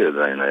לדעתי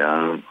עדיין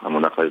היה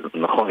המונח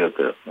נכון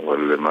יותר,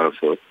 אבל מה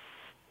לעשות?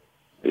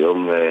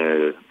 היום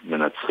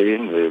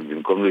מנצחים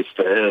ובמקום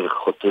להסתער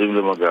חותרים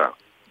למגע.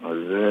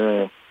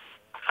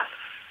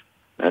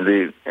 אז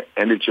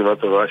אין לי תשובה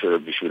טובה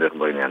בשבילך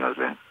בעניין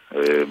הזה.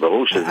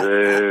 ברור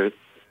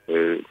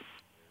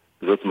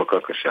זאת מכה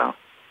קשה,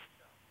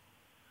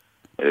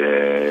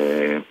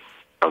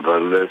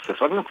 אבל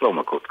ספגנו כבר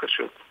מכות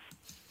קשות,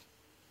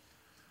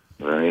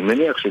 ואני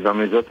מניח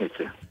שגם מזאת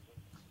נצא.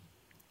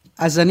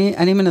 אז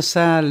אני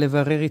מנסה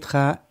לברר איתך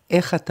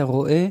איך אתה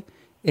רואה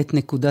את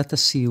נקודת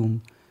הסיום.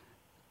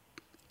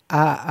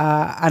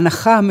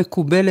 ההנחה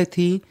המקובלת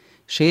היא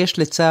שיש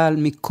לצה"ל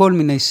מכל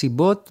מיני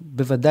סיבות,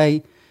 בוודאי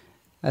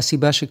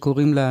הסיבה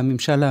שקוראים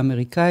לממשל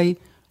האמריקאי,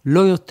 לא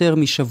יותר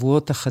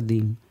משבועות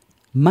אחדים.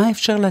 מה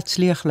אפשר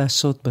להצליח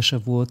לעשות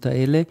בשבועות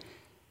האלה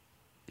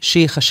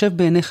שיחשב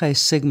בעיניך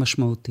הישג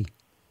משמעותי?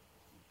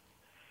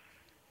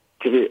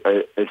 תראי,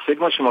 הישג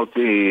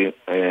משמעותי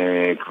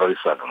כבר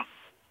השגנו.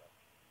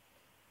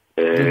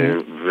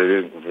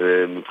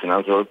 ומבחינה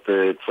זאת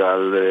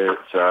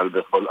צה"ל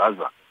בכל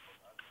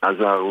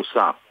עזה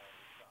הרוסה.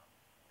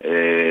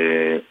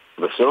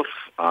 בסוף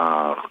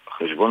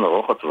החשבון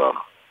ארוך הטווח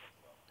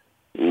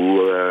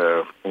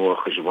הוא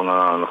החשבון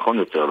הנכון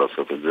יותר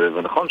לעשות את זה,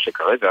 ונכון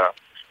שכרגע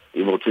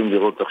אם רוצים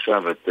לראות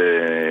עכשיו את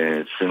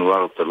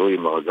סינואר תלוי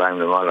עם הרגליים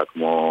למעלה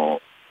כמו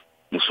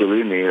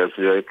מוסוליני, אז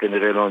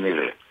כנראה לא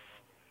נראה.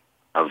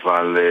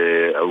 אבל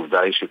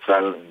העובדה היא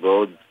שצה"ל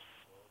בעוד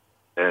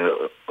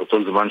אותו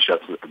זמן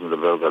שאת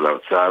מדברת עליו,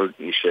 צה"ל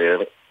יישאר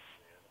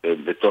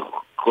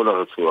בתוך כל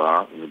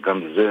הרצועה,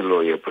 וגם זה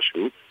לא יהיה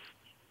פשוט,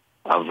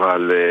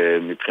 אבל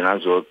מבחינה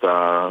זאת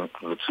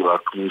הרצועה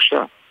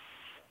כבושה.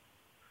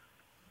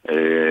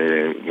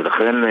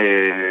 ולכן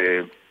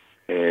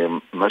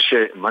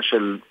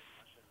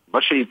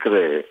מה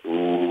שיקרה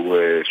הוא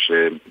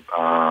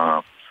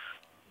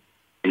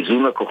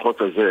איזון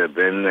הכוחות הזה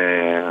בין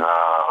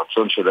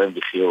הרצון שלהם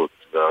לחיות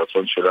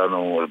והרצון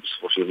שלנו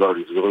בסופו של דבר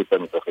לסגור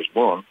איתם את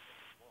החשבון,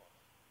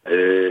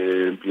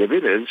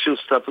 יביא לאיזשהו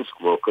סטטוס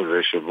קוו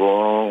כזה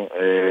שבו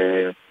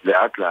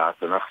לאט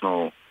לאט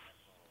אנחנו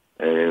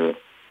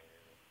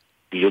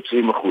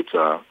יוצאים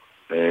החוצה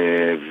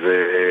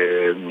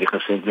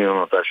ונכנסים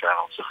פנימה מתי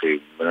שאנחנו צריכים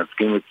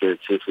ונתקים את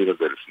ציר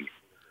פילדלפי,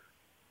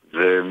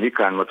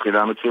 ומכאן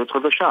מתחילה מציאות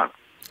חדשה.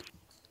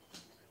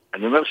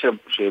 אני אומר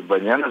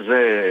שבעניין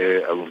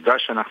הזה העובדה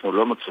שאנחנו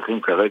לא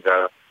מצליחים כרגע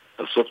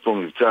לעשות פה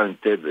מבצע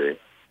אנטבה,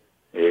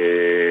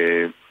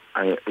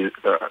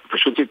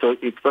 פשוט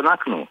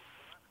התפנקנו.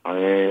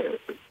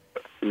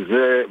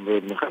 זה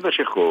במלחמת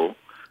השחרור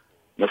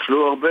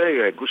נפלו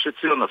הרבה, גוש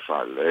עציון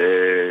נפל,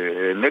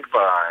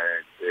 נגבה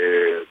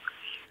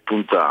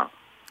פונתה.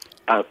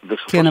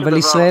 כן,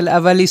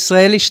 אבל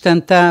ישראל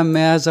השתנתה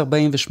מאז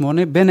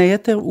 48, בין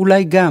היתר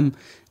אולי גם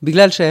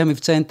בגלל שהיה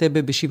מבצע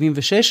אנטבה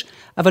ב-76,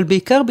 אבל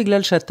בעיקר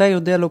בגלל שאתה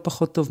יודע לא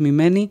פחות טוב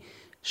ממני,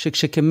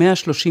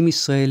 שכ-130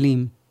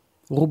 ישראלים,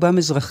 רובם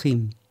אזרחים,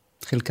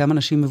 חלקם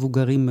אנשים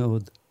מבוגרים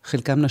מאוד,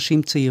 חלקם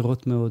נשים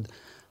צעירות מאוד,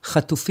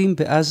 חטופים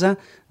בעזה,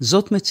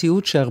 זאת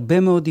מציאות שהרבה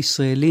מאוד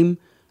ישראלים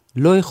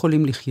לא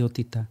יכולים לחיות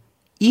איתה.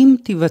 אם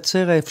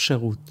תיווצר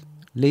האפשרות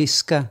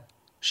לעסקה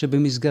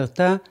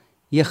שבמסגרתה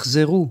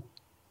יחזרו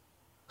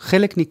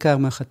חלק ניכר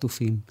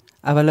מהחטופים,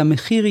 אבל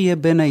המחיר יהיה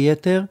בין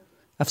היתר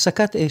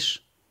הפסקת אש,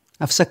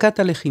 הפסקת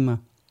הלחימה.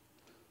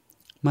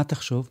 מה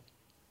תחשוב?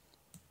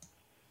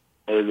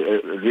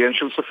 לי אין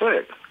שום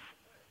ספק.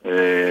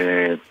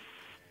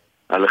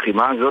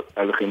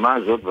 הלחימה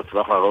הזאת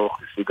בטווח הארוך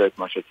השיגה את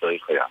מה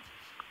שצריך היה.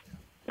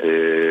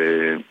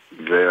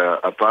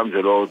 והפעם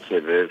זה לא עוד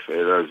סבב,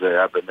 אלא זה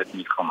היה באמת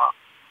מלחמה.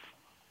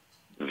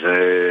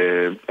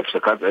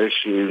 והפסקת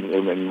אש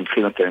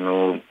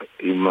מבחינתנו,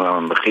 אם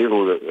המחיר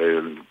הוא,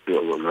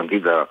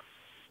 נגיד,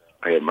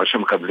 מה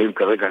שמקבלים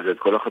כרגע זה את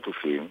כל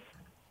החטופים,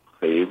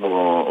 חיים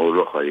או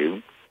לא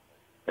חיים,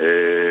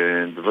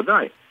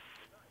 בוודאי.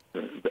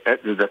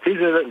 לדעתי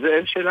זה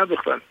אין שאלה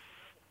בכלל.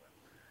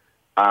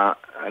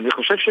 אני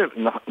חושב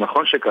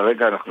שנכון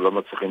שכרגע אנחנו לא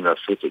מצליחים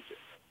לעשות את זה,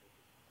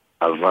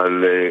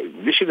 אבל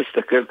מי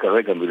שנסתכל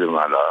כרגע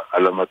מלמעלה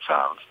על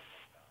המצב,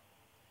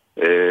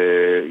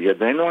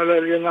 ידינו על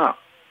העליונה.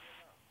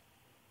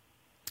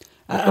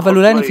 אבל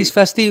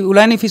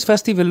אולי אני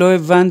פספסתי ולא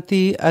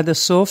הבנתי עד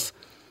הסוף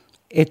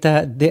את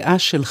הדעה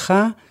שלך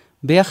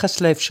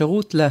ביחס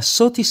לאפשרות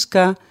לעשות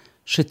עסקה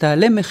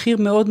שתעלה מחיר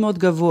מאוד מאוד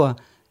גבוה,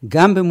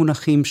 גם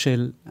במונחים של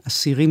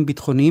אסירים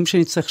ביטחוניים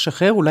שנצטרך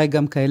לשחרר, אולי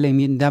גם כאלה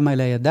עם דם על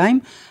הידיים,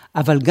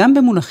 אבל גם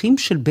במונחים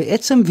של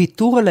בעצם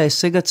ויתור על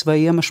ההישג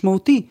הצבאי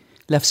המשמעותי,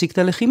 להפסיק את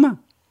הלחימה.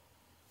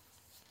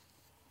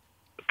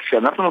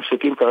 כשאנחנו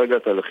מפסיקים כרגע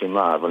את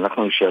הלחימה, אבל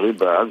אנחנו נשארים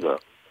בעזה,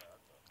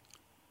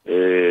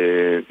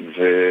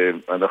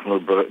 ואנחנו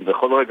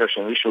בכל רגע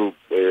שמישהו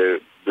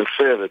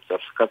בפר את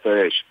הפסקת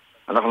האש,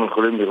 אנחנו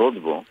יכולים לראות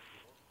בו,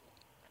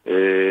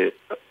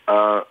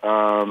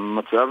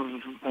 המצב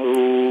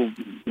הוא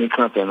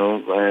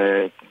מבחינתנו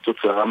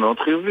תוצאה מאוד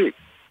חיובית.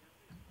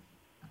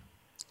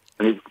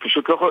 אני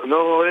פשוט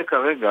לא רואה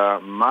כרגע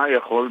מה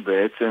יכול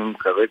בעצם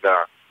כרגע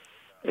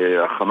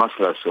החמאס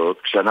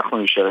לעשות כשאנחנו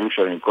נשארים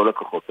שם עם כל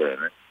הכוחות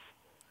האלה,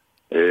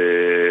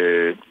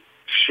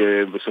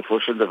 שבסופו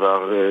של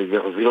דבר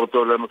יחזיר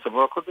אותו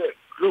למצבו הקודם.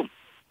 כלום.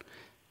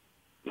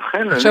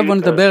 עכשיו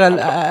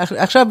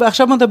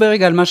בוא נדבר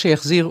רגע על מה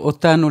שיחזיר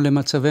אותנו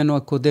למצבנו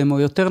הקודם, או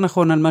יותר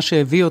נכון על מה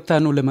שהביא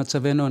אותנו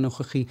למצבנו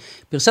הנוכחי.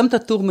 פרסמת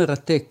טור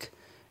מרתק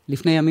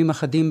לפני ימים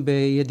אחדים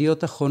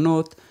בידיעות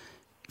אחרונות,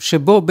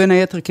 שבו בין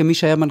היתר כמי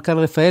שהיה מנכ"ל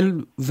רפאל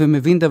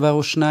ומבין דבר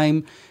או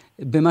שניים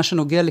במה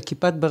שנוגע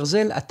לכיפת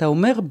ברזל, אתה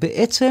אומר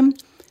בעצם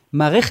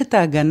מערכת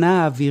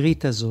ההגנה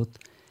האווירית הזאת,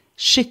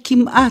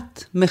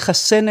 שכמעט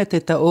מחסנת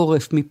את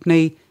העורף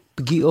מפני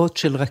פגיעות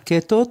של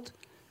רקטות,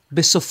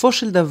 בסופו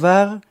של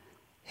דבר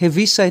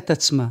הביסה את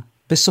עצמה.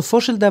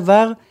 בסופו של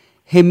דבר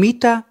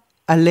המיתה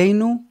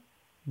עלינו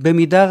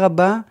במידה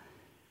רבה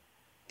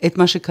את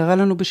מה שקרה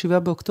לנו ב7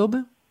 באוקטובר?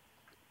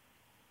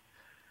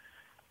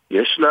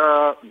 יש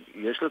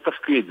לה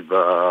תפקיד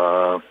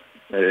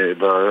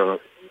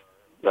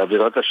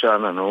באווירת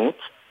השאננות.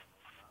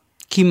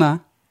 כי מה?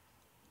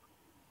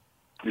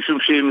 משום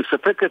שהיא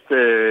מספקת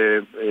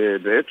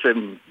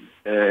בעצם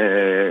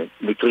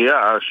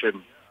מטריה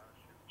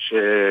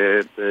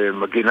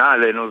שמגינה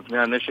עלינו מפני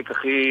הנשק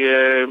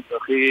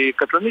הכי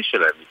קטלני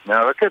שלהם, מפני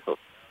הרקטות.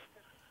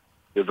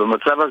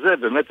 ובמצב הזה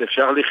באמת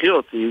אפשר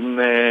לחיות עם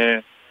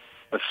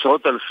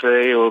עשרות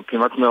אלפי או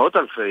כמעט מאות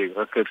אלפי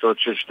רקטות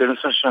של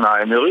 12 שנה,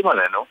 הם יורים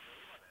עלינו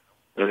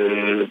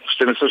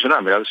 12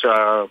 שנה, מאז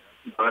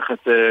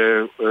שהמערכת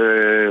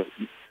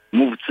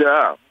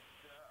מובצעה.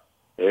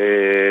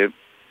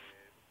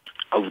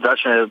 העובדה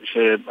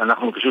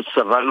שאנחנו פשוט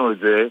סבלנו את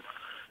זה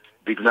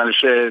בגלל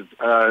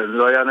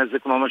שלא היה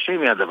נזק ממשי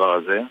מהדבר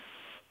הזה,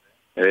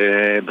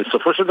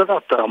 בסופו של דבר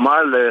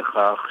תרמה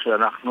לכך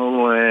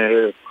שאנחנו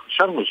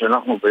חשבנו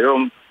שאנחנו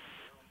ביום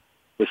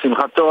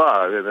בשמחת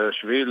תורה,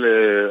 7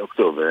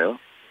 לאוקטובר,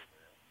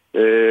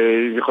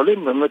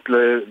 יכולים באמת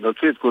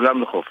להוציא את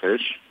כולם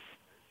לחופש,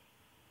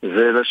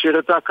 ולהשאיר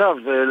את הקו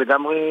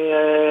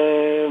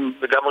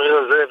לגמרי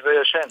רזה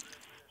וישן.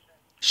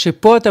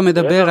 שפה אתה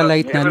מדבר על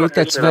ההתנהלות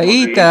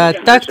הצבאית,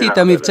 הטקטית,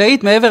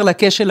 המבצעית, מעבר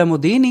לקשל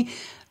המודיעיני.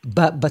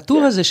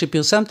 בטור הזה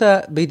שפרסמת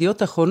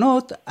בידיעות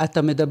אחרונות,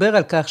 אתה מדבר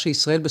על כך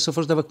שישראל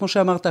בסופו של דבר, כמו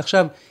שאמרת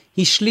עכשיו,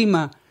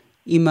 השלימה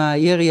עם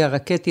הירי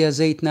הרקטי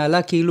הזה,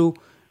 התנהלה כאילו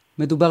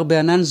מדובר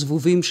בענן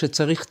זבובים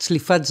שצריך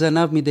צליפת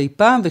זנב מדי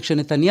פעם,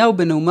 וכשנתניהו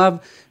בנאומיו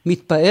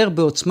מתפאר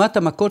בעוצמת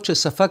המכות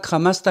שספג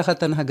חמאס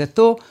תחת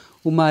הנהגתו,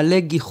 הוא מעלה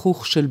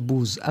גיחוך של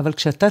בוז. אבל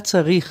כשאתה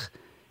צריך,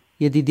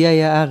 ידידי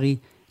היערי,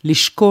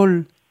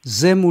 לשקול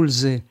זה מול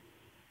זה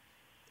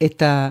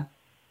את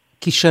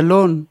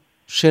הכישלון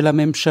של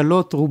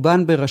הממשלות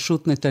רובן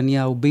בראשות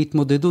נתניהו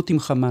בהתמודדות עם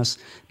חמאס,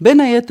 בין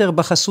היתר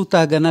בחסות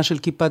ההגנה של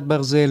כיפת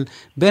ברזל,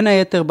 בין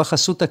היתר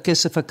בחסות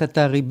הכסף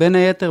הקטרי, בין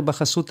היתר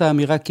בחסות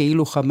האמירה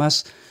כאילו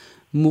חמאס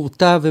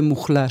מורתע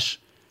ומוחלש.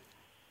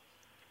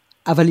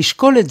 אבל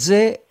לשקול את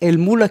זה אל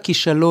מול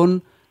הכישלון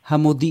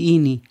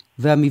המודיעיני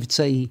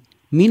והמבצעי,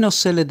 מי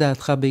נושא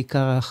לדעתך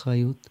בעיקר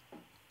האחריות?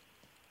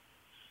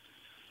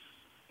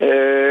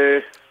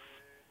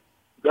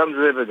 גם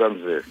זה וגם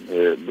זה.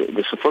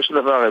 בסופו של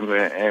דבר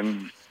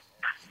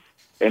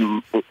הם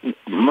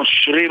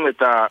משרים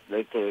את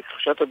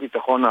תחושת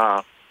הביטחון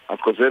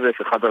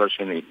הכוזבת אחד על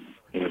השני,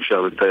 אם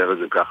אפשר לתאר את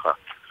זה ככה.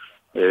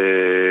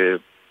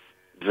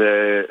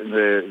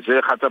 וזה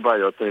אחת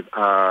הבעיות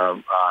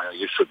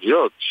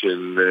היסודיות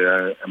של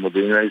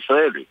המודיעין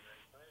הישראלי.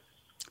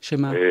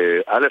 שמה?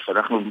 א',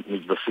 אנחנו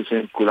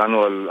מתבססים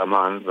כולנו על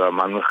אמן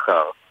ואמן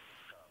מחקר.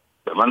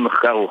 אמן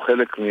מחקר הוא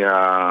חלק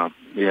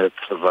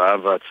מהצבא,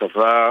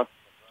 והצבא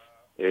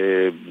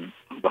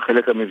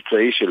בחלק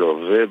המבצעי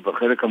שלו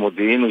ובחלק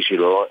המודיעיני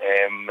שלו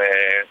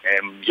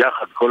הם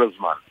יחד כל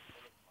הזמן.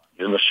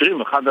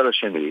 ומשרים אחד על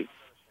השני.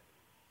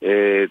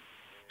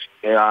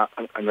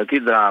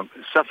 נגיד,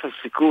 סף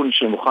הסיכון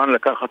שמוכן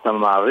לקחת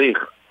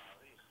המעריך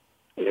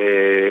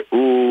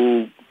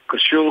הוא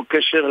קשור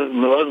קשר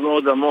מאוד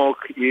מאוד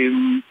עמוק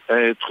עם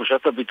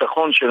תחושת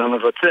הביטחון של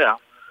המבצע,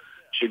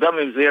 שגם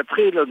אם זה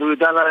יתחיל, אז הוא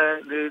ידע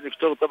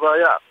לפתור את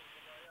הבעיה.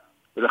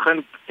 ולכן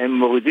הם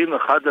מורידים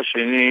אחד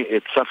לשני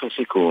את סף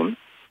הסיכון,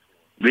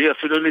 בלי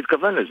אפילו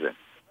להתכוון לזה.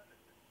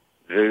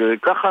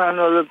 וככה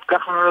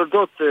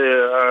נולדות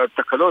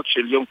התקלות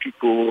של יום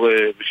כיפור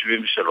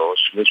ב-73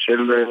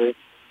 ושל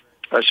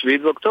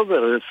ה-7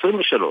 באוקטובר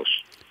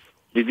 23.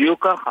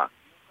 בדיוק ככה.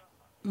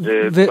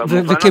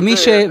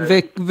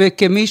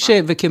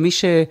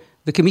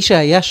 וכמי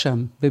שהיה שם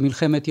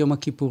במלחמת יום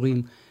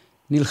הכיפורים,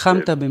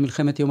 נלחמת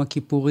במלחמת יום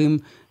הכיפורים,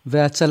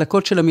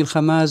 והצלקות של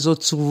המלחמה הזאת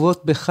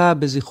צרובות בך,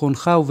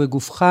 בזיכרונך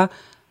ובגופך,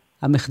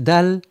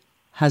 המחדל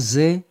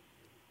הזה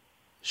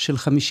של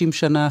 50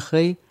 שנה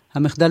אחרי,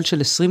 המחדל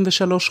של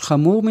 23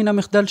 חמור מן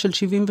המחדל של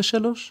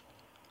 73?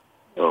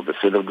 לא,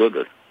 בסדר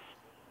גודל.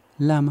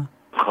 למה?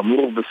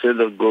 חמור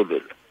בסדר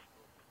גודל.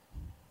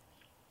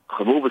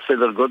 חמור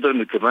בסדר גודל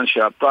מכיוון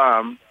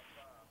שהפעם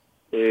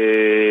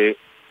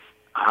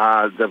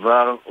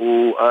הדבר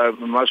הוא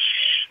ממש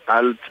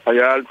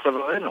היה על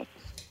צווארנו.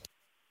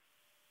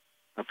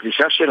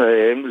 הפלישה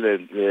שלהם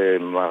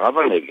למערב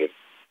הנגב,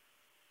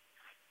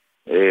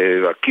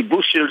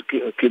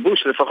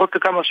 הכיבוש לפחות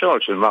לכמה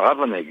שעות של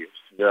מערב הנגב,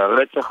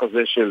 והרצח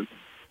הזה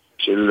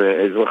של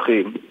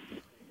אזרחים,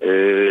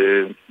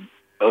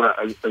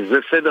 זה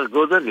סדר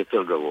גודל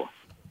יותר גרוע.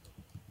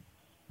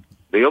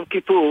 ביום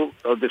כיפור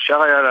עוד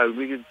אפשר היה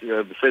להגיד,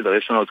 בסדר,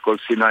 יש לנו את כל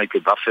סיני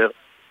כבאפר,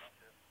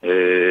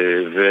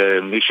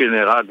 ומי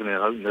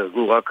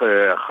נהרגו רק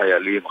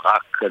החיילים,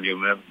 רק, אני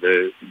אומר,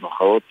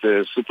 במחאות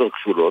סופר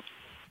כפולות.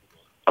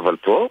 אבל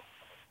פה,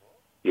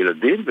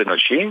 ילדים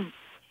ונשים,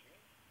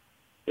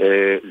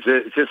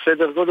 זה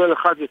סדר גודל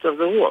אחד יותר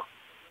גרוע.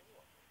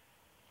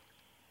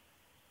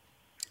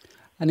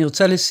 אני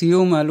רוצה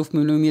לסיום, האלוף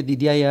מילואים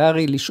ידידיה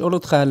יערי, לשאול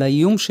אותך על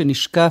האיום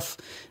שנשקף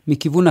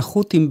מכיוון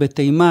החות'ים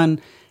בתימן,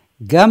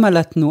 גם על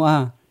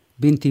התנועה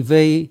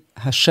בנתיבי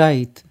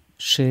השייט,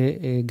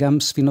 שגם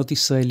ספינות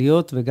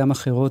ישראליות וגם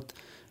אחרות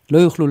לא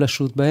יוכלו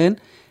לשוט בהן,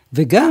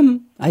 וגם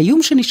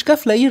האיום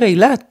שנשקף לעיר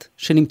אילת,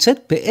 שנמצאת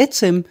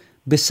בעצם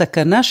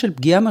בסכנה של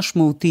פגיעה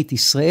משמעותית.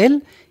 ישראל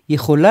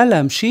יכולה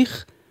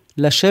להמשיך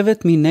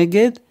לשבת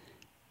מנגד,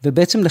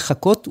 ובעצם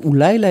לחכות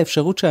אולי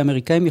לאפשרות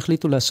שהאמריקאים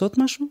יחליטו לעשות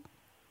משהו?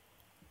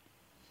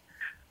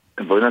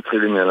 בואי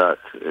נתחיל עם אילת.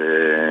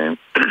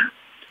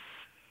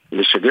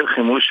 לשגר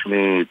חימוש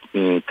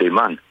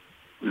מתימן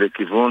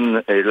לכיוון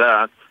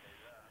אילת,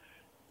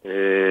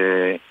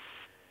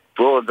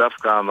 פה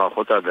דווקא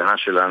מערכות ההגנה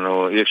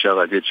שלנו, אי אפשר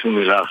להגיד שום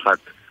מילה אחת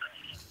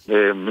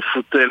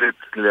מפותלת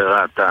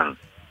לרעתן.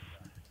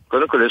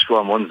 קודם כל יש פה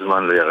המון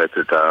זמן ליירט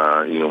את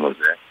האיום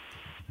הזה.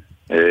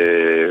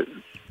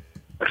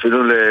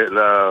 אפילו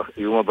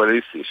לאיום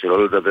הבליסטי,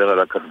 שלא לדבר על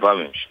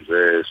הכטב"מים,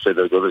 שזה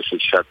סדר גודל של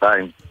 2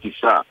 שעות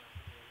טיסה,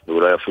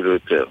 ואולי אפילו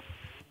יותר.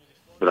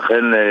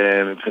 ולכן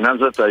מבחינת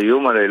זאת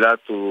האיום על אילת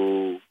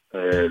הוא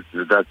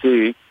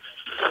לדעתי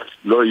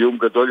לא איום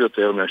גדול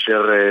יותר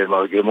מאשר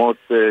מרגמות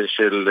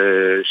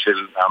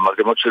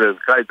המרגמות של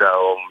אל-קאידה,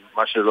 או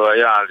מה שלא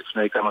היה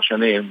לפני כמה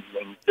שנים,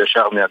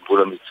 ישר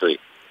מהגבול המצרי.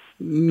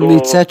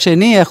 מצד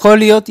שני,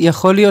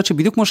 יכול להיות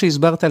שבדיוק כמו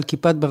שהסברת על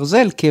כיפת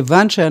ברזל,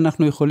 כיוון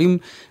שאנחנו יכולים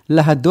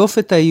להדוף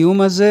את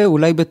האיום הזה,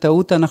 אולי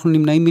בטעות אנחנו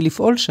נמנעים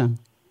מלפעול שם.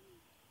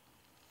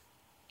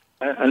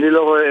 אני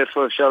לא רואה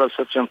איפה אפשר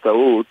לעשות שם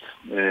טעות,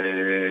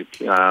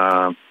 כי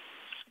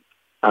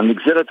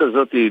הנגזרת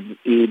הזאת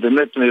היא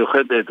באמת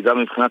מיוחדת, גם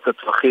מבחינת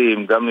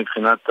הצרכים, גם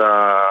מבחינת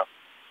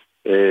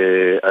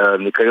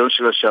הניקיון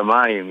של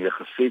השמיים,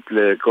 יחסית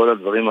לכל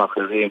הדברים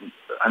האחרים.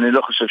 אני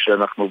לא חושב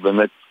שאנחנו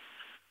באמת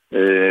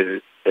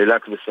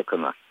אילת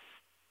בסכנה.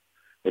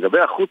 לגבי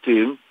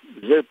החות'ים,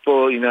 זה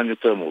פה עניין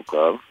יותר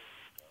מורכב.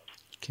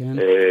 כן.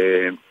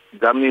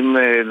 גם אם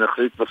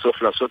נחליט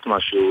בסוף לעשות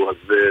משהו, אז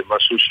זה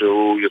משהו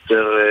שהוא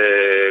יותר,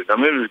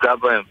 גם אם נפגע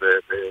בהם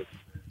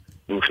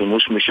עם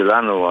חימוש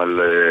משלנו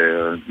על,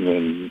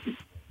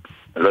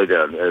 לא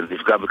יודע,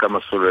 נפגע בכמה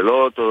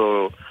סוללות,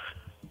 או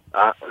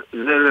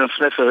זה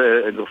לנפנף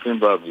אגרופים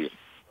באוויר.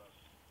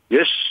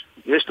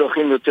 יש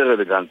דרכים יותר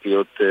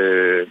אלגנטיות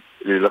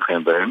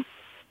להילחם בהם,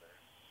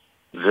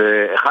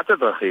 ואחת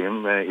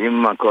הדרכים,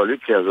 אם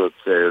הקואליציה הזאת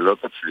לא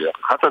תצליח,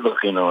 אחת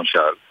הדרכים למשל,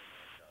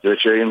 זה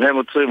שאם הם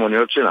עוצרים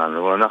אוניות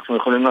שלנו, אנחנו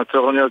יכולים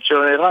לעצור אוניות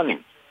של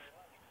האיראנים.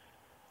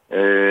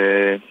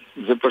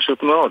 זה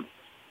פשוט מאוד.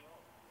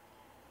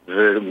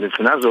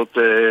 ומבחינה זאת,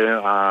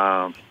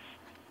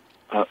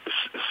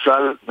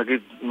 הסל,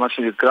 נגיד, מה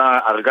שנקרא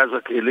ארגז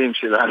הכלים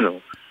שלנו,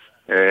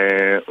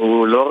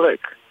 הוא לא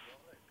ריק.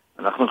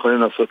 אנחנו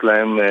יכולים לעשות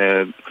להם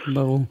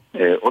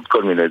עוד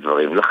כל מיני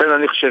דברים. לכן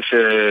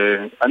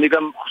אני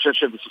גם חושב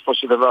שבסופו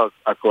של דבר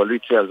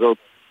הקואליציה הזאת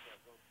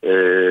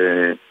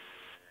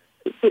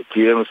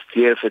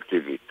תהיה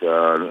אפקטיבית.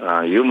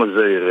 האיום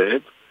הזה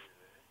ירד,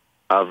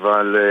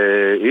 אבל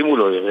אם הוא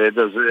לא ירד,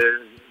 אז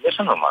יש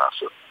לנו מה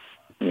לעשות.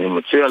 אני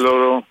מציע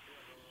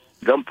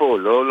גם פה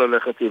לא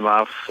ללכת עם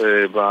האף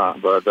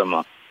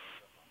באדמה.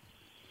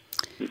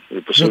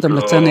 זאת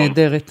המלצה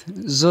נהדרת.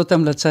 זאת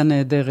המלצה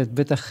נהדרת,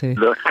 בטח.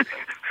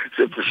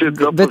 זה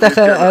פשוט לא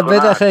פוזיציה.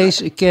 בטח,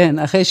 כן,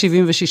 אחרי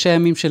 76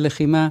 ימים של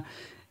לחימה,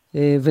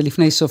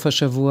 ולפני סוף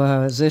השבוע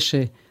הזה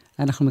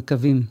שאנחנו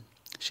מקווים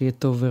שיהיה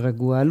טוב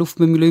ורגוע. אלוף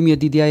במילואים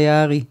ידידיה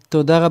יערי,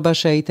 תודה רבה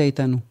שהיית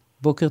איתנו.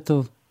 בוקר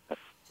טוב.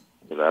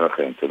 תודה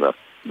לכם, תודה.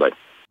 ביי.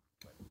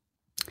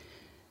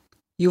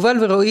 יובל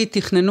ורועי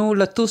תכננו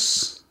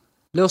לטוס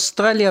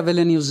לאוסטרליה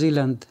ולניו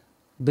זילנד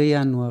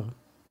בינואר.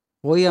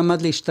 רועי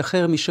עמד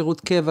להשתחרר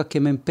משירות קבע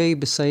כמ"פ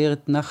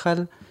בסיירת נחל,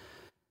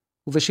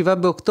 וב7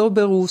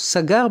 באוקטובר הוא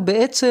סגר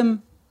בעצם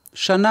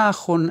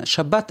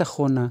שבת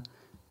אחרונה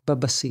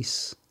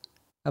בבסיס.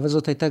 אבל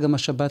זאת הייתה גם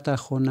השבת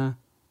האחרונה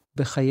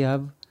בחייו,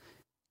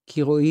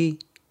 כי רועי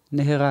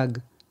נהרג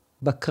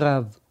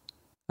בקרב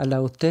על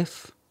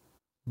העוטף,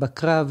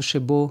 בקרב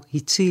שבו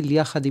הציל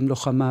יחד עם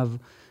לוחמיו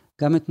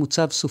גם את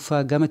מוצב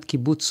סופה, גם את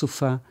קיבוץ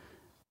סופה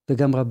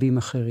וגם רבים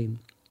אחרים.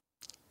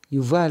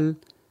 יובל,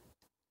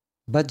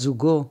 בת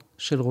זוגו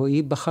של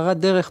רועי, בחרה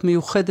דרך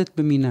מיוחדת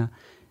במינה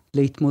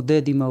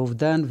להתמודד עם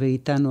האובדן,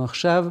 ואיתנו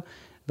עכשיו,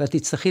 ואת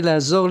תצטרכי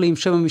לעזור לי עם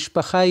שם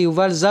המשפחה,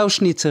 יובל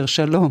זאושניצר,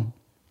 שלום.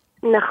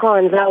 נכון,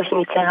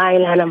 זאושניצר,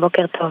 אילנה,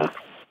 בוקר טוב.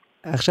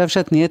 עכשיו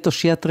שאת נהיית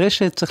אושיית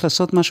רשת, צריך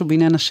לעשות משהו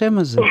בעניין השם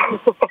הזה.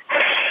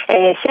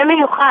 שם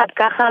מיוחד,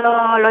 ככה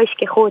לא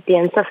ישכחו אותי,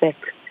 אין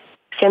ספק.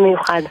 שם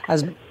מיוחד.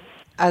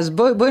 אז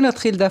בואי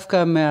נתחיל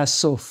דווקא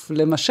מהסוף.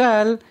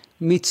 למשל,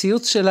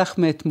 מציוץ שלך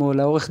מאתמול,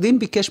 העורך דין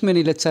ביקש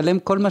ממני לצלם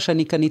כל מה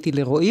שאני קניתי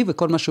לרועי,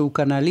 וכל מה שהוא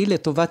קנה לי,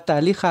 לטובת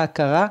תהליך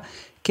ההכרה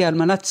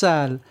כאלמנת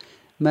צה"ל.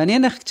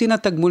 מעניין איך קצין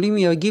התגמולים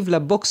יגיב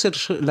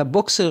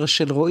לבוקסר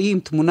של רועי עם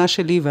תמונה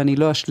שלי, ואני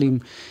לא אשלים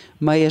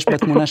מה יש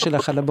בתמונה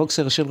שלך על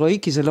הבוקסר של רועי,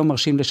 כי זה לא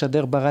מרשים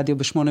לשדר ברדיו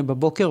ב8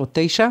 בבוקר או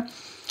 9.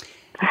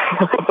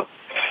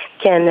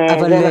 כן,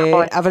 זה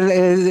נכון. אבל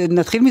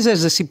נתחיל מזה,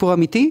 זה סיפור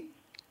אמיתי?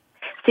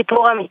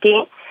 סיפור אמיתי.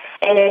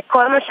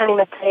 כל מה שאני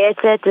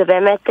מצייצת זה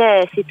באמת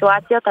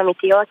סיטואציות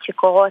אמיתיות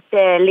שקורות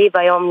לי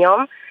ביום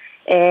יום,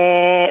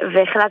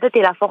 והחלטתי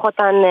להפוך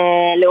אותן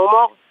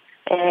להומור.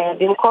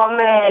 במקום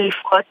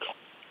לפקות,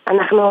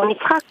 אנחנו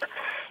נצחק.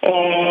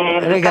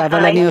 רגע,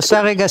 אבל אני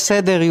עושה רגע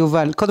סדר,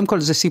 יובל. קודם כל,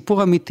 זה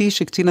סיפור אמיתי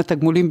שקצין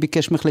התגמולים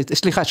ביקש ממך,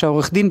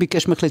 שהעורך דין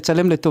ביקש ממך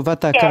לצלם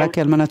לטובת ההכרה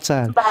כאלמנת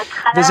צה"ל.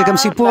 וזה גם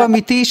סיפור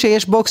אמיתי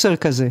שיש בוקסר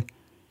כזה.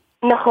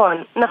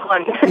 נכון, נכון.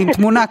 עם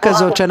תמונה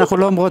כזאת שאנחנו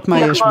לא אומרות מה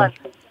יש בה.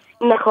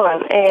 נכון,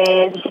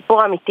 זה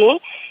סיפור אמיתי.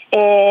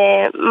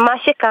 מה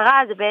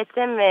שקרה זה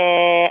בעצם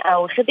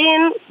העורך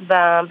דין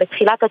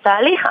בתחילת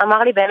התהליך אמר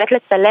לי באמת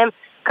לצלם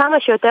כמה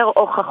שיותר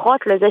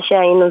הוכחות לזה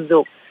שהיינו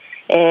זוג.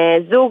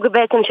 זוג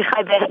בעצם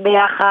שחי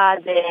ביחד,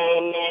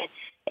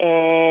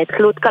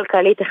 תלות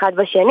כלכלית אחד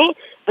בשני,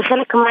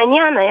 וחלק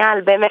מהעניין היה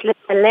באמת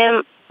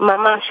לצלם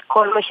ממש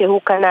כל מה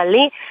שהוא קנה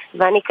לי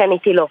ואני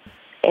קניתי לו.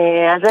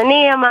 אז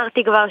אני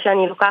אמרתי כבר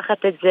שאני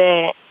לוקחת את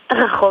זה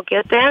רחוק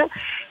יותר,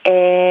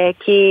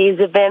 כי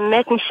זה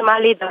באמת נשמע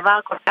לי דבר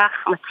כל כך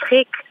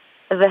מצחיק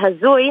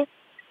והזוי,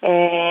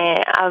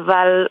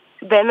 אבל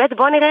באמת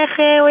בוא נראה איך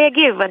הוא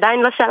יגיב, עדיין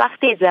לא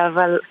שלחתי את זה,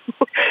 אבל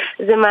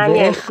זה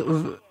מעניין.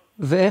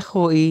 ואיך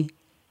רועי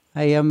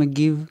היה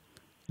מגיב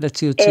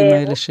לציוצים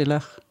האלה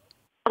שלך?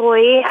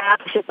 רועי היה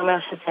פשוט אומר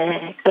שזה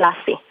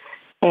קלאסי.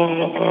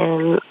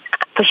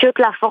 פשוט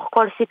להפוך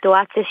כל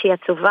סיטואציה שהיא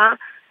עצובה,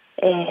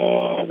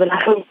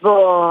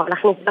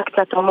 ולהכניס בה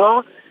קצת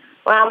הומור.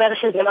 הוא היה אומר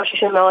שזה משהו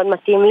שמאוד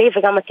מתאים לי,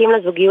 וגם מתאים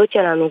לזוגיות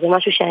שלנו. זה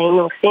משהו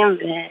שהיינו עושים,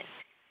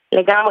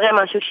 ולגמרי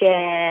משהו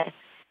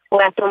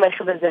שהוא היה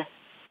תומך בזה.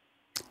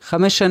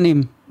 5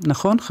 שנים,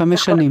 נכון? 5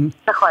 שנים.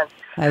 נכון.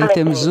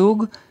 הייתם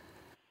זוג,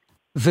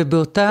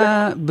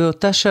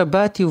 ובאותה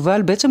שבת,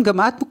 יובל, בעצם גם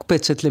את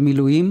מוקפצת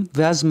למילואים,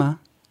 ואז מה?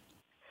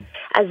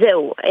 אז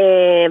זהו,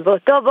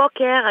 באותו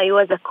בוקר היו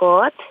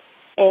אזעקות,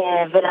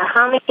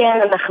 ולאחר מכן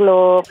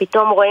אנחנו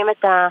פתאום רואים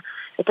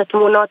את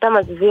התמונות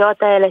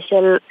המזוויעות האלה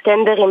של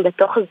טנדרים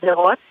בתוך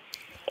זרות,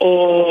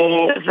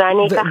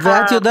 ואני ככה...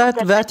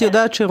 ואת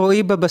יודעת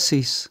שרועי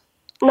בבסיס.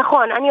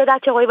 נכון, אני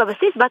יודעת שרועי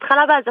בבסיס,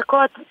 בהתחלה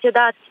בהזעקות, את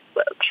יודעת,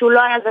 כשהוא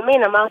לא היה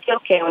זמין, אמרתי,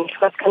 אוקיי, הוא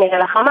נכנס כנראה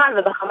לחמ"ל,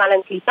 ובחמ"ל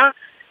אין קליטה.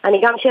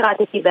 אני גם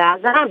שירתתי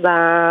בעזה,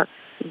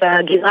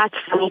 בגזרה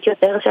הצפונית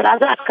יותר של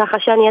עזה, ככה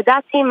שאני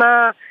ידעתי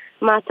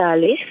מה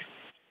התהליך.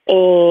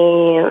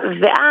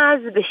 ואז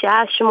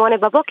בשעה 8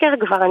 בבוקר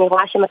כבר אני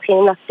רואה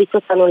שמתחילים להקפיץ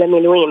אותנו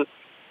למילואים,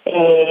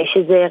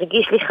 שזה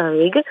הרגיש לי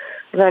חריג,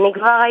 ואני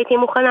כבר הייתי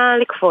מוכנה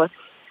לקפוץ.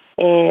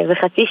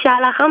 וחצי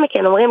שעה לאחר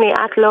מכן אומרים לי,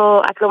 את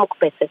לא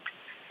מוקפצת.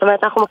 זאת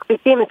אומרת, אנחנו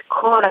מקפיצים את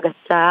כל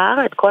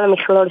הגצר, את כל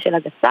המכלול של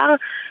הגצר,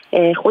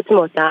 חוץ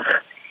מאותך.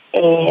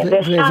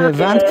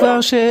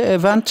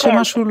 והבנת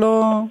שמשהו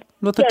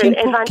לא תקין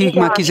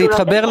פה? כי זה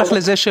התחבר לך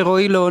לזה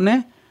שרועי לא עונה?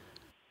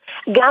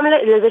 גם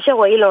לזה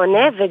שרועי לא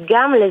עונה,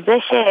 וגם לזה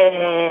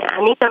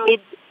שאני תמיד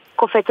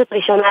קופצת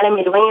ראשונה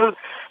למילואים,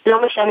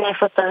 לא משנה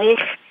איפה צריך,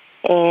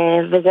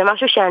 וזה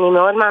משהו שאני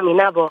מאוד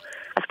מאמינה בו.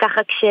 אז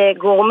ככה,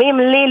 כשגורמים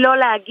לי לא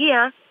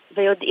להגיע,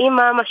 ויודעים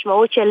מה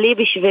המשמעות שלי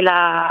בשביל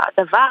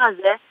הדבר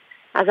הזה,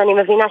 אז אני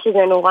מבינה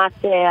שזה נורת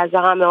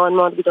עזרה מאוד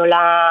מאוד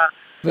גדולה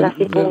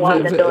לסיפור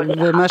הגדול.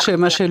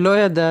 ומה שלא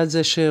ידעת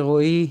זה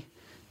שרועי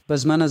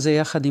בזמן הזה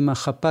יחד עם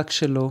החפ"ק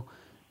שלו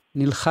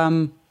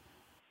נלחם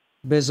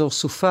באזור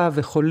סופה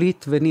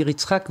וחולית וניר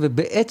יצחק,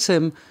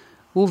 ובעצם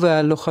הוא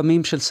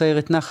והלוחמים של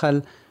סיירת נחל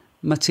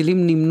מצילים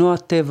למנוע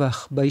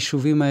טבח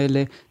ביישובים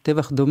האלה,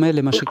 טבח דומה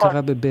למה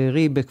שקרה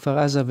בבארי, בכפר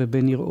עזה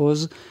ובניר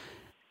עוז.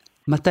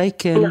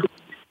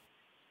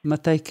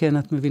 מתי כן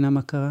את מבינה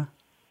מה קרה?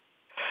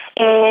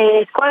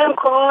 קודם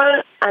כל,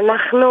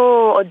 אנחנו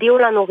הודיעו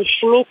לנו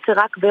רשמית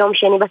רק ביום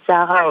שני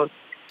בצהריים.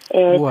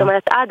 זאת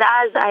אומרת, עד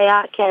אז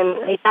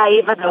הייתה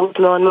אי ודאות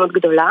מאוד מאוד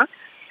גדולה.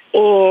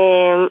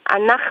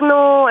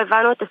 אנחנו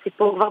הבנו את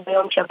הסיפור כבר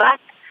ביום שבת,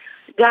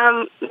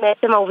 גם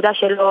בעצם העובדה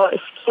שלא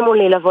הסכימו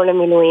לי לבוא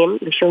למילואים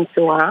בשום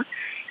צורה,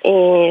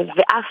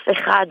 ואף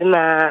אחד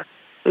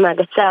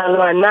מהגצר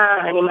לא ענה.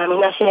 אני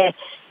מאמינה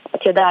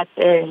שאת יודעת,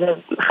 זה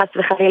חס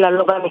וחלילה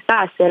לא בא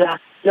מכעס, אלא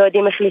לא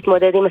יודעים איך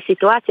להתמודד עם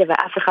הסיטואציה,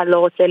 ואף אחד לא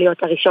רוצה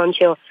להיות הראשון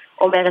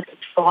שאומר את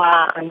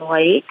הבשורה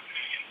הנוראית,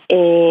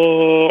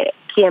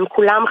 כי הם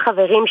כולם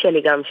חברים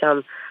שלי גם שם.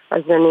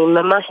 אז אני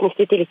ממש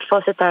ניסיתי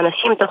לתפוס את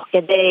האנשים תוך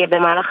כדי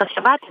במהלך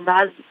השבת,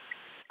 ואז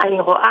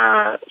אני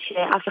רואה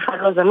שאף אחד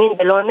לא זמין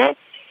ולא עונה,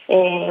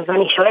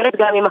 ואני שואלת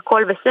גם אם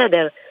הכל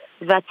בסדר.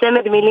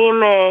 והצמד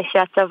מילים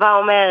שהצבא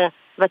אומר,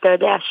 ואתה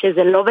יודע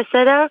שזה לא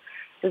בסדר,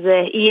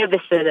 זה יהיה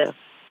בסדר.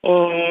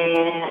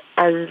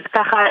 אז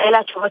ככה, אלה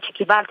התשובות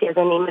שקיבלתי, אז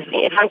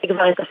אני הבנתי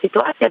כבר את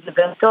הסיטואציה,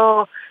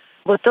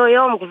 ובאותו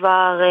יום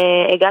כבר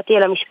הגעתי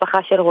אל המשפחה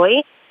של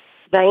רועי,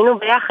 והיינו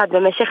ביחד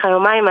במשך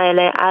היומיים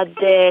האלה עד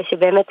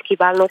שבאמת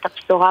קיבלנו את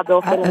הבשורה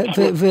באופן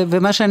רשמי.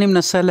 ומה שאני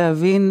מנסה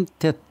להבין,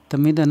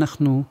 תמיד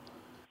אנחנו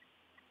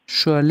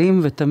שואלים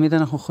ותמיד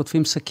אנחנו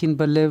חוטפים סכין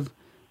בלב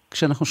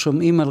כשאנחנו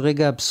שומעים על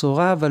רגע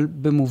הבשורה, אבל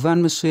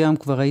במובן מסוים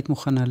כבר היית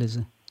מוכנה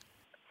לזה.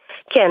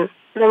 כן,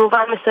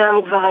 במובן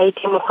מסוים כבר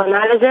הייתי מוכנה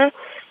לזה.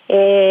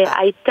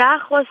 הייתה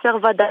חוסר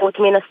ודאות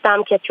מן הסתם,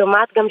 כי את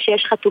שומעת גם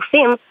שיש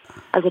חטופים,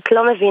 אז את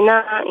לא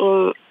מבינה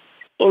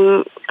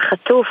אם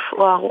חטוף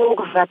או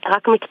הרוג, ואת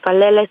רק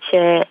מתפללת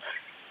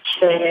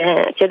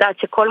שאת יודעת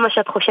שכל מה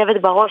שאת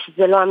חושבת בראש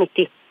זה לא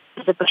אמיתי.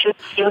 זה פשוט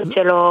ציוד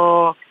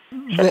שלא...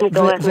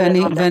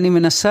 ואני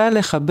מנסה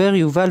לחבר,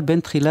 יובל, בין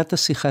תחילת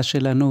השיחה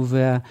שלנו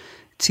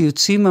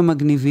והציוצים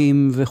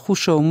המגניבים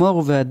וחוש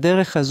ההומור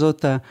והדרך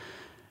הזאת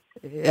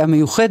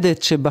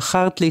המיוחדת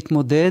שבחרת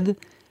להתמודד,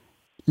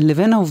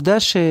 לבין העובדה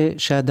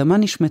שהאדמה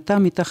נשמטה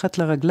מתחת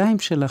לרגליים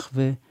שלך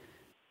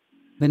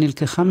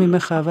ונלקחה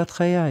ממך אהבת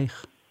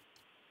חייך.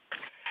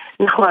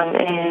 נכון,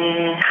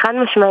 חד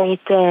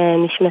משמעית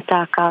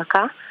נשמטה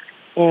הקרקע,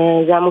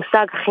 זה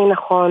המושג הכי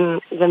נכון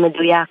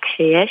ומדויק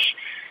שיש.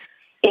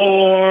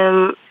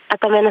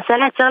 אתה מנסה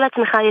לייצר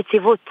לעצמך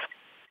יציבות,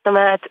 זאת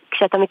אומרת,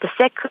 כשאתה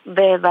מתעסק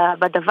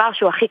בדבר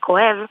שהוא הכי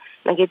כואב,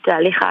 נגיד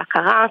תהליך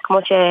ההכרה, כמו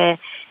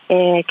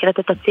שקראת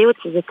את הציוץ,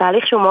 זה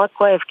תהליך שהוא מאוד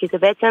כואב, כי זה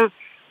בעצם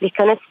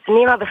להיכנס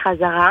פנימה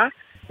בחזרה,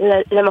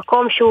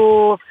 למקום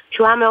שהוא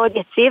היה מאוד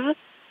יציב,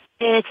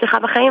 אצלך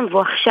בחיים,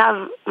 והוא עכשיו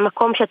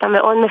מקום שאתה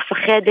מאוד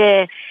מפחד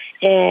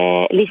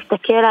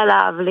להסתכל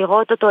עליו,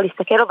 לראות אותו,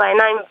 להסתכל לו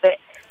בעיניים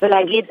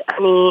ולהגיד,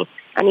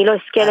 אני לא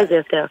אזכה לזה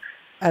יותר.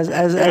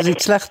 אז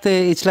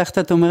הצלחת,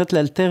 את אומרת,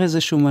 לאלתר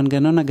איזשהו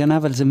מנגנון הגנה,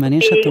 אבל זה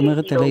מעניין שאת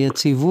אומרת על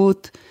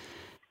היציבות.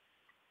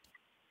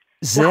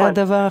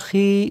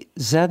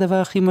 זה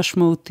הדבר הכי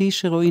משמעותי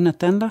שרועי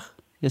נתן לך?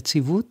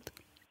 יציבות?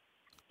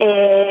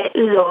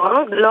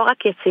 לא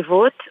רק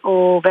יציבות,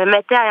 הוא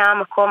באמת היה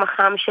המקום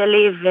החם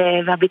שלי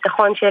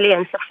והביטחון שלי,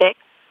 אין ספק.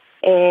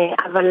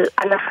 אבל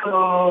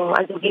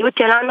הזוגיות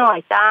שלנו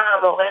הייתה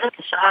מעוררת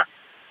השראה.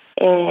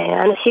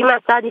 אנשים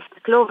מהצד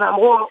הסתכלו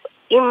ואמרו,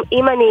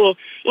 אם אני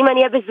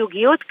אהיה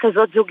בזוגיות,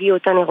 כזאת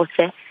זוגיות אני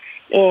רוצה.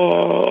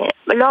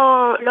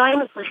 לא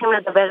היינו צריכים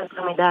לדבר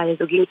יותר מדי,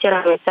 הזוגיות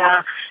שלנו הייתה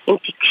עם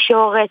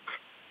תקשורת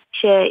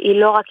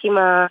שהיא לא רק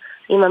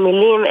עם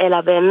המילים,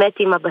 אלא באמת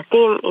עם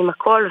הבתים, עם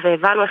הכל,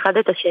 והבנו אחד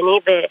את השני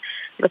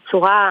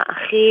בצורה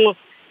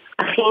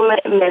הכי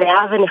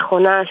מלאה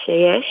ונכונה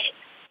שיש.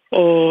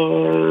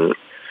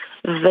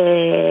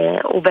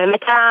 והוא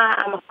באמת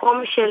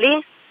המקום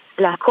שלי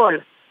להכל.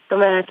 זאת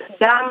אומרת,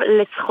 גם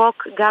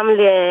לצחוק, גם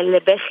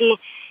לבכי,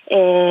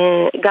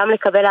 גם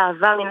לקבל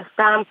אהבה מן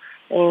הסתם,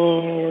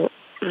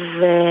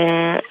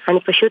 ואני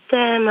פשוט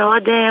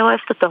מאוד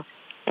אוהבת אותו.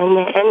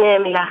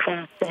 אין מילה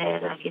אחרת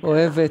להגיד.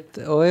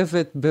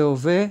 אוהבת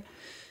בהווה.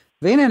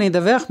 והנה אני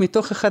אדווח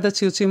מתוך אחד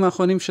הציוצים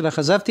האחרונים שלך.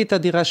 עזבתי את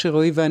הדירה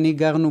שרועי ואני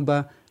גרנו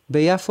בה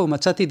ביפו,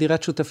 מצאתי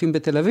דירת שותפים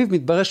בתל אביב,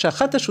 מתברר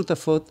שאחת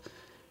השותפות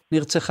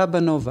נרצחה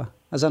בנובה.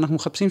 אז אנחנו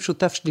מחפשים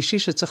שותף שלישי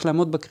שצריך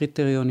לעמוד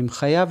בקריטריונים.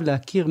 חייב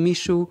להכיר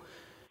מישהו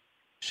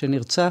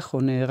שנרצח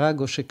או נהרג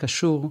או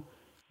שקשור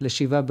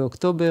ל7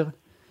 באוקטובר,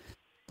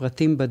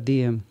 פרטים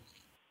ב-DM.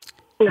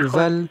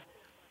 יובל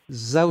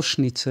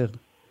זאושניצר,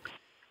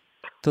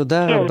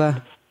 תודה רבה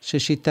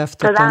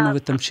ששיתפת אותנו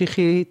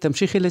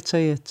ותמשיכי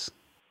לצייץ.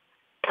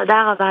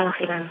 תודה רבה לך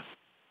אילנה.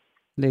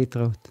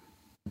 להתראות.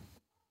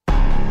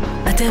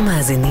 אתם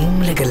מאזינים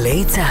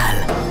לגלי צהל.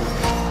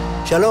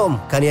 שלום,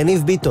 כאן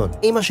יניב ביטון.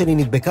 אמא שלי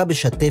נדבקה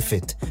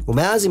בשתפת,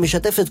 ומאז היא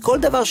משתפת כל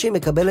דבר שהיא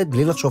מקבלת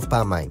בלי לחשוב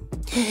פעמיים.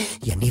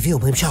 יניבי,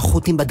 אומרים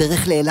שהחות'ים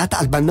בדרך לאילת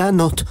על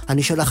בננות.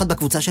 אני שולחת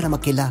בקבוצה של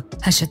המקהלה.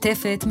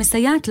 השתפת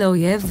מסייעת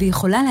לאויב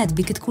ויכולה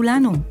להדביק את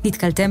כולנו.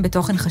 נתקלתם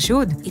בתוכן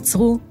חשוד?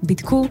 ייצרו,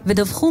 בדקו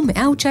ודווחו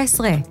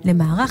 119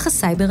 למערך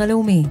הסייבר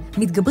הלאומי.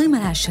 מתגברים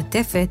על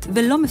השתפת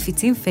ולא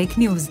מפיצים פייק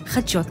ניוז,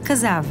 חדשות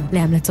כזב.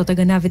 להמלצות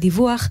הגנה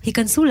ודיווח,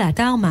 היכנסו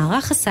לאתר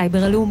מערך הסייבר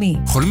הלאומי.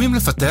 חולמים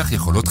לפתח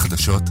יכולות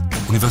חדשות?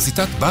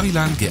 אוניברסיטת בר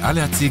אילן גאה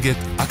להציג את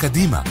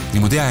אקדימה,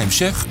 לימודי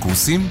ההמשך,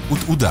 קורסים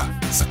ותעודה.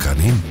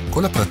 סקרנים?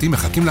 כל הפרטים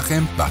מחכים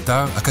לכם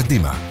באתר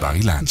אקדימה, בר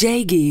אילן.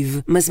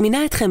 ג'יי-גיב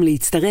מזמינה אתכם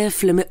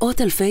להצטרף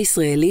למאות אלפי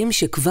ישראלים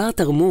שכבר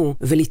תרמו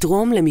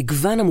ולתרום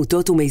למגוון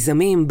עמותות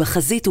ומיזמים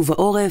בחזית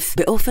ובעורף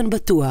באופן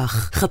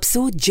בטוח.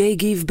 חפשו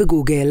ג'יי-גיב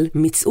בגוגל,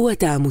 מצאו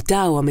את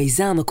העמותה או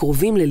המיזם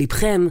הקרובים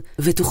ללבכם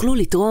ותוכלו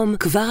לתרום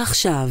כבר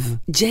עכשיו.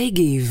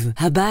 ג'יי-גיב,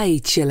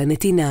 הבית של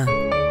הנתינה.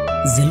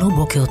 זה לא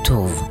בוקר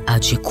טוב,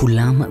 עד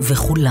שכולם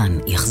וכולן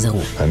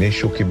יחזרו. אני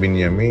שוקי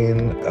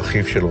בנימין,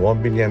 אחיו של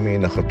רון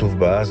בנימין, החטוף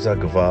בעזה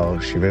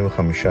כבר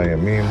 75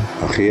 ימים.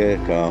 אחי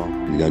היקר,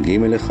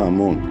 מתגעגעים אליך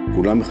המון.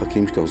 כולם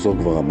מחכים שתחזור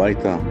כבר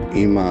הביתה,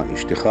 אמא,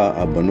 אשתך,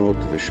 הבנות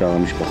ושאר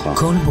המשפחה.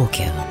 כל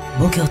בוקר,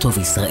 בוקר טוב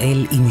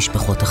ישראל עם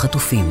משפחות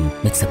החטופים,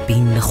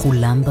 מצפים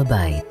לכולם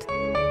בבית.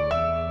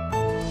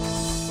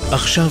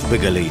 עכשיו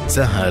בגלי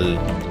צהל,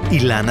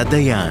 אילנה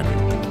דיין.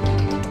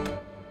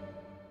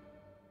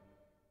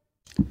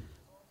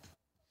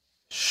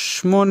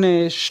 8:32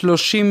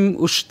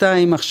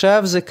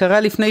 עכשיו, זה קרה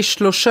לפני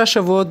 3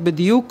 שבועות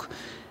בדיוק,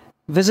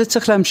 וזה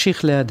צריך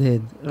להמשיך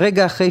להדהד.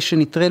 רגע אחרי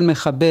שנטרל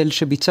מחבל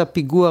שביצע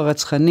פיגוע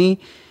רצחני,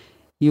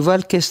 יובל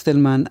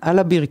קסטלמן על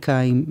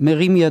הברכיים,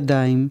 מרים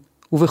ידיים,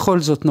 ובכל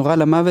זאת נורא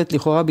למוות,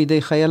 לכאורה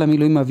בידי חייל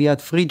המילואים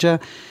אביעד פריג'ה,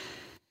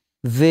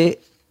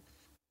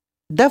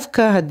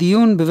 ודווקא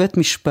הדיון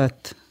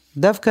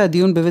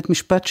בבית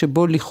משפט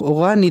שבו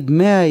לכאורה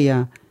נדמה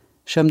היה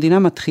שהמדינה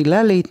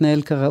מתחילה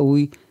להתנהל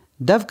כראוי,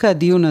 דווקא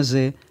הדיון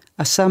הזה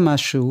עשה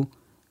משהו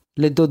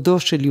לדודו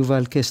של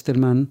יובל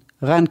קסטלמן,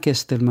 רן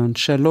קסטלמן.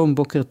 שלום,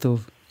 בוקר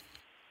טוב.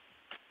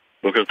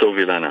 בוקר טוב,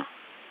 אילנה.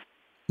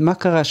 מה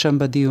קרה שם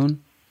בדיון?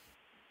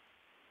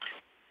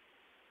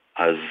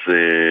 אז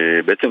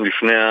בעצם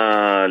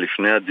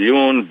לפני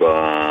הדיון,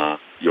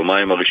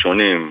 ביומיים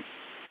הראשונים,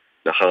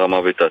 לאחר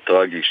המוות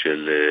הטרגי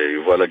של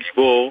יובל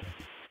הגיבור,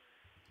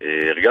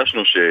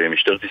 הרגשנו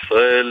שמשטרת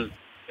ישראל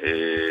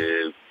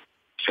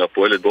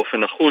שפועלת באופן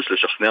נחוש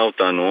לשכנע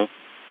אותנו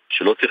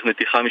שלא צריך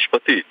נתיחה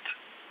משפטית.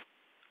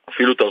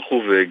 אפילו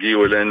טרחו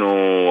והגיעו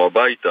אלינו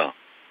הביתה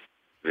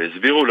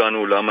והסבירו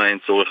לנו למה אין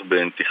צורך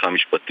בנתיחה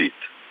משפטית.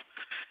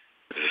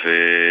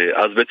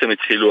 ואז בעצם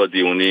התחילו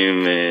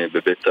הדיונים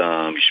בבית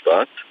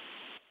המשפט,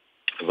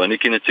 ואני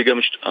כנציג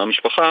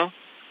המשפחה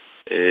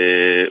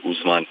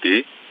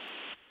הוזמנתי,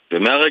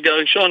 ומהרגע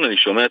הראשון אני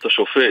שומע את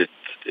השופט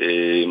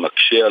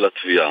מקשה על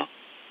התביעה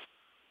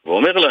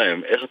ואומר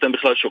להם, איך אתם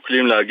בכלל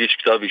שוקלים להגיש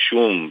כתב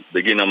אישום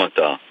בגין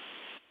המתה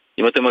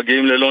אם אתם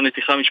מגיעים ללא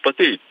נתיחה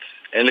משפטית?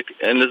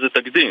 אין לזה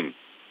תקדים.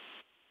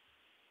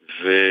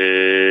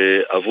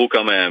 ועברו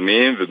כמה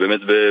ימים, ובאמת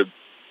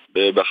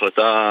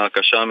בהחלטה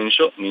קשה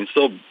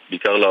מנשוא,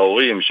 בעיקר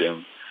להורים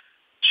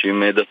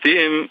שהם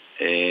דתיים,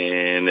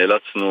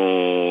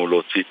 נאלצנו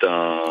להוציא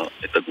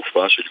את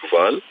הגופה של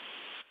יובל.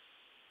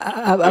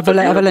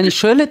 אבל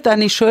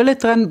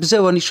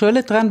אני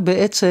שואלת רן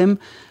בעצם,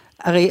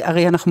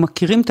 הרי אנחנו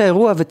מכירים את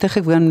האירוע,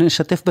 ותכף גם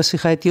נשתף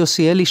בשיחה את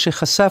יוסי אלי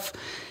שחשף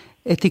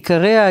את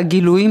עיקרי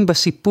הגילויים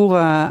בסיפור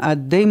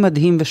הדי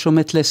מדהים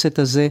ושומט לסת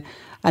הזה.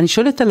 אני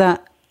שואלת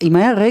אם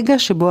היה רגע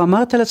שבו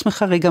אמרת על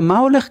עצמך, רגע, מה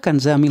הולך כאן?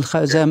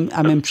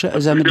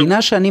 זה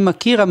המדינה שאני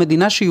מכיר,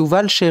 המדינה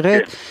שיובל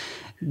שרת,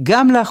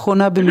 גם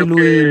לאחרונה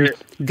במילואים,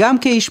 גם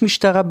כאיש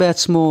משטרה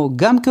בעצמו,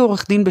 גם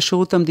כעורך דין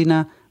בשירות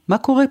המדינה. מה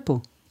קורה פה?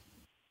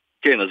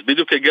 כן, אז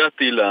בדיוק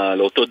הגעתי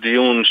לאותו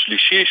דיון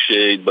שלישי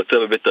שהתבצע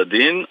בבית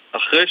הדין,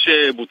 אחרי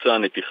שבוצעה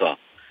הנתיחה.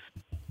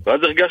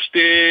 ואז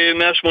הרגשתי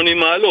 180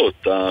 מעלות.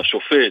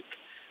 השופט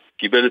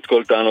קיבל את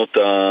כל טענות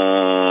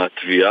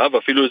התביעה,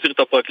 ואפילו הזהיר את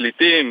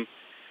הפרקליטים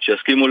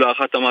שיסכימו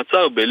להארכת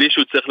המעצר, בלי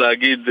שהוא צריך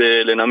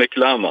לנמק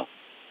למה.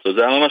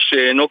 זה היה ממש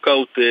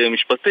נוקאוט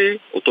משפטי,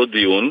 אותו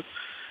דיון,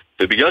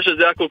 ובגלל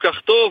שזה היה כל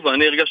כך טוב,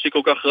 אני הרגשתי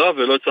כל כך רע,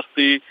 ולא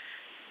הצלחתי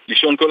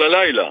לישון כל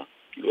הלילה.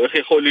 כאילו, איך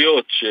יכול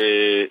להיות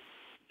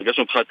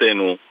הרגשנו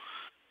מבחינתנו,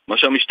 מה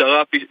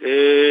שהמשטרה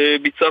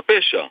ביצעה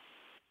פשע.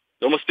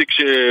 לא מספיק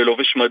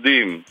שלובש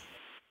מדים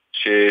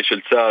של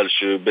צה"ל,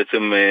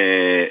 שבעצם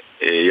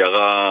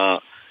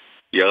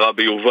ירה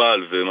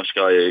ביובל, ומה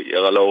שקרה,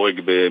 ירה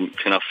להורג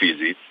מבחינה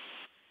פיזית.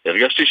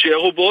 הרגשתי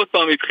שירו בו עוד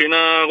פעם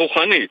מבחינה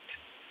רוחנית.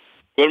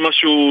 כל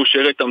משהו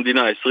שירת את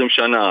המדינה 20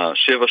 שנה,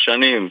 7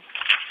 שנים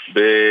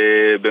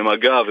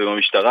במגע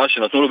ובמשטרה,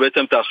 שנתנו לו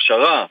בעצם את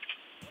ההכשרה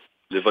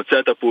לבצע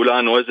את הפעולה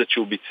הנועזת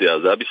שהוא ביצע.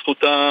 זה היה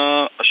בזכות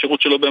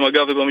השירות שלו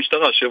במגע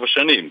ובמשטרה, 7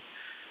 שנים.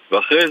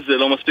 ואחרי זה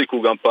לא מספיק,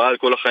 הוא גם פעל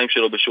כל החיים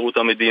שלו בשירות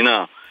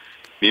המדינה.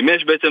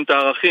 מימש בעצם את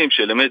הערכים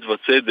של אמת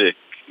וצדק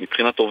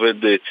מבחינת עובד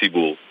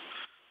ציבור.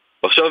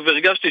 ועכשיו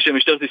הרגשתי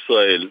שמשטרת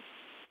ישראל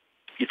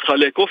היא צריכה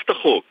לאכוף את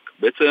החוק.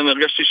 בעצם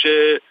הרגשתי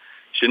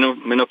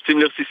שמנפצים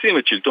לרסיסים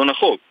את שלטון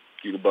החוק,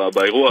 כאילו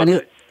באירוע הזה.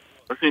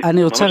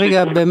 אני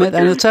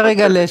רוצה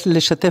רגע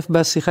לשתף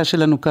בשיחה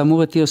שלנו,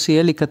 כאמור את יוסי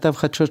אלי, כתב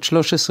חדשות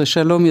 13.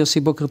 שלום יוסי,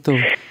 בוקר טוב.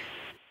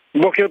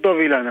 בוקר טוב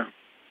אילנה.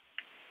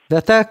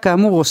 ואתה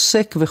כאמור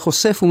עוסק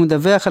וחושף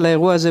ומדווח על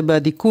האירוע הזה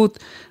בעדיקות,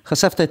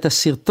 חשפת את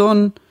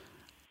הסרטון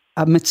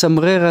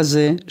המצמרר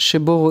הזה,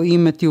 שבו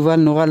רואים את יובל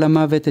נורא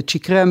למוות, את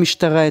שקרי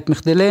המשטרה, את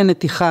מחדלי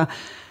הנתיחה.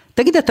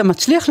 תגיד, אתה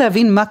מצליח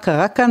להבין מה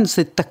קרה כאן?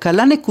 זה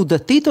תקלה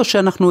נקודתית או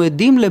שאנחנו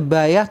עדים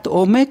לבעיית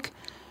עומק,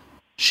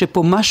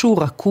 שפה משהו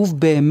רקוב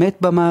באמת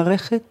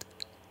במערכת?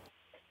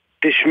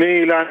 תשמעי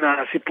אילנה,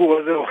 הסיפור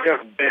הזה הוכיח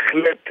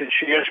בהחלט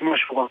שיש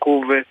משהו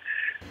רקוב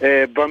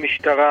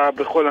במשטרה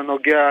בכל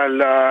הנוגע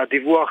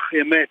לדיווח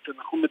אמת.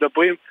 אנחנו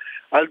מדברים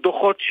על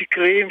דוחות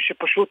שקריים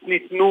שפשוט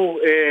ניתנו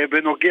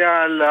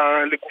בנוגע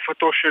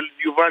לגופתו של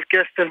יובל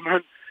קסטלמן,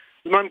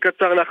 זמן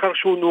קצר לאחר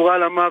שהוא נורה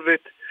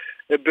למוות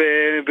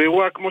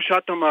באירוע כמו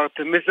שאת אמרת,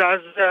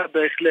 מזעזע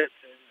בהחלט.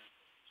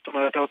 זאת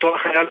אומרת, אותו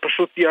החייל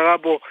פשוט ירה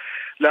בו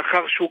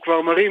לאחר שהוא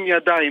כבר מרים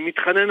ידיים,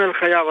 מתחנן על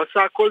חייו,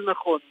 עשה הכל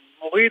נכון,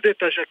 מוריד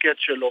את השקט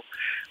שלו,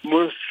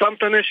 שם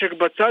את הנשק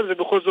בצד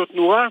ובכל זאת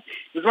נורה,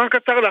 בזמן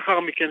קצר לאחר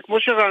מכן, כמו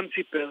שרן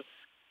סיפר,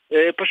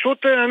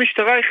 פשוט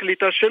המשטרה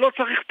החליטה שלא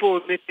צריך פה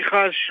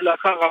נתיחה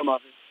לאחר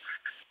המוות.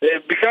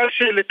 בגלל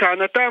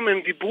שלטענתם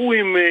הם דיברו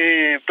עם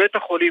בית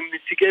החולים,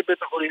 נציגי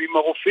בית החולים, עם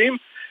הרופאים,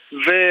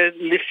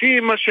 ולפי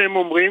מה שהם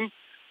אומרים,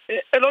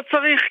 לא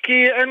צריך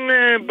כי אין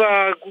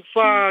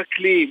בגופה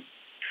קליים.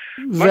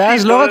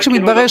 ואז לא רק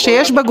שמתברר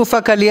שיש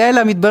בגופה קלייה,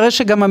 אלא מתברר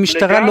שגם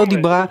המשטרה לא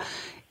דיברה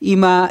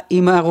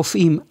עם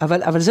הרופאים.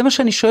 אבל זה מה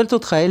שאני שואלת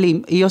אותך, אלי,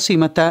 יוסי,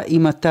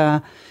 אם אתה,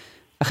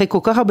 אחרי כל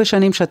כך הרבה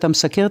שנים שאתה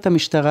מסקר את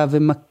המשטרה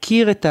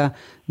ומכיר את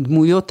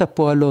הדמויות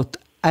הפועלות,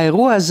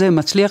 האירוע הזה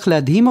מצליח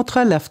להדהים אותך,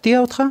 להפתיע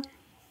אותך?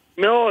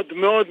 מאוד,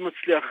 מאוד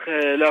מצליח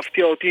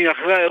להפתיע אותי.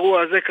 אחרי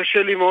האירוע הזה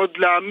קשה לי מאוד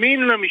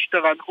להאמין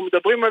למשטרה. אנחנו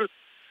מדברים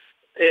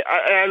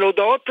על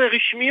הודעות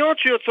רשמיות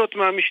שיוצאות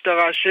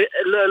מהמשטרה,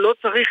 שלא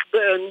צריך,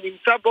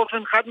 נמצא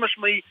באופן חד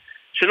משמעי,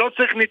 שלא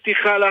צריך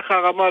נתיחה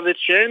לאחר המוות,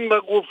 שאין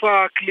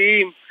בגופה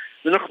קליים.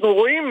 ואנחנו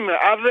רואים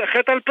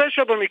חטא על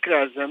פשע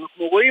במקרה הזה.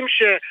 אנחנו רואים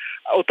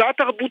שאותה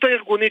התרבות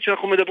הארגונית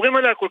שאנחנו מדברים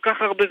עליה כל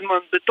כך הרבה זמן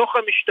בתוך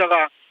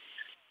המשטרה,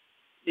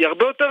 היא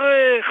הרבה יותר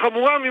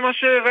חמורה ממה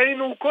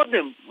שראינו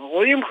קודם.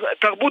 רואים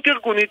תרבות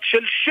ארגונית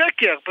של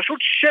שקר, פשוט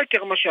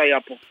שקר מה שהיה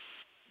פה.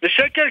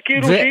 ושקר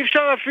כאילו שאי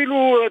אפשר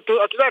אפילו,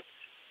 את יודעת,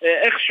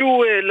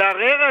 איכשהו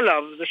לערער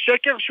עליו. זה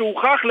שקר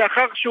שהוכח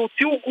לאחר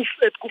שהוציאו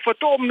את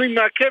גופתו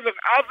מהקבר,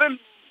 עוול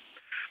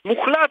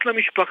מוחלט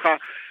למשפחה.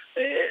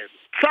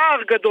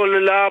 צער גדול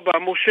לאבא,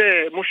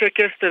 משה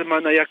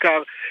קסטלמן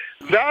היקר.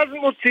 ואז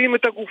מוציאים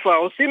את הגופה,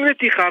 עושים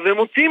נתיחה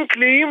ומוציאים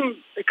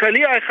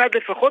קליע אחד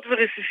לפחות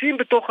ורסיסים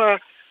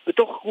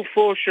בתוך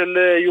גופו של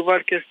יובל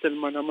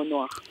קסטלמן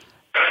המנוח.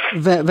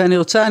 ואני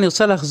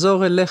רוצה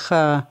לחזור אליך,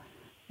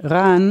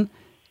 רן,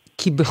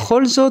 כי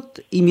בכל זאת,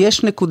 אם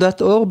יש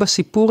נקודת אור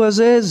בסיפור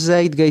הזה, זה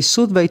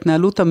ההתגייסות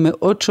וההתנהלות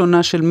המאוד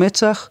שונה של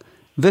מצ"ח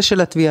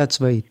ושל התביעה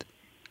הצבאית.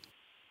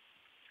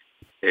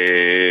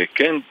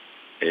 כן,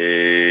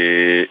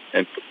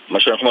 מה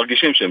שאנחנו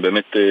מרגישים שהם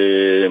באמת,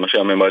 מה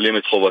שהם ממלאים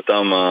את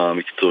חובתם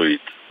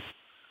המקצועית,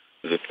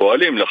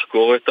 ופועלים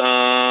לחקור את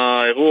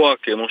האירוע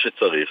כמו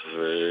שצריך,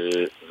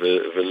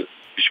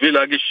 ובשביל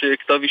להגיש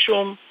כתב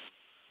אישום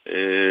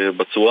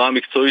בצורה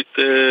המקצועית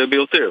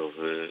ביותר,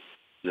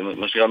 זה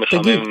מה שגם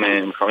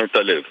מחמם את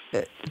הלב.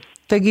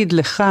 תגיד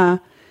לך,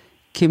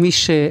 כמי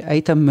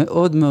שהיית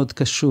מאוד מאוד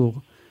קשור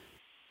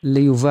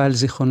ליובל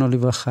זיכרונו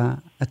לברכה,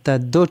 אתה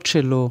דוד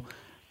שלו,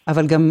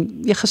 אבל גם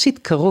יחסית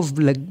קרוב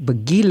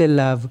בגיל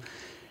אליו,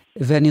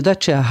 ואני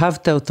יודעת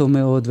שאהבת אותו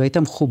מאוד, והיית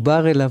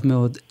מחובר אליו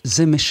מאוד,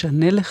 זה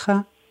משנה לך,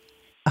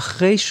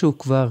 אחרי שהוא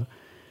כבר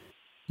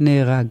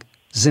נהרג,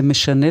 זה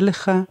משנה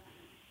לך,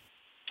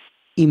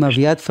 אם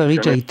אביעד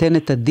פריג'ה ייתן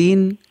את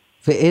הדין,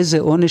 ואיזה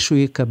עונש הוא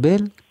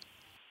יקבל?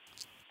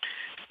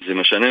 זה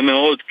משנה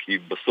מאוד, כי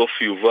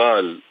בסוף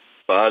יובל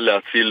פעל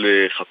להציל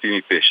חפים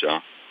מפשע,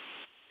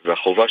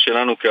 והחובה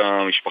שלנו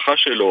כמשפחה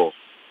שלו,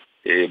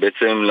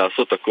 בעצם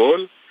לעשות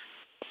הכל,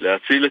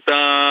 להציל את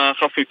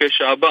החף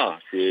מפשע הבא,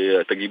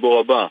 את הגיבור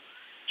הבא,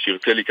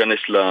 שירצה להיכנס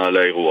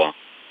לאירוע.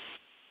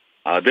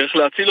 הדרך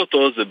להציל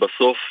אותו זה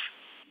בסוף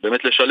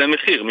באמת לשלם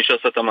מחיר, מי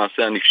שעשה את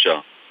המעשה הנפשע.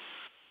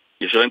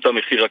 ישלם את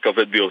המחיר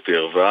הכבד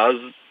ביותר,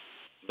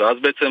 ואז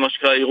בעצם מה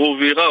שקרה יראו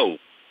ויראו.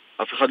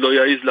 אף אחד לא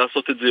יעיז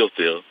לעשות את זה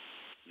יותר.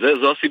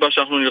 זו הסיבה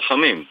שאנחנו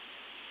נלחמים.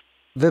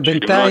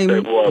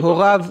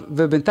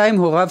 ובינתיים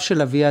הוריו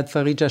של אביעד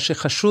פריג'ה,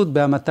 שחשוד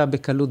בהמתה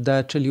בקלות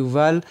דעת של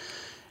יובל,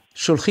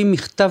 שולחים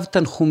מכתב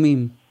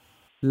תנחומים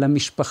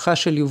למשפחה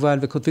של יובל,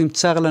 וכותבים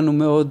צר לנו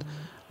מאוד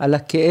על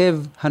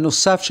הכאב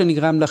הנוסף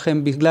שנגרם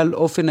לכם בגלל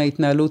אופן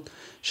ההתנהלות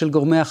של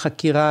גורמי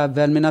החקירה,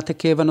 ועל מנת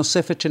הכאב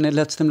הנוספת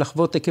שנאלצתם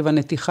לחוות עקב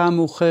הנתיחה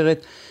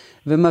המאוחרת,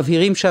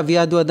 ומבהירים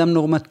שאביעד הוא אדם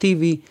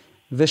נורמטיבי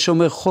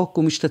ושומר חוק,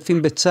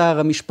 ומשתתפים בצער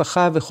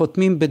המשפחה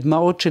וחותמים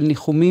בדמעות של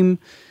ניחומים.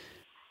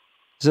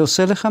 זה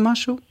עושה לך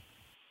משהו?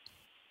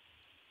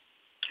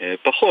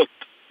 פחות.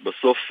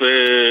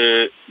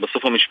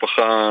 בסוף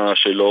המשפחה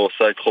שלו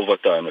עושה את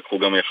חובתה, הם לקחו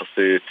גם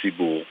יחסי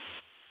ציבור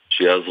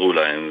שיעזרו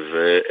להם,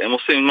 והם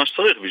עושים מה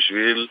שצריך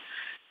בשביל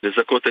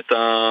לזכות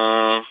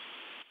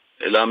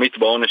להעמיד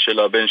בעונש של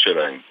הבן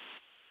שלהם.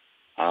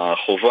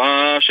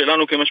 החובה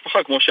שלנו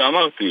כמשפחה, כמו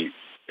שאמרתי,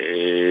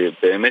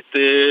 באמת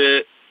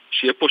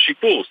שיהיה פה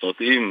שיפור. זאת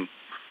אומרת,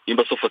 אם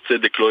בסוף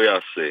הצדק לא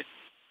יעשה,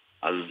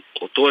 אז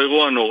אותו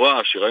אירוע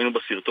נורא שראינו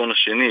בסרטון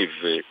השני,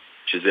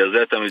 ושזה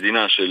יזע את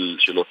המדינה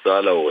של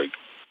הוצאה להורג,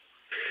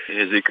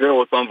 זה יקרה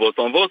עוד פעם ועוד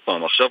פעם ועוד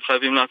פעם. עכשיו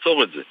חייבים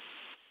לעצור את זה.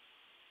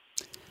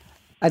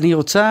 אני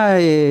רוצה,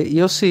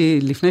 יוסי,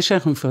 לפני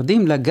שאנחנו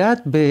מפרדים, לגעת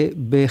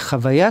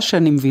בחוויה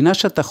שאני מבינה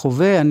שאתה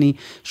חווה, אני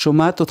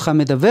שומעת אותך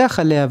מדווח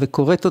עליה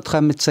וקוראת אותך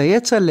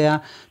מצייץ עליה,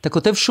 אתה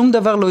כותב שום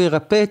דבר לא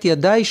ירפא את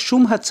ידיי,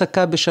 שום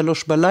הצקה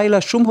ב3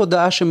 בלילה, שום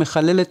הודעה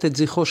שמחללת את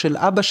זכרו של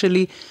אבא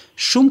שלי,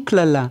 שום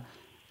כללה.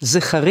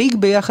 זה חריג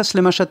ביחס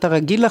למה שאתה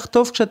רגיל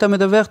לכתוב כשאתה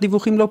מדווח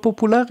דיווחים לא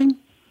פופולריים?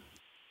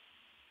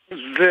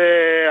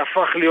 זה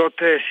הפך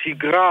להיות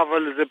שגרה,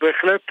 אבל זה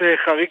בהחלט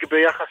חריג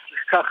ביחס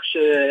לכך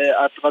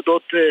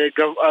שההטרדות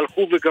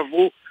הלכו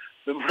וגברו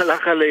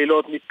במהלך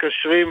הלילות,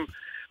 מתקשרים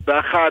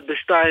ב1,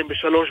 ב2,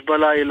 ב3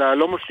 בלילה,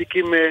 לא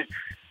מפסיקים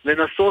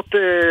לנסות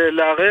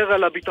לערער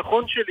על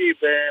הביטחון שלי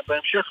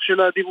בהמשך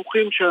של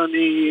הדיווחים,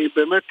 שאני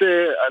באמת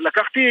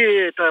לקחתי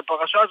את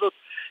הפרשה הזאת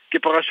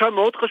כפרשה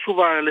מאוד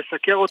חשובה,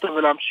 לסקר אותה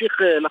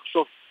ולהמשיך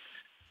לחשוף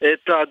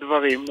את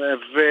הדברים.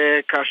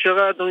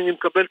 וכאשר אני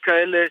מקבל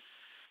כאלה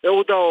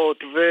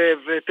הודעות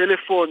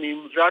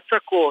וטלפונים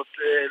והצקות,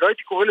 לא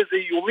הייתי קורא לזה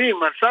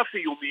איומים, על סף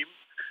איומים,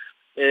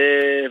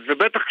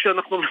 ובטח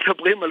כשאנחנו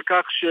מדברים על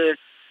כך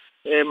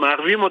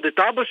שמערבים עוד את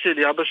אבא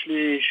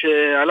שלי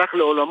שהלך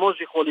לעולמו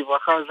זכרו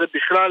לברכה, זה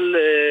בכלל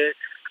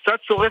קצת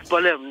צורף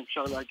בלב, אם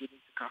אפשר להגיד את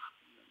זה כך.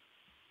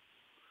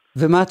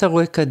 ומה אתה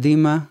רואה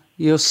קדימה,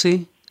 יוסי?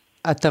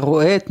 אתה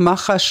רואה את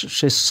מח"ש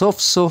שסוף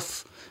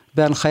סוף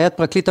בהנחיית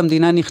פרקליט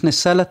המדינה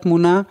נכנסה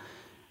לתמונה,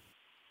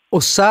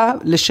 עושה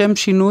לשם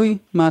שינוי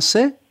מעשה?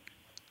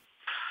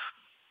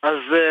 אז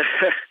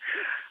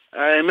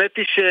האמת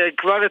היא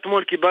שכבר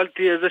אתמול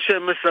קיבלתי איזה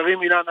שהם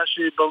מסרים, אילנה,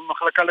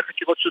 שבמחלקה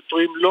לחקירות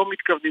שוטרים לא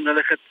מתכוונים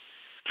ללכת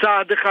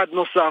צעד אחד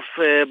נוסף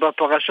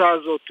בפרשה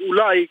הזאת.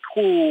 אולי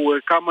ייקחו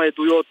כמה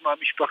עדויות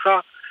מהמשפחה,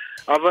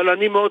 אבל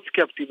אני מאוד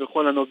סקפטי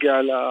בכל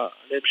הנוגע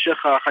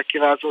להמשך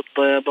החקירה הזאת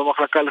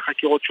במחלקה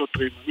לחקירות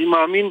שוטרים. אני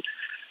מאמין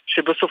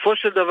שבסופו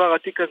של דבר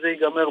התיק הזה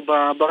ייגמר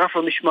ברף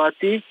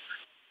המשמעתי.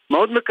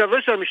 מאוד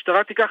מקווה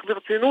שהמשטרה תיקח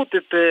ברצינות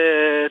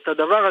את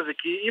הדבר הזה,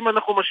 כי אם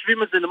אנחנו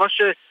משווים את זה למה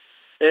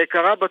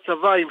שקרה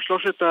בצבא עם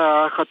 3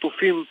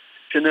 החטופים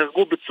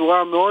שנהרגו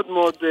בצורה מאוד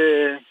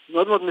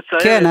מאוד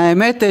מצערת. כן,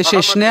 האמת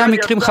ששני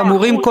המקרים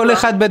חמורים, כל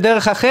אחד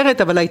בדרך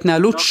אחרת, אבל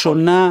ההתנהלות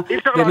שונה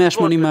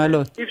ב-180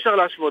 מעלות. אי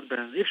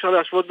אפשר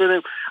להשוות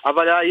ביניהם,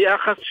 אבל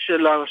היחס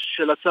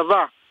של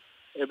הצבא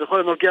בכל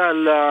הנוגע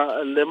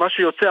למה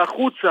שיוצא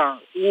החוצה,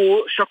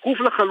 הוא שקוף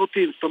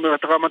לחלוטין. זאת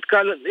אומרת,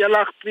 הרמטכ"ל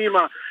ילך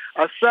פנימה,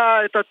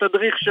 עשה את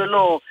התדריך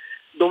שלו,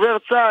 דובר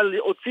צה"ל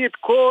הוציא את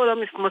כל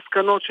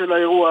המסקנות של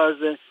האירוע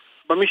הזה.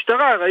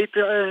 במשטרה ראית,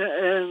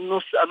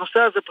 הנושא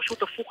הזה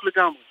פשוט הפוך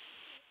לגמרי.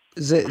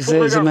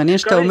 זה מעניין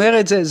שאתה אומר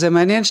את זה, זה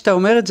מעניין שאתה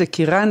אומר את זה,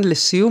 כי רן,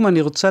 לסיום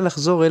אני רוצה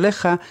לחזור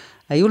אליך.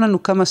 היו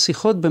לנו כמה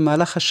שיחות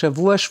במהלך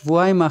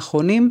שבועיים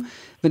האחרונים,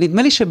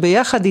 ונדמה לי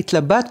שביחד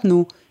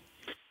התלבטנו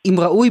אם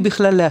ראוי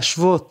בכלל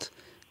להשוות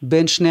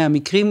בין שני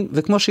המקרים,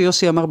 וכמו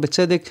שיוסי אמר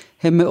בצדק,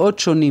 הם מאוד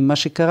שונים. מה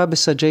שקרה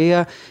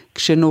בסג'איה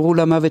כשנורו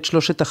למוות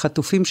 3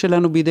 החטופים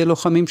שלנו בידי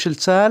לוחמים של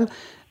צה"ל,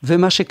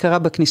 ומה שקרה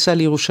בכניסה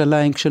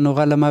לירושלים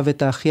כשנורה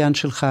למוות האחיין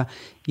שלך,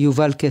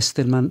 יובל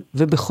קסטלמן.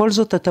 ובכל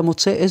זאת אתה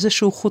מוצא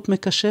איזשהו חוט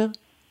מקשר?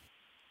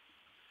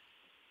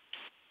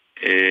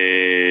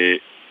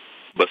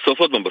 בסוף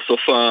אותם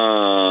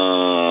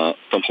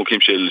חוקים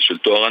של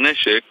תואר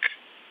הנשק,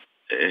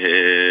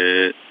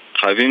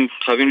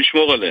 חייבים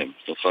לשמור עליהם.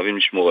 זאת אומרת, חייבים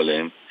לשמור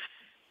עליהם.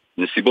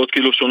 נסיבות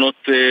כאילו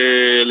שונות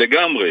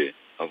לגמרי,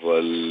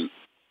 אבל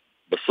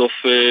בסוף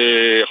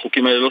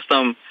החוקים האלה לא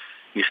סתם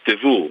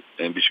נכתבו,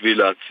 הם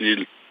בשביל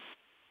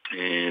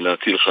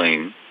להציל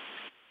חיים,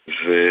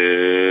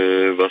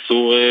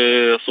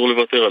 ואסור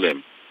לוותר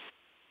עליהם.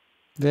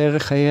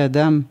 וערך חיי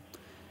אדם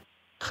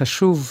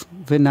חשוב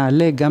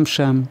ונעלה גם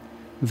שם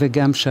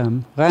וגם שם.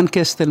 רן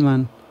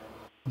קסטלמן,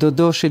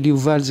 דודו של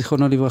יובל,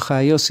 זיכרונו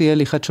לברכה, יוסי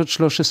אלי, חדשות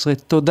 13,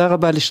 תודה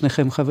רבה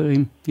לשניכם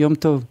חברים, יום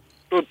טוב.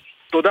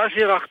 תודה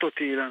שהירחת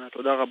אותי אילנה,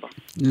 תודה רבה.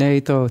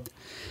 להתראות.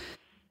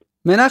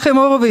 מנחם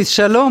הורוביץ,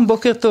 שלום,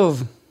 בוקר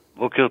טוב.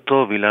 בוקר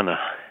טוב אילנה.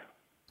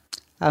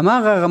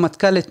 אמר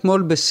הרמטכ"ל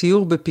אתמול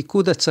בסיור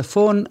בפיקוד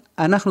הצפון,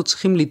 אנחנו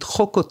צריכים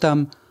לדחוק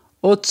אותם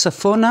עוד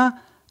צפונה,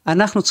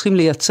 אנחנו צריכים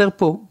לייצר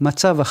פה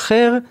מצב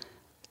אחר,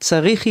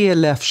 צריך יהיה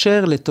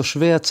לאפשר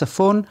לתושבי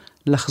הצפון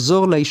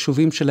לחזור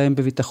ליישובים שלהם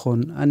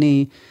בביטחון.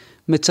 אני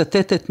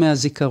מצטטת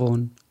מהזיכרון.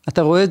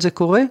 אתה רואה את זה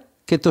קורה?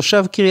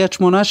 כתושב קריית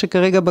שמונה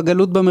שכרגע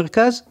בגלות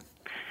במרכז?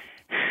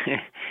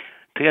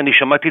 תראי, אני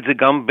שמעתי את זה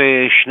גם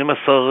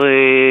ב-12,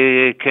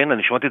 כן,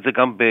 אני שמעתי את זה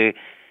גם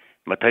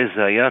מתי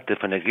זה היה?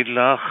 תכף אני אגיד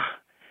לך,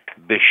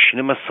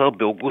 ב-12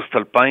 באוגוסט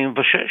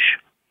 2006,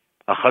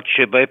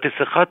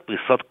 1701,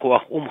 פריסת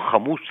כוח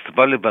חמוש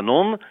צבא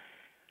לבנון,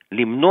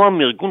 למנוע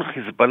מארגון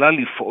חיזבאללה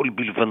לפעול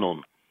בלבנון.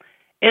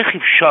 איך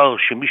אפשר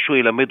שמישהו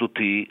ילמד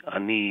אותי,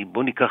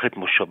 בוא ניקח את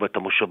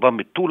המושבה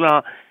מטולה,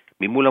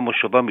 ממול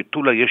המושבה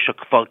מטולה יש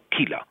הכפר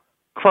קילה,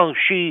 כפר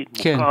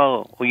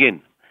מוכר עוין.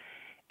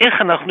 איך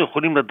אנחנו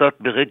יכולים לדעת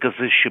ברגע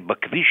זה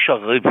שבכביש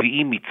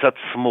הרביעי מצד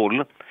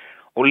שמאל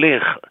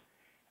הולך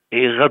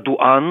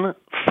רדואן,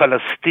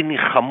 פלסטיני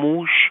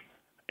חמוש,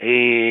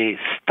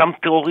 סתם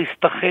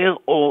טרוריסט אחר,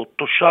 או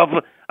תושב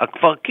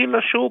הכפר קילה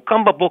שהוא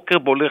קם בבוקר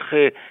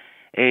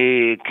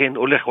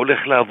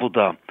הולך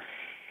לעבודה.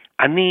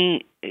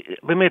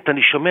 באמת,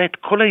 אני שומע את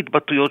כל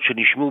ההתבטאויות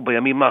שנשמעו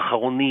בימים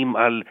האחרונים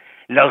על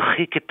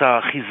להרחיק את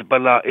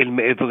החיזבאללה אל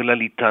מעבר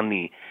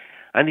לליטני.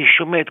 אני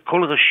שומע את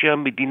כל ראשי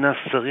המדינה,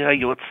 שריה,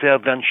 יועציה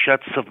ואנשי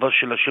הצבא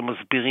שלה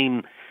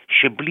שמסבירים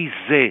שבלי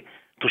זה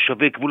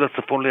תושבי גבול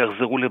הצפון לא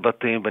יחזרו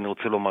לבתיהם, ואני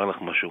רוצה לומר לך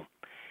משהו.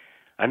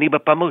 אני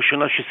בפעם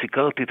הראשונה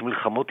שסיקרתי את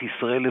מלחמות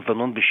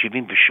ישראל-לבנון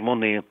ב-78,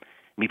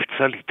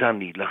 מבצע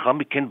ליטני, לאחר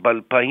מכן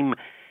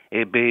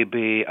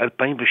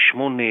ב-2008,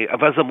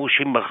 אבל אז אמרו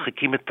שהם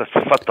מרחיקים את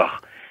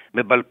הפתח,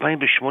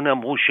 וב-2008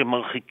 אמרו שהם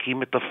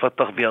מרחיקים את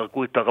הפתח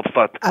ויהרגו את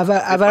ערפאת.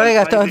 אבל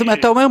רגע,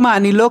 אתה אומר מה,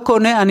 אני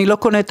לא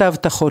קונה את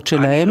ההבטחות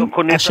שלהם,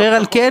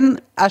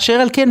 אשר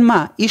על כן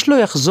מה, איש לא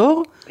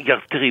יחזור?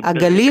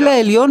 הגליל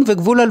העליון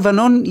וגבול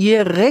הלבנון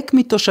יהיה ריק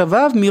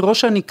מתושביו,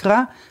 מראש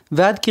הנקרה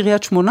ועד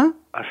קריית שמונה?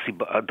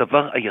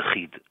 הדבר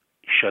היחיד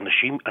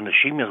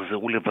שאנשים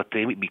יחזרו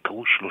לבתיהם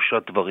יקרו 3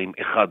 דברים.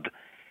 1,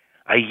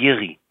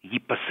 הירי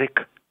ייפסק,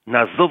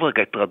 נעזוב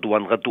רגע את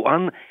רדואן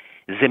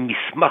זה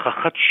מסמך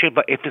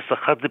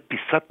 1701, זה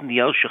פיסת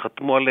נייר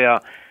שחתמו עליה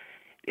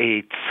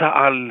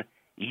צה"ל,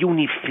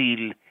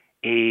 יוניפיל,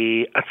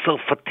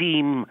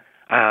 הצרפתים,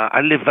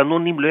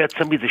 הלבנונים, לא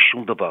יצא מזה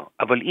שום דבר.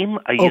 אבל אם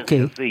הירי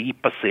הזה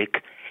ייפסק,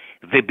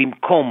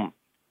 ובמקום,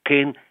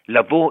 כן,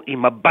 לבוא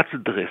עם הבטל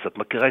דרס, את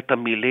מכירה את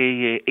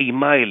המילי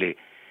אימה האלה,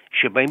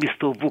 שבהם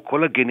הסתובבו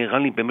כל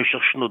הגנרלים במשך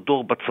שנות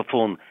דור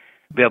בצפון,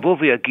 ויבואו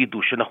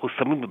ויגידו שאנחנו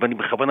שמים, ואני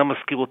בכוונה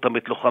מזכיר אותם,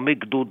 את לוחמי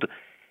גדוד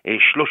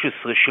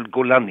 13 של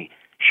גולני,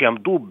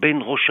 שעמדו בין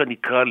ראש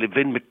הנקרה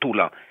לבין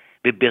מטולה,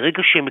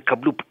 וברגע שהם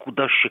יקבלו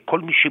פקודה שכל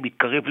מי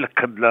שמתקרב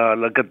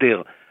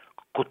לגדר,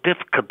 כותב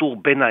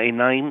כדור בין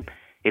העיניים.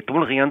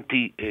 אתמול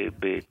ראיינתי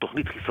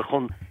בתוכנית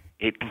חיסכון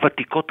את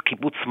ותיקות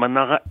קיבוץ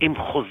מנרה, הן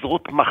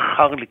חוזרות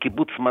מחר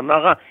לקיבוץ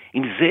מנרה,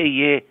 אם זה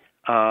יהיה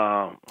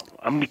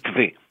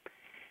המתווה.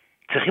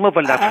 צריכים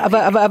אבל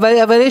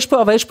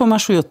אבל יש פה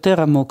משהו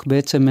יותר עמוק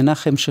בעצם,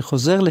 מנחם,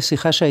 שחוזר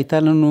לשיחה שהייתה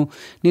לנו,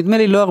 נדמה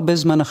לי לא הרבה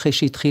זמן אחרי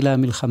שהתחילה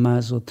המלחמה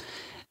הזאת.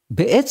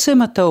 בעצם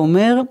אתה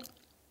אומר,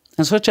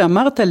 אני חושבת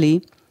שאמרת לי,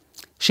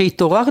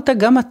 שהתעוררת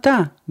גם אתה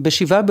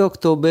ב7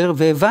 באוקטובר,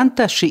 והבנת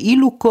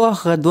שאילו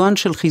כוח רדואן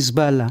של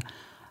חיזבאללה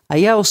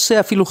היה עושה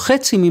אפילו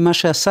חצי ממה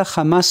שעשה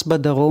חמאס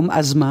בדרום,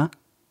 אז מה?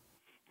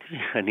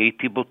 אני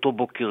הייתי באותו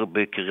בוקר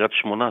בקריית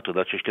שמונה, אתה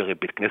יודעת שיש לי הרי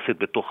בית כנסת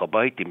בתוך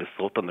הבית עם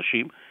עשרות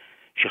אנשים,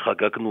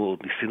 שחגגנו,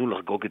 ניסינו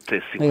לחגוג את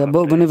שמחת. רגע,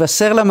 בוא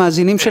נבשר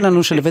למאזינים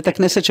שלנו שלבית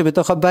הכנסת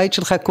שבתוך הבית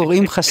שלך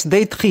קוראים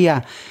חסדי תחייה,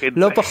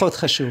 לא פחות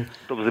חשוב.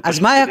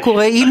 אז מה היה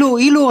קורה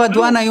אילו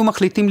רדואן היו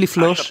מחליטים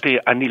לפלוש?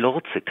 אני לא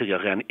רוצה, תראי,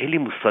 הרי אין לי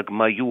מושג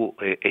מה היו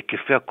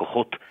היקפי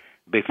הכוחות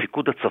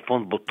בפיקוד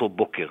הצפון באותו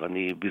בוקר.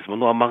 אני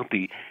בזמנו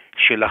אמרתי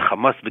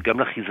שלחמאס וגם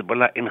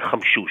לחיזבאללה אין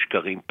חמשוש, כי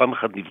הרי אם פעם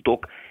אחד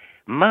נבדוק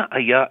מה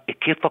היה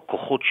היקף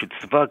הכוחות של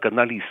צבא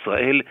הגנה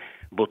לישראל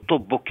באותו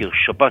בוקר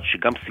שבת,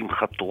 שגם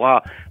שמחת תורה,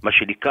 מה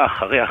שנקרא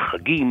אחרי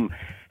החגים,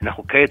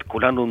 אנחנו כעת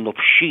כולנו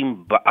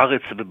נופשים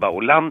בארץ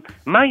ובעולם,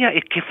 מה היה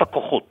היקף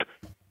הכוחות?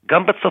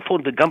 גם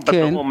בצפון וגם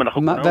בדרום,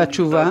 אנחנו כולנו...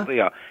 והתשובה?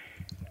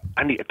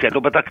 אני לא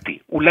בדקתי.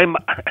 אולי...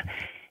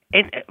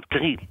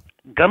 תראי,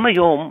 גם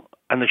היום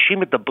אנשים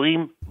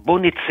מדברים, בוא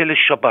נצא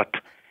לשבת.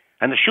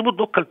 אנשים עוד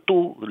לא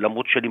קלטו,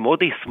 למרות שאני מאוד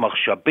אשמח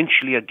שהבן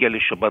שלי יגיע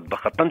לשבת,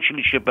 והחתן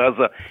שלי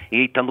שבעזה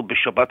יהיה איתנו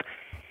בשבת.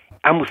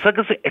 המושג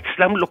הזה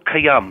אצלם לא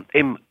קיים.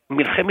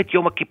 מלחמת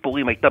יום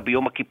הכיפורים הייתה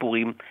ביום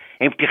הכיפורים,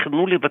 הם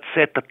תכננו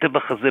לבצע את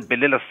הטבח הזה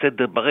בליל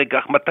הסדר ברגע,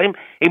 מתי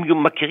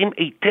הם מכירים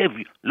היטב,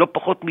 לא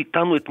פחות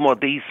מאיתנו, את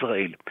מועדי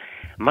ישראל.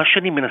 מה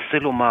שאני מנסה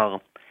לומר,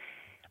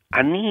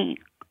 אני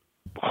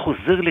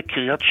חוזר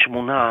לקריית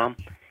שמונה,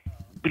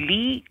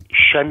 בלי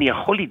שאני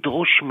יכול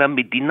לדרוש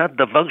מהמדינה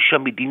דבר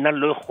שהמדינה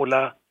לא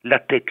יכולה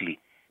לתת לי.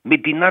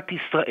 מדינת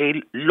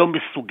ישראל לא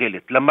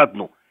מסוגלת,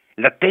 למדנו,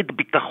 לתת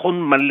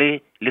ביטחון מלא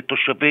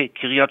לתושבי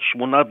קריית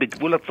שמונה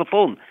בגבול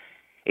הצפון.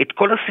 את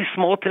כל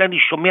הסיסמאות האלה אני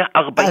שומע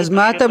 40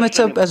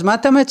 אז מה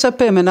אתה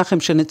מצפה, מנחם,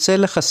 שנצא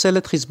לחסל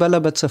את חיזבאללה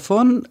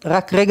בצפון,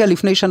 רק רגע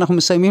לפני שאנחנו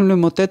מסיימים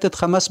למוטט את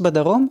חמאס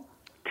בדרום?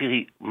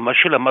 תראי, מה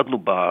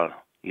שלמדנו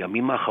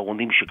בימים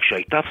האחרונים,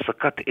 שכשהייתה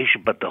הפסקת אש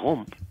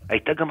בדרום,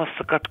 הייתה גם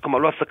הפסקת, כלומר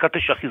לא הפסקת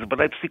אש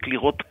שהחיזבאללה הפסיק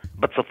לירות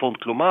בצפון,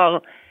 כלומר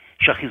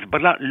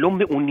שהחיזבאללה לא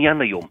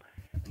מעוניין היום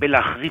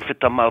בלהחריף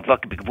את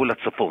המאבק בגבול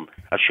הצפון.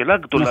 השאלה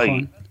הגדולה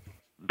היא,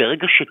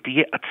 ברגע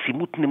שתהיה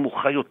עצימות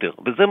נמוכה יותר,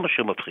 וזה מה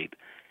שמפחיד,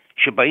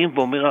 שבאים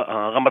ואומר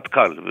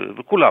הרמטכ"ל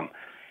וכולם,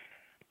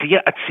 תהיה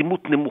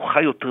עצימות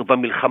נמוכה יותר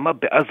והמלחמה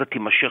בעזה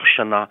תימשך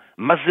שנה,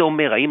 מה זה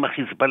אומר? האם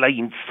החיזבאללה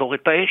ינצור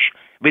את האש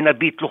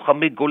ונביא את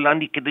לוחמי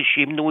גולני כדי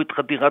שימנעו את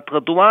חדירת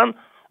רדואן,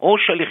 או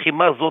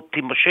שהלחימה הזאת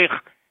תימשך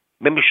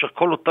במשך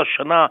כל אותה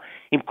שנה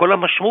עם כל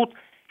המשמעות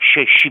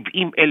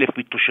ש70,000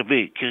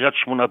 מתושבי קריית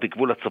שמונה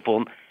בגבול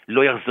הצפון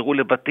לא יחזרו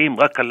לבתים,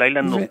 רק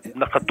הלילה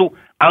נחתו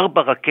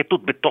 4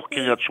 רקטות בתוך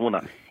קריית שמונה.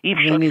 אי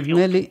אפשר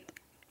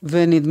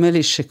ונדמה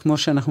לי שכמו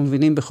שאנחנו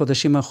מבינים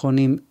בחודשים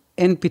האחרונים,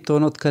 אין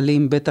פתרונות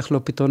קלים, בטח לא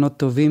פתרונות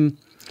טובים.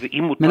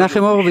 מנחם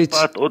הורוביץ,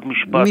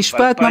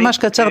 משפט ממש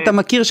קצר, אתה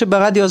מכיר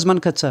שברדיו הזמן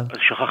קצר.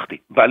 שכחתי,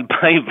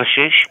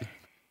 ב-2006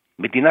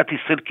 מדינת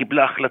ישראל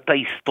קיבלה החלטה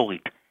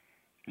היסטורית,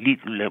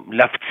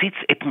 להפציץ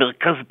את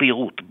מרכז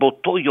ביירות.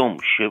 באותו יום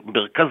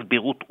שמרכז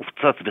ביירות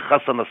הופצץ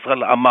וחסן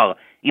נסראללה אמר,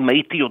 אם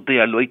הייתי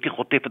יודע לא הייתי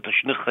חוטף את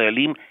 2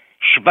 חיילים,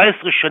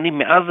 17 שנים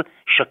מאז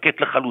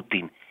שקט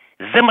לחלוטין.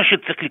 זה מה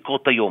שצריך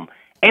לקרות היום.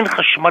 אין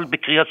חשמל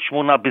בקריית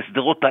שמונה,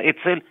 בסדרות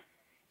האצ"ל,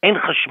 אין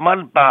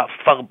חשמל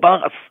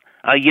בפרבר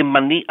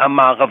הימני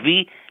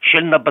המערבי של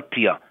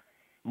נבטיה.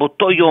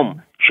 באותו יום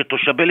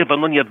שתושבי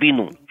לבנון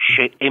יבינו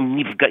שהם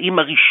נפגעים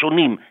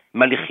הראשונים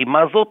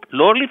מהלחימה הזאת,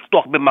 לא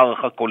לפתוח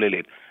במערכה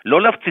כוללת,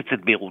 לא להפציץ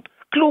את ביירות,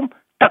 כלום,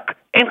 טק,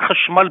 אין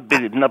חשמל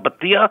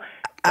בנבטיה.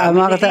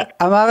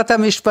 אמרת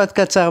משפט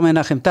קצר,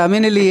 מנחם,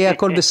 תאמיני לי, יהיה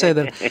הכל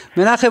בסדר.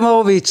 מנחם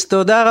הורוביץ,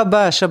 תודה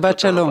רבה, שבת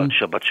שלום.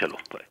 שבת שלום.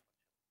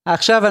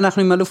 עכשיו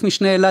אנחנו עם אלוף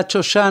משנה אלעד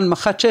שושן,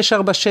 מח"ט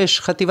 646,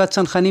 חטיבת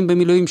צנחנים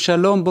במילואים.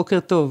 שלום, בוקר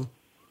טוב.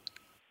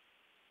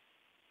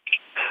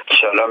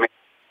 שלום,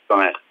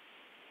 תומך.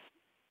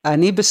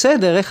 אני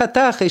בסדר, איך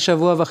אתה אחרי 1.5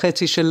 שבוע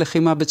של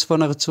לחימה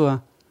בצפון הרצועה?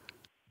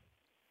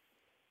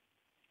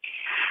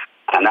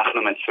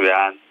 אנחנו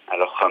מצוין,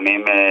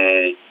 הלוחמים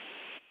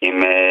עם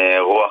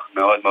רוח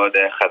מאוד מאוד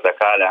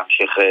חזקה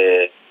להמשיך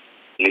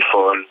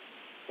לפעול,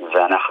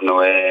 ואנחנו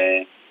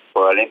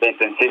פועלים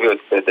באינטנסיביות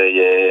כדי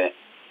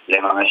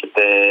לממש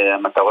את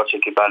המטרות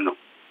שקיבלנו.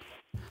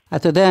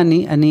 אתה יודע,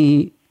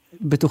 אני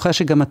בטוחה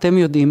שגם אתם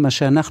יודעים מה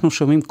שאנחנו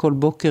שומעים כל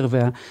בוקר,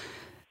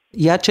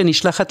 והיד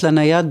שנשלחת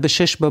לנייד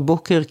ב6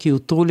 בבוקר כי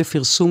הותרו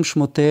לפרסום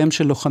שמותיהם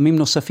של לוחמים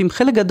נוספים,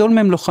 חלק גדול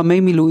מהם לוחמי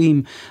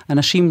מילואים,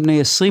 אנשים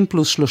בני 20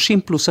 פלוס,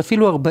 30 פלוס,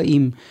 אפילו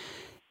 40.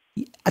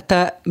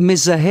 אתה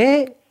מזהה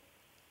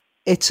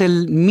אצל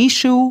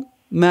מישהו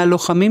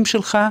מהלוחמים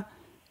שלך,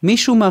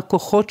 מישהו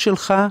מהכוחות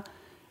שלך,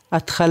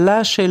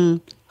 התחלה של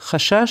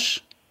חשש,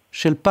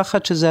 של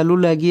פחד שזה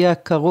עלול להגיע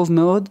קרוב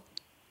מאוד?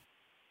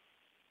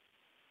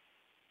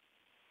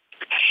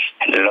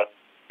 לא,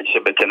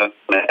 שבכנות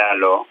מלאה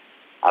לא.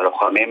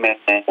 הלוחמים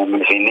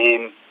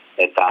מבינים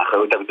את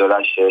האחריות הגדולה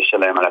שיש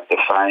להם על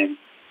הכתפיים,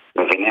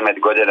 מבינים את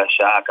גודל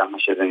השעה, כמה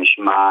שזה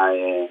נשמע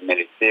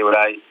מליצי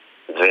אולי,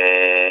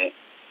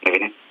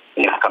 ומבינים,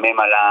 נלחמים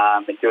על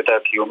המציאות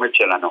הקיומית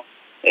שלנו,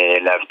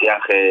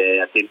 להבטיח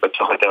עתיד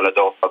בטוח יותר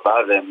לדור הבא,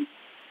 והם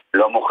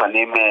לא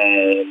מוכנים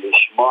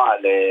לשמוע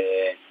על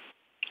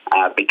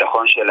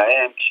הביטחון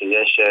שלהם,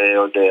 כשיש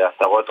עוד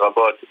עשרות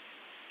רבות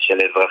של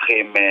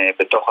אזרחים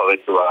בתוך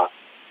הרצועה,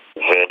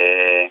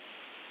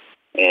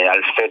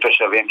 ואלפי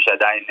תושבים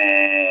שעדיין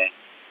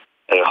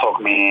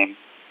רחוק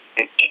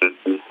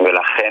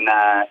ולכן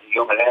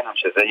האיום עלינו,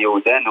 שזה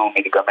יהודנו,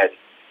 מתגמד.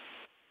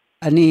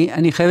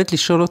 אני חייבת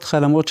לשאול אותך,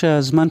 למרות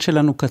שהזמן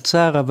שלנו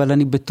קצר, אבל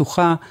אני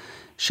בטוחה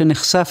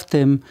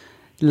שנחשפתם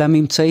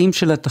לממצאים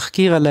של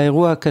התחקיר על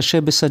האירוע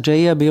הקשה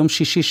בסג'איה ביום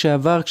שישי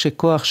שעבר,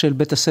 כשכוח של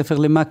בית הספר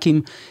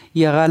למקים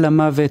ירה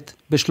למוות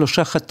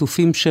ב3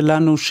 חטופים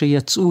שלנו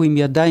שיצאו עם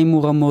ידיים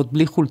מורמות,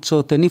 בלי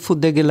חולצות, הניפו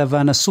דגל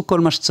לבן, עשו כל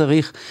מה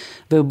שצריך,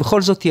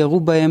 ובכל זאת ירו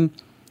בהם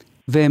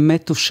והם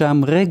מתו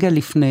שם רגע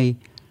לפני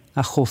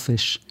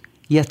החופש.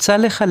 יצא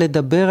לך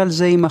לדבר על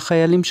זה עם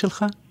החיילים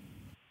שלך?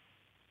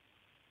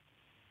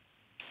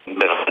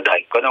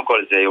 בוודאי. קודם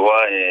כל זה אירוע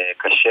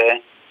קשה,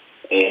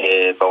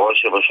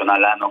 בראש ובראשונה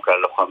לנו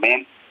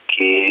כלוחמים,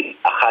 כי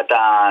אחת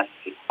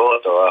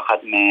הסיבות או אחת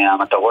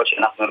מהמטרות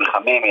שאנחנו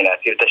נלחמים היא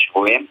להציל את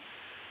השבויים,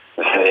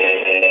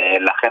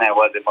 ולכן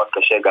האירוע הזה מאוד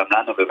קשה גם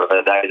לנו,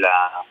 ובוודאי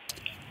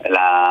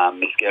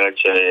למסגרת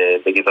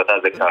שבגזרתה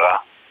זה קרה.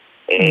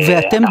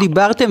 ואתם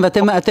דיברתם,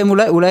 ואתם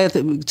אולי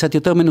קצת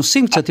יותר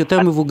מנוסים, קצת יותר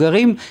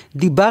מבוגרים,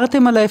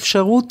 דיברתם על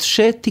האפשרות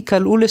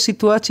שתיקלעו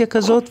לסיטואציה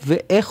כזאת,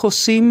 ואיך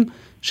עושים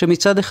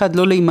שמצד אחד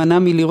לא להימנע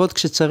מלראות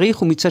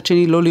כשצריך, ומצד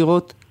שני לא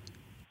לראות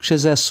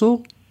כשזה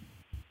אסור?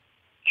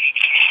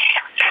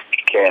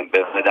 כן,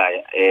 בוודאי.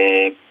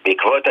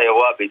 בעקבות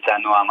האירוע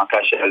ביצענו העמקה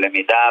של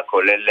הלמידה,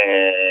 כולל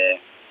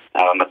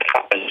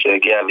הרמטכ"ל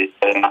שהגיע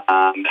ויצאים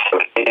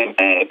המפקדים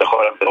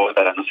בכל הגזרות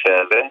על הנושא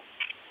הזה.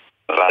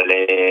 אבל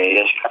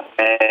יש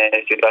כאן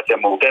סיטואציה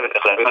מורכבת,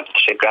 צריך להבין אותה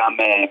שגם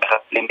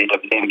מחסלים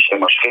מתאבדים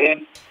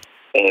שמושכים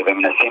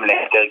ומנסים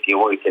לייצר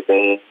גירוי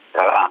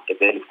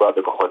כדי לפגוע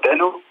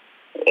בכוחותינו,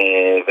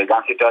 וגם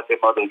סיטואציה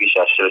מאוד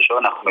רגישה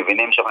שלשון, אנחנו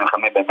מבינים שאנחנו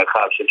נלחמים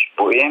במרחב של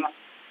שבויים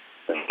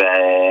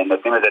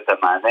ונותנים לזה את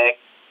המענה,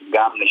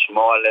 גם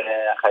לשמור על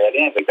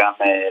החיילים וגם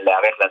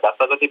להיערך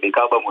לדף הזאת,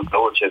 בעיקר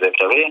במודעות שזה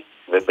אפשרי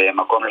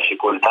ובמקום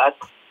לשיקול דעת.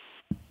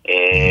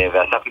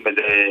 ואספנו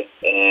בזה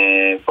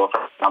באופן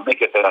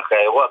מעמיק יותר אחרי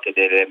האירוע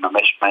כדי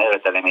לממש מהר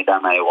את הלמידה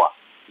מהאירוע.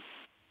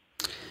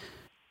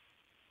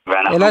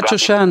 אלעד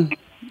שושן,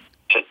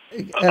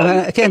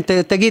 כן,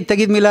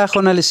 תגיד מילה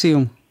אחרונה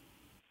לסיום.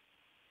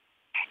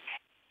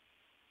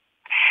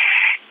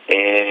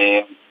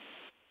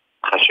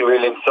 חשוב לי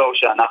למסור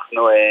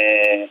שאנחנו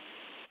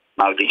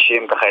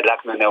מרגישים, ככה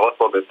הדלקנו נרות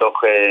פה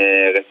בתוך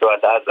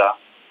רצועת עזה,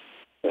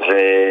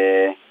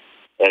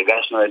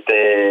 והרגשנו את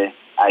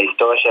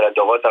ההיסטוריה של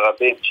הדורות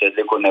הרבים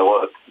שהדליקו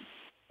נרות,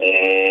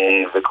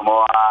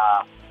 וכמו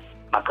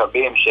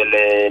המכבים של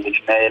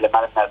לפני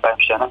למעלה מ-2000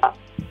 שנה,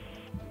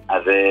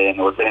 אז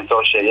אני רוצה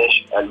למצוא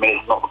שיש על מי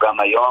לסמוך גם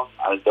היום,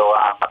 על דור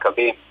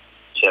המכבים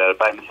של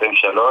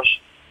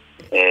 2023,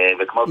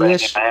 וכמו בימים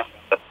ההם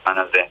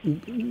בזמן הזה.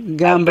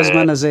 גם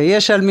בזמן הזה,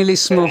 יש על מי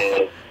לסמוך.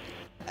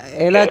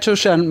 אלעד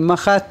שושן,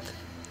 מח"ט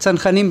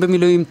צנחנים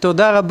במילואים,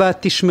 תודה רבה,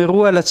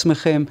 תשמרו על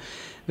עצמכם.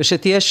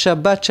 ושתהיה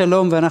שבת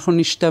שלום, ואנחנו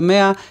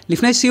נשתמע.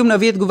 לפני סיום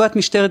נביא את תגובת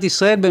משטרת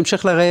ישראל,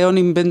 בהמשך לראיון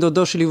עם בן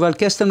דודו של יובל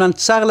קסטלמן.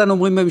 צר לנו,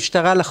 אומרים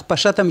במשטרה,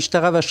 להכפשת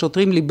המשטרה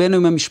והשוטרים, ליבנו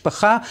עם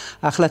המשפחה.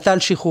 ההחלטה על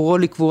שחרורו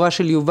לקבורה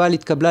של יובל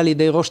התקבלה על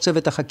ידי ראש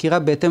צוות החקירה,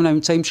 בהתאם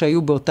לממצאים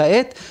שהיו באותה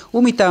עת,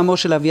 ומטעמו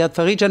של אביעד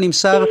פריג'ה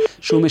נמסר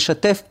שהוא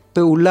משתף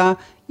פעולה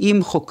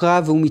עם חוקרה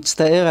והוא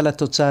מצטער על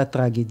התוצאה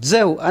הטרגית.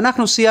 זהו,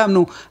 אנחנו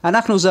סיימנו.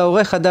 אנחנו זה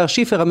העורך הדר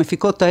שיפר,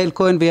 המפיקות תהל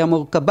כהן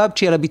וימור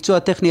קבבצ'י, על הביצוע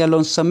הטכני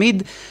אלון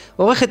סמיד,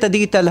 עורכת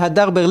הדיגיטל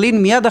הדר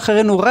ברלין, מיד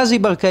אחרינו רזי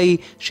ברקאי,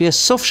 שיהיה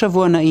סוף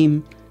שבוע נעים,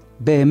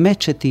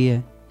 באמת שתהיה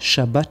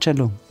שבת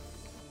שלום.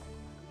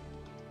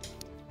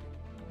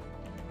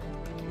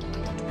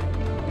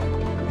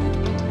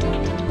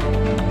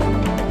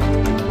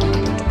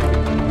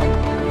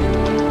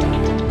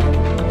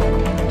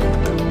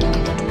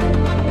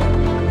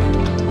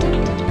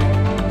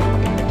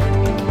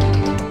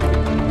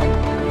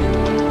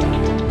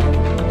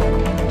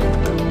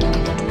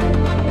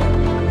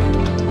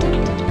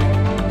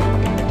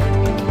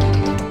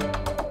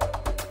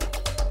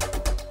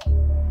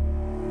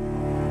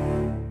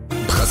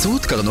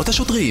 קרנות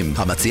השוטרים,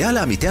 המציעה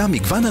לעמיתיה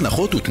מגוון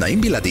הנחות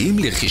ותנאים בלעדיים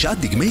לרכישת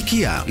דגמי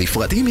קיה.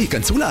 לפרטים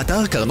ייכנסו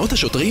לאתר קרנות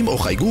השוטרים או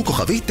חייגו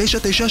כוכבי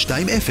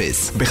 9920.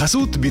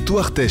 בחסות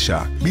ביטוח 9,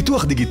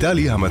 ביטוח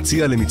דיגיטלי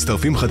המציע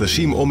למצטרפים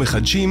חדשים או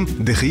מחדשים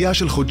דחייה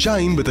של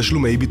חודשיים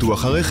בתשלומי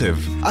ביטוח הרכב.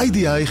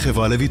 IDI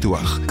חברה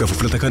לביטוח,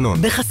 כפוף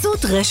לתקנון.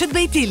 בחסות רשת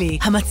ביתילי,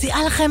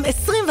 המציעה לכם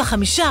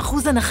 25%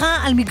 הנחה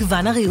על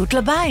מגוון הריהוט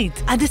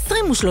לבית. עד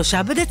 23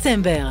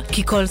 בדצמבר,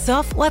 כי כל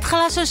סוף הוא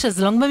התחלה של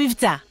שזלונג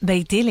במבצע.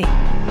 ביתילי.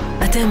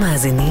 אתם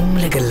מאזינים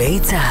לגלי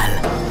צהל.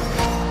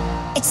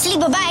 אצלי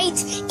בבית,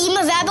 אמא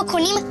ואבא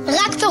קונים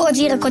רק פירות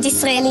וירקות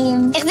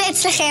ישראליים. איך זה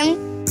אצלכם?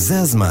 זה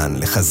הזמן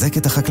לחזק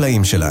את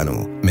החקלאים שלנו.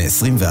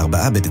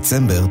 מ-24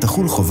 בדצמבר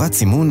תחול חובת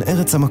סימון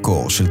ארץ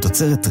המקור של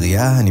תוצרת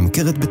טריה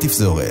הנמכרת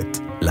בתפזורת.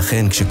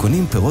 לכן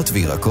כשקונים פירות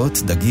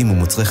וירקות, דגים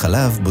ומוצרי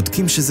חלב,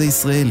 בודקים שזה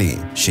ישראלי,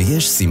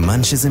 שיש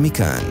סימן שזה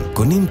מכאן.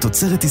 קונים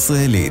תוצרת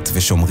ישראלית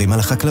ושומרים על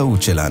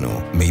החקלאות שלנו.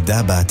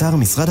 מידע באתר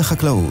משרד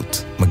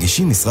החקלאות.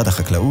 מגישים משרד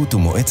החקלאות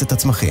ומועצת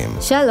הצמחים.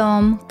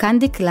 שלום, כאן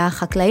דקלה,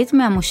 חקלאית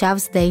מהמושב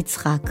שדה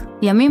יצחק.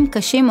 ימים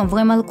קשים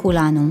עוברים על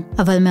כולנו,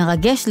 אבל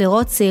מרגש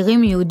לראות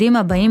צעירים יהודים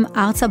הבאים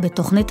ארצה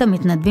בתוכנית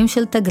המתנדבים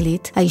של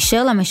תגלית,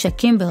 הישר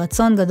למשקים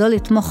ברצון גדול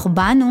לתמוך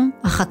בנו,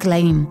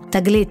 החקלאים.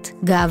 תגלית,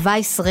 גאווה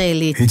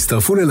ישראלית.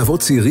 הצטרפו ללוות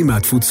צעירים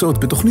מהתפוצות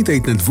בתוכנית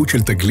ההתנדבות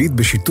של תגלית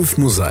בשיתוף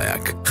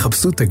מוזאיק.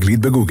 חפשו תגלית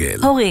בגוגל.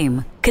 הורים,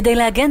 כדי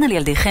להגן על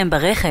ילדיכם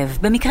ברכב,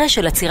 במקרה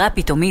של עצירה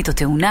פתאומית או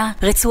תאונה,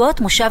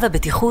 רצועות מושב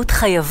הבטיחות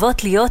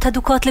חייבות להיות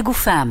הדוקות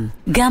לגופם.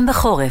 גם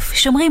בחורף,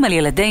 שומרים על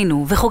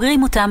ילדינו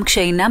וחוגרים אותם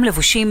כשאינם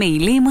לבושים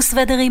מעילים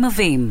וסוודרים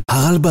עבים.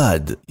 הרלב"ד,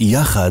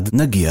 יחד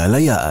נגיע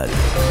ליעד.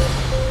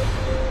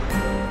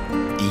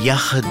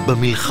 יחד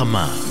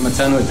במלחמה.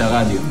 מצאנו את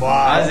הרדיו.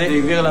 אז זה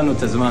העביר לנו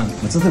את הזמן.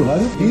 מצאתם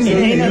רדיו?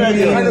 הנה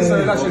הרדיו.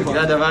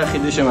 זה הדבר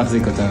היחידי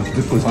שמחזיק אותנו.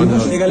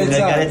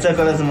 גלי צהל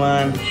כל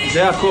הזמן.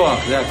 זה הכוח,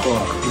 זה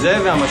הכוח. זה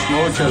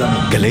והמשמעות שלנו.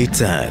 גלי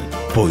צהל,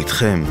 פה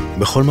איתכם,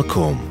 בכל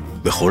מקום,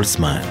 בכל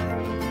זמן.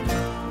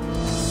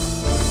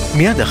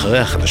 מיד אחרי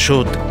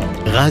החדשות,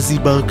 רזי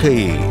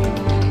ברקאי.